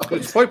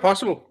 It's quite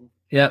possible.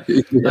 Yeah.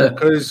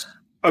 Because,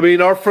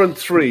 our front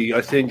three,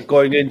 I think,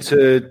 going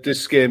into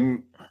this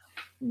game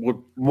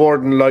would more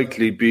than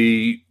likely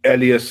be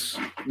It'd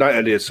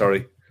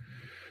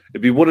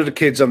be one of the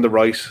kids on the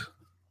right,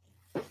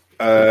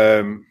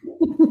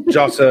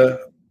 Jota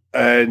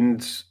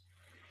and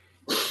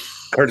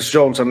Curtis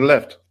Jones on the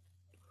left.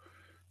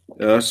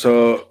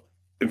 So,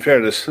 in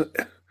fairness,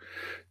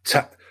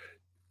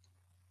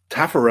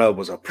 Taffarel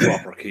was a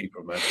proper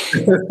keeper, man.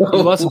 He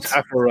wasn't.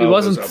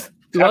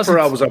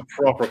 Taffarel was a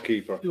proper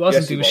keeper. He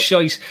wasn't. He was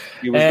shite.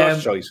 He was not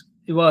shite.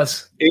 He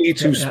was.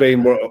 82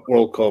 Spain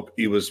World Cup.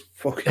 He was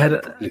fucking.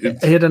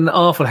 He had an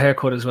awful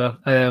haircut as well.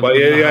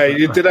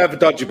 He did have a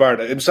dodgy bar.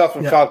 Himself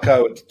and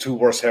Falcao had the two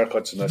worst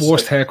haircuts in this.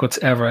 Worst haircuts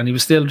ever, and he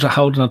was still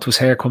holding on to his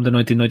hair come the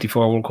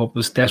 1994 World Cup. It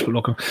was desperate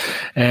looking.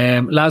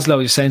 Laszlo,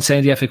 you're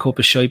saying the FA Cup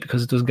is shite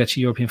because it doesn't get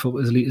you European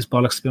football as elite as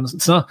bollocks. To be honest,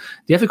 it's not.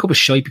 The FA Cup is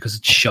shite because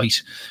it's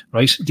shite,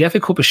 right? The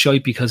FA Cup is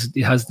shite because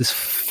it has this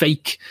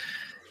fake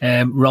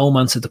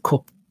romance of the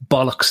cup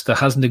bollocks that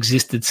hasn't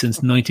existed since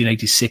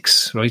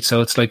 1986, right?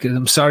 So it's like,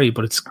 I'm sorry,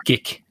 but it's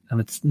gick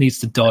and it needs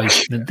to die.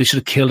 They should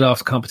have killed off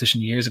the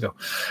competition years ago.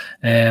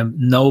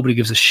 Nobody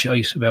gives a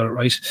shite about it,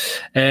 right?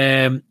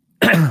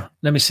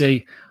 Let me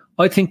see.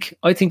 I think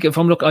if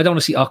I'm looking, I don't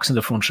want to see Ox in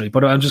the front three,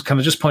 but I'm just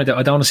point out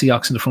I don't want to see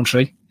Ox in the front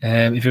three.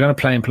 If you're going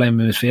to play him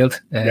in midfield,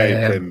 you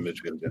play him in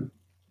midfield.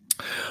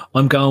 Yeah.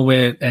 I'm going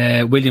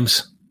with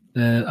Williams.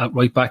 At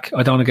right back,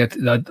 I don't want to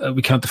get.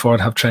 We can't afford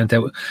to have Trent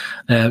out.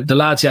 The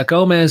lads,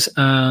 Gomez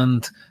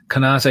and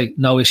Kanate,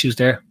 no issues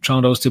there.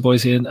 Throwing those two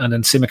boys in, and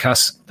then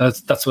Tsimikas.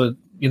 That's what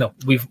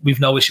we've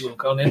no issue with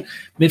going in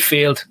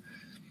midfield.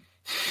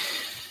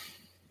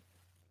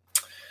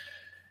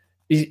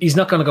 He's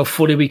not going to go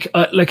fully weak.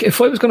 If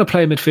I was going to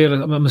play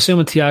midfield, I'm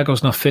assuming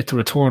Thiago's not fit to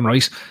return,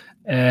 right?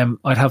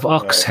 I'd have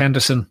Ox,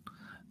 Henderson,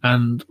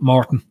 and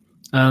Morton.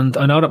 And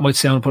I know that might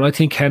sound, but I don't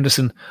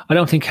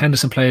think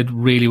Henderson played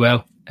really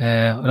well.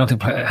 I don't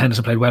think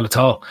Henderson played well at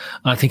all.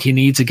 I think he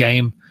needs a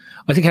game.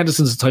 I think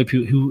Henderson's the type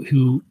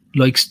who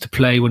likes to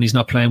play when he's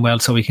not playing well,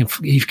 so he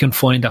can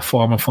find that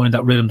form and find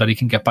that rhythm that he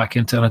can get back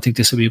into. And I think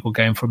this will be a good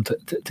game for him to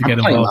get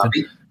involved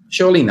in.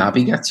 Surely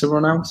Naby gets a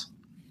run out.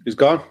 He's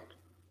gone.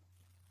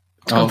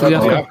 Yeah.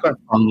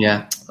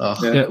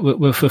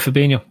 With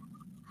Fabinho.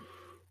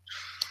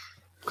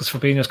 Because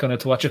Fabinho's going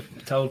to watch it.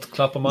 Told to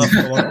clap him off.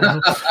 I want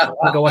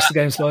to go watch the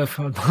games live.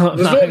 There's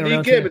no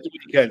league game at the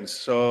weekends,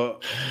 so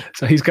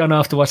he's gone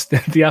off to watch the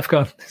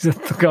AFCON. He's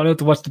gone out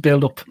to watch the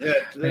build-up.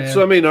 Yeah,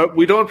 so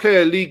we don't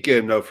play a league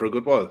game now for a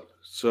good while.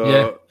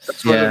 So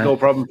that's why there's no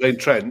problem playing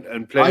Trent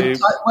and play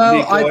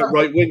Nico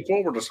right wing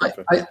forward or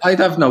something. I'd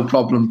have no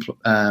problem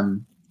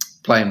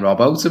playing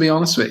Robbo, to be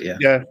honest with you.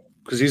 Yeah,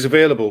 because he's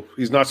available.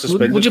 He's not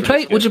suspended. Would you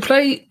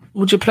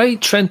play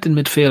Trent in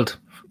midfield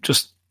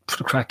just for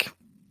the crack?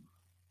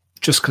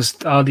 Just because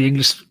all the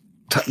English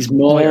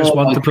players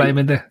want to play him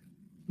in there.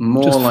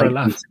 More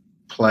likely to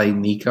play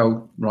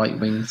Nico right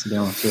wing, to be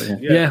honest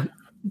with you. Yeah,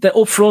 the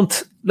up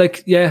front,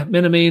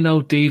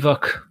 Minamino,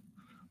 Divock,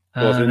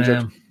 both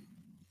injured.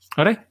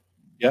 Are they?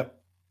 Yeah.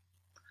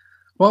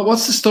 Well,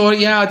 what's the story?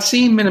 Yeah, I'd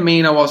seen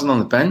Minamino wasn't on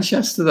the bench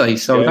yesterday.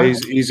 So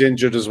he's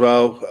injured as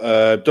well.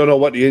 Don't know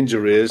what the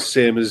injury is.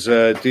 Same as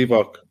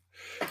Divock.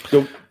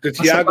 The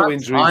Thiago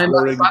injury is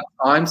worrying.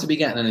 Time to be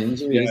getting an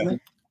injury, isn't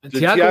it?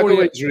 The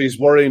Thiago injury is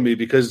worrying me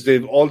because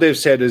all they've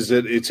said is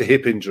that it's a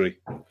hip injury.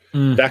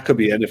 That could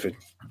be anything.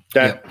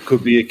 That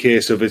could be a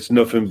case of it's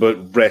nothing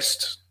but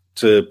rest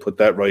to put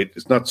that right.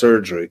 It's not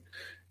surgery.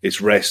 It's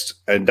rest.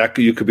 And that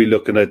you could be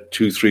looking at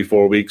 2, 3,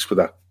 4 weeks for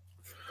that.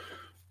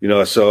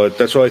 So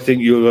that's why I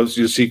think you'll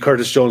see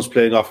Curtis Jones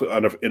playing off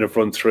in a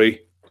front three.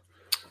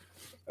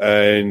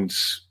 And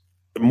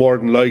more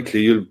than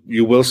likely,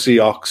 you will see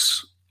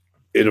Ox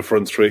in a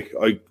front three.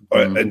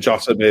 And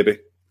Jota maybe.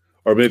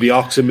 Or maybe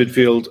Ox in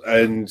midfield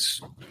and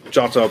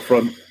Jota up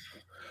front.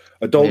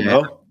 I don't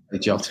know.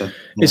 Jota.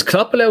 Is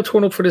Klopp allowed to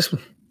run up for this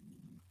one?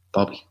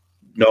 Bobby.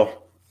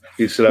 No.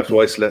 He still have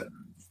to isolate.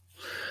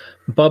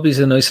 Bobby's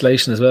in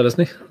isolation as well,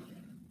 isn't he?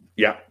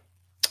 Yeah.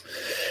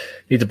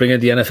 Need to bring in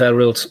the NFL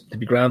rules to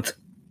be grand.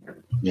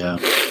 Yeah.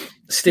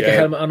 Stick a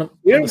helmet on him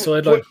on the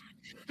sideline.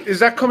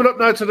 Is that coming up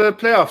now to the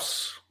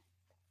playoffs?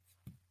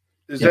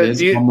 Is that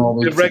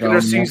the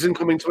regular season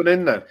coming to an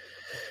end now?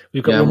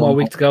 We've got one more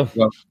week to go.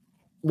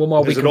 One more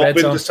week. Has it all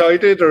been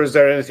decided, or is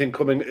there anything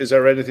coming? Is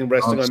there anything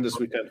resting on this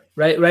weekend?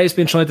 Ray's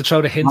been trying to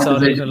throw the hints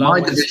on it.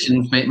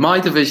 My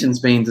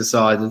division's been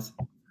decided.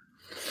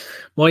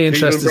 My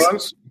interest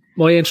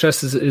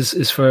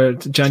is for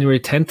January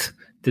 10th,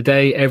 the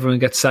day everyone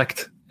gets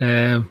sacked.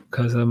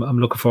 Because I'm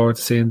looking forward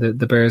to seeing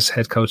the Bears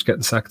head coach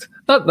getting sacked.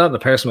 Not in a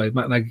personal way.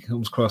 Matt Nagy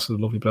comes across as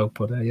a lovely bloke,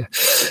 but the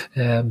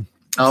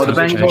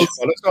Bengals.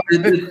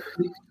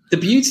 The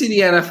beauty of the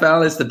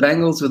NFL is the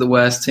Bengals were the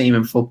worst team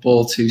in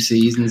football 2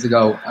 seasons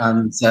ago,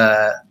 and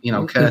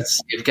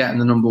courtesy of getting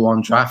the number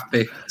 1 draft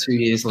pick 2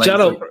 years later.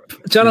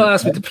 Jono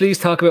asked me to please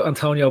talk about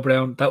Antonio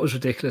Brown. That was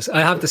ridiculous.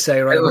 I have to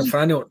say, right, for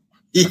anyone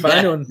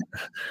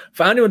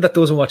that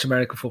doesn't watch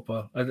American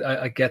football,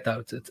 I get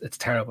that it's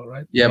terrible,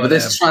 right? Yeah, but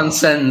this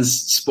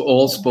transcends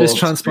all sports.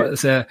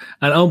 And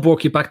on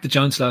Bork, you backed the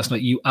Giants last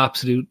night. You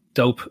absolute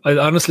dope.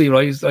 Honestly,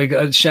 right?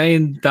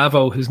 Shane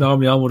Davo, who's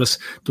normally on with us,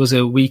 does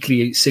a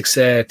weekly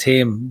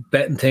 6-team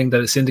betting thing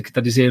that a syndicate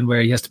that he's in,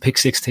 where he has to pick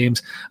 6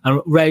 teams.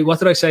 And Ray, what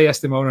did I say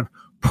yesterday morning?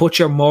 Put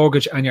your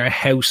mortgage and your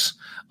house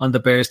on the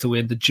Bears to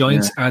win. The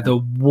Giants are the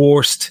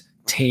worst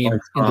team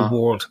in the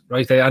world,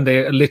 right?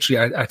 They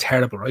literally are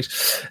terrible, right?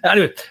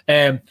 Anyway,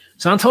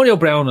 so Antonio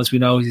Brown, as we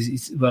know, you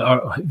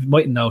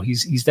might know,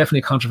 he's definitely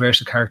a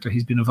controversial character.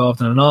 He's been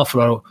involved in an awful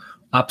lot of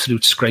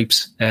absolute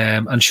scrapes,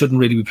 and shouldn't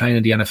really be playing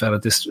in the NFL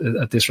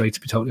at this rate,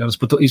 to be totally honest.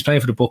 But he's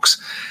playing for the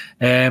Bucks.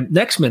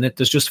 Next minute,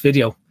 there's just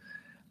video,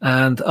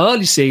 and all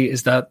you see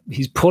is that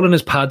he's pulling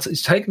his pads.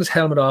 He's taking his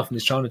helmet off and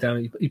he's throwing it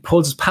down. He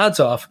pulls his pads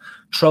off,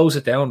 throws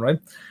it down, right?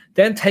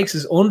 Then takes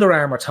his Under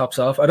Armour tops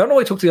off. I don't know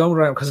why he took the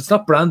Under Armour, because it's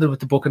not branded with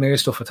the Buccaneer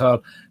stuff at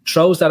all.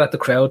 Throws that at the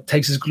crowd,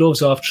 takes his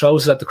gloves off,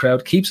 throws it at the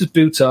crowd, keeps his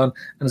boots on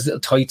and his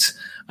little tights,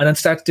 and then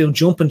starts doing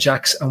jumping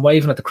jacks and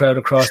waving at the crowd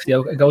across the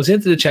out, and goes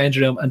into the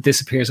changing room and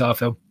disappears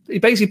off out. He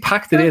basically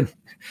packed it in.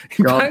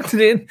 He left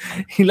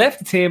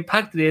the team,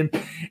 packed it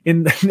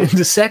in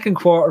the second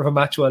quarter of a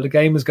match while the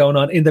game was going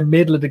on, in the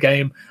middle of the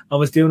game, and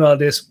was doing all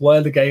this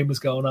while the game was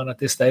going on at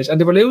this stage, and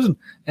they were losing.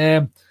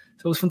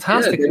 So it was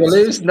fantastic. Yeah, they were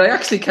losing. They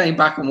actually came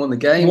back and won the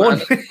game.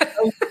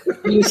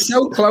 He was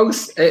so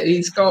close.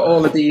 He's got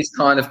all of these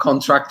kind of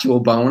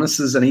contractual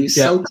bonuses, and he was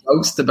so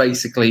close to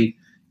basically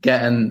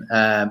getting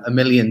 $1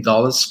 million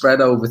spread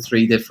over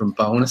 3 different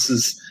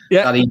bonuses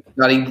that he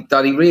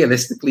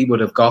realistically would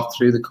have got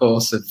through the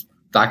course of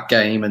that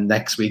game and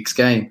next week's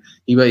game.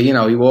 He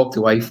walked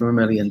away from $1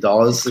 million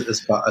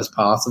as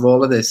part of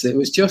all of this. It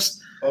was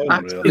just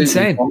absolutely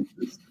insane.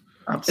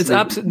 Absolutely. It's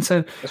absolutely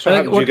insane. That's what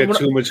happens when you get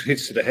too much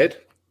hits to the head.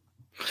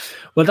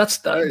 Well, that's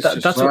that is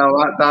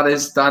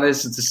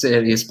the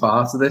serious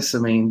part of this. I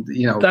mean,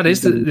 that is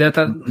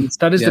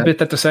the bit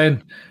that they're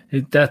saying,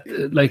 that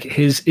like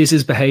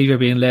his behaviour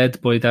being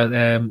led by that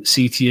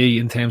CTE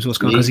in terms of what's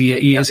going on,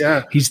 because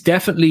he's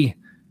definitely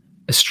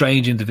a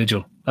strange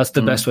individual. That's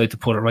the best way to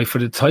put it, right? For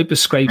the type of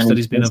scrapes that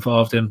he's been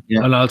involved in,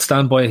 and I'll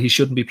stand by it. He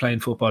shouldn't be playing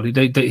football.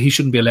 He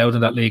shouldn't be allowed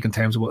in that league in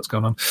terms of what's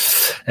going on.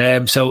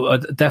 So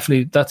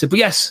definitely that's it. But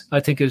yes,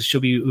 I think it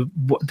should be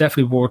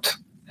definitely worth.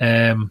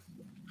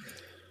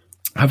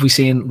 Have we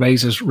seen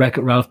Razor's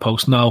Wreck-It Ralph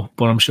post? No,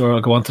 but I'm sure I'll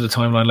go on to the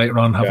timeline later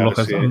on and have a look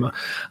at it.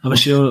 I'm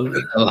sure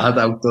he'll have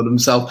outdone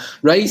himself.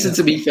 Razor,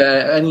 to be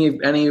fair,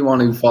 anyone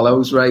who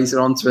follows Razor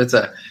on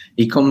Twitter,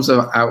 he comes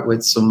out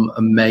with some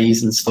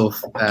amazing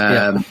stuff.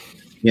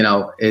 You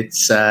know,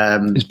 it's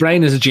his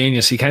brain is a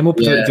genius. He came up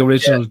with the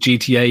original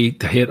GTA,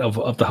 the hit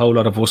of the whole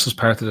lot of us as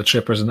part of the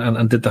Trippers,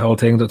 and did the whole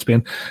thing that's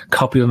been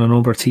copied on a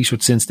number of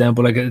t-shirts since then.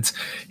 But like,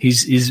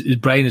 his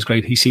brain is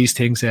great. He sees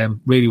things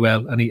really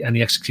well, and he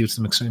executes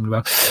them extremely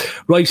well.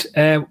 Right,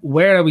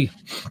 where are we?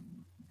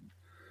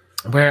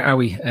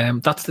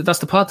 That's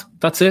the pod.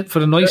 That's it for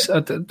the night.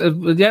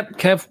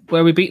 Kev,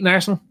 where are we beating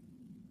Arsenal?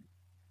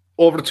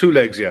 Over the 2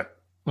 legs, yeah.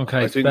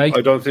 Okay. I think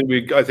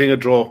a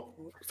draw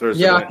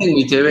Thursday. Yeah, I think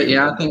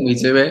we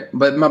do it.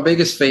 But my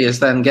biggest fear is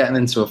then getting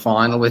into a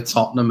final with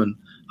Tottenham and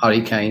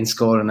Harry Kane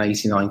scoring an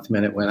 89th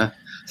minute winner.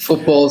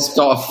 Football's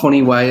got a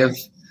funny way of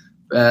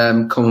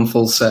coming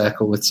full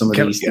circle with some of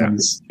these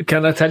things.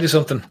 Can I tell you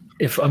something?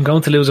 If I'm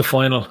going to lose a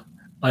final,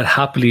 I'd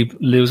happily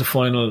lose a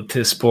final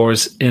to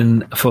Spurs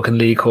in a fucking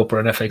League Cup or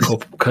an FA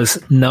Cup,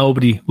 because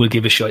nobody will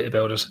give a shit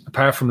about it.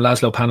 Apart from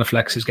Laszlo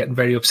Panaflex, who's getting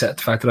very upset at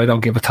the fact that I don't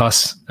give a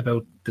toss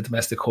about the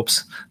domestic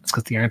cups. That's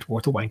because they aren't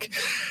worth a wank.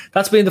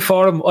 That's been the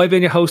forum. I've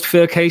been your host,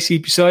 Phil Casey.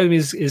 Beside me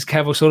is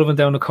Kev O'Sullivan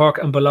down in Cork,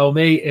 and below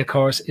me, of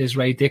course, is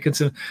Ray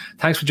Dickinson.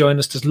 Thanks for joining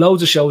us. There's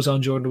loads of shows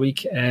on during the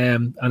week,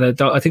 and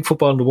I think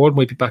Football in the World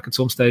might be back at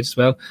some stage as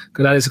well,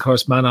 because that is, of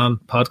course, Man On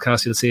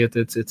podcast. You'll see it.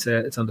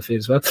 It's on the feed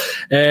as well.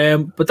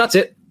 But that's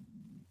it.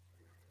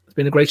 It's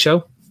been a great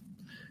show.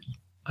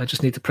 I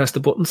just need to press the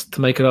buttons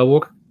to make it all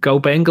work. Go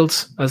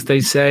Bengals, as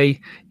they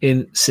say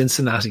in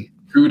Cincinnati.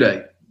 True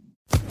day.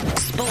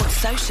 Sports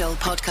Social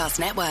Podcast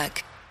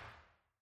Network.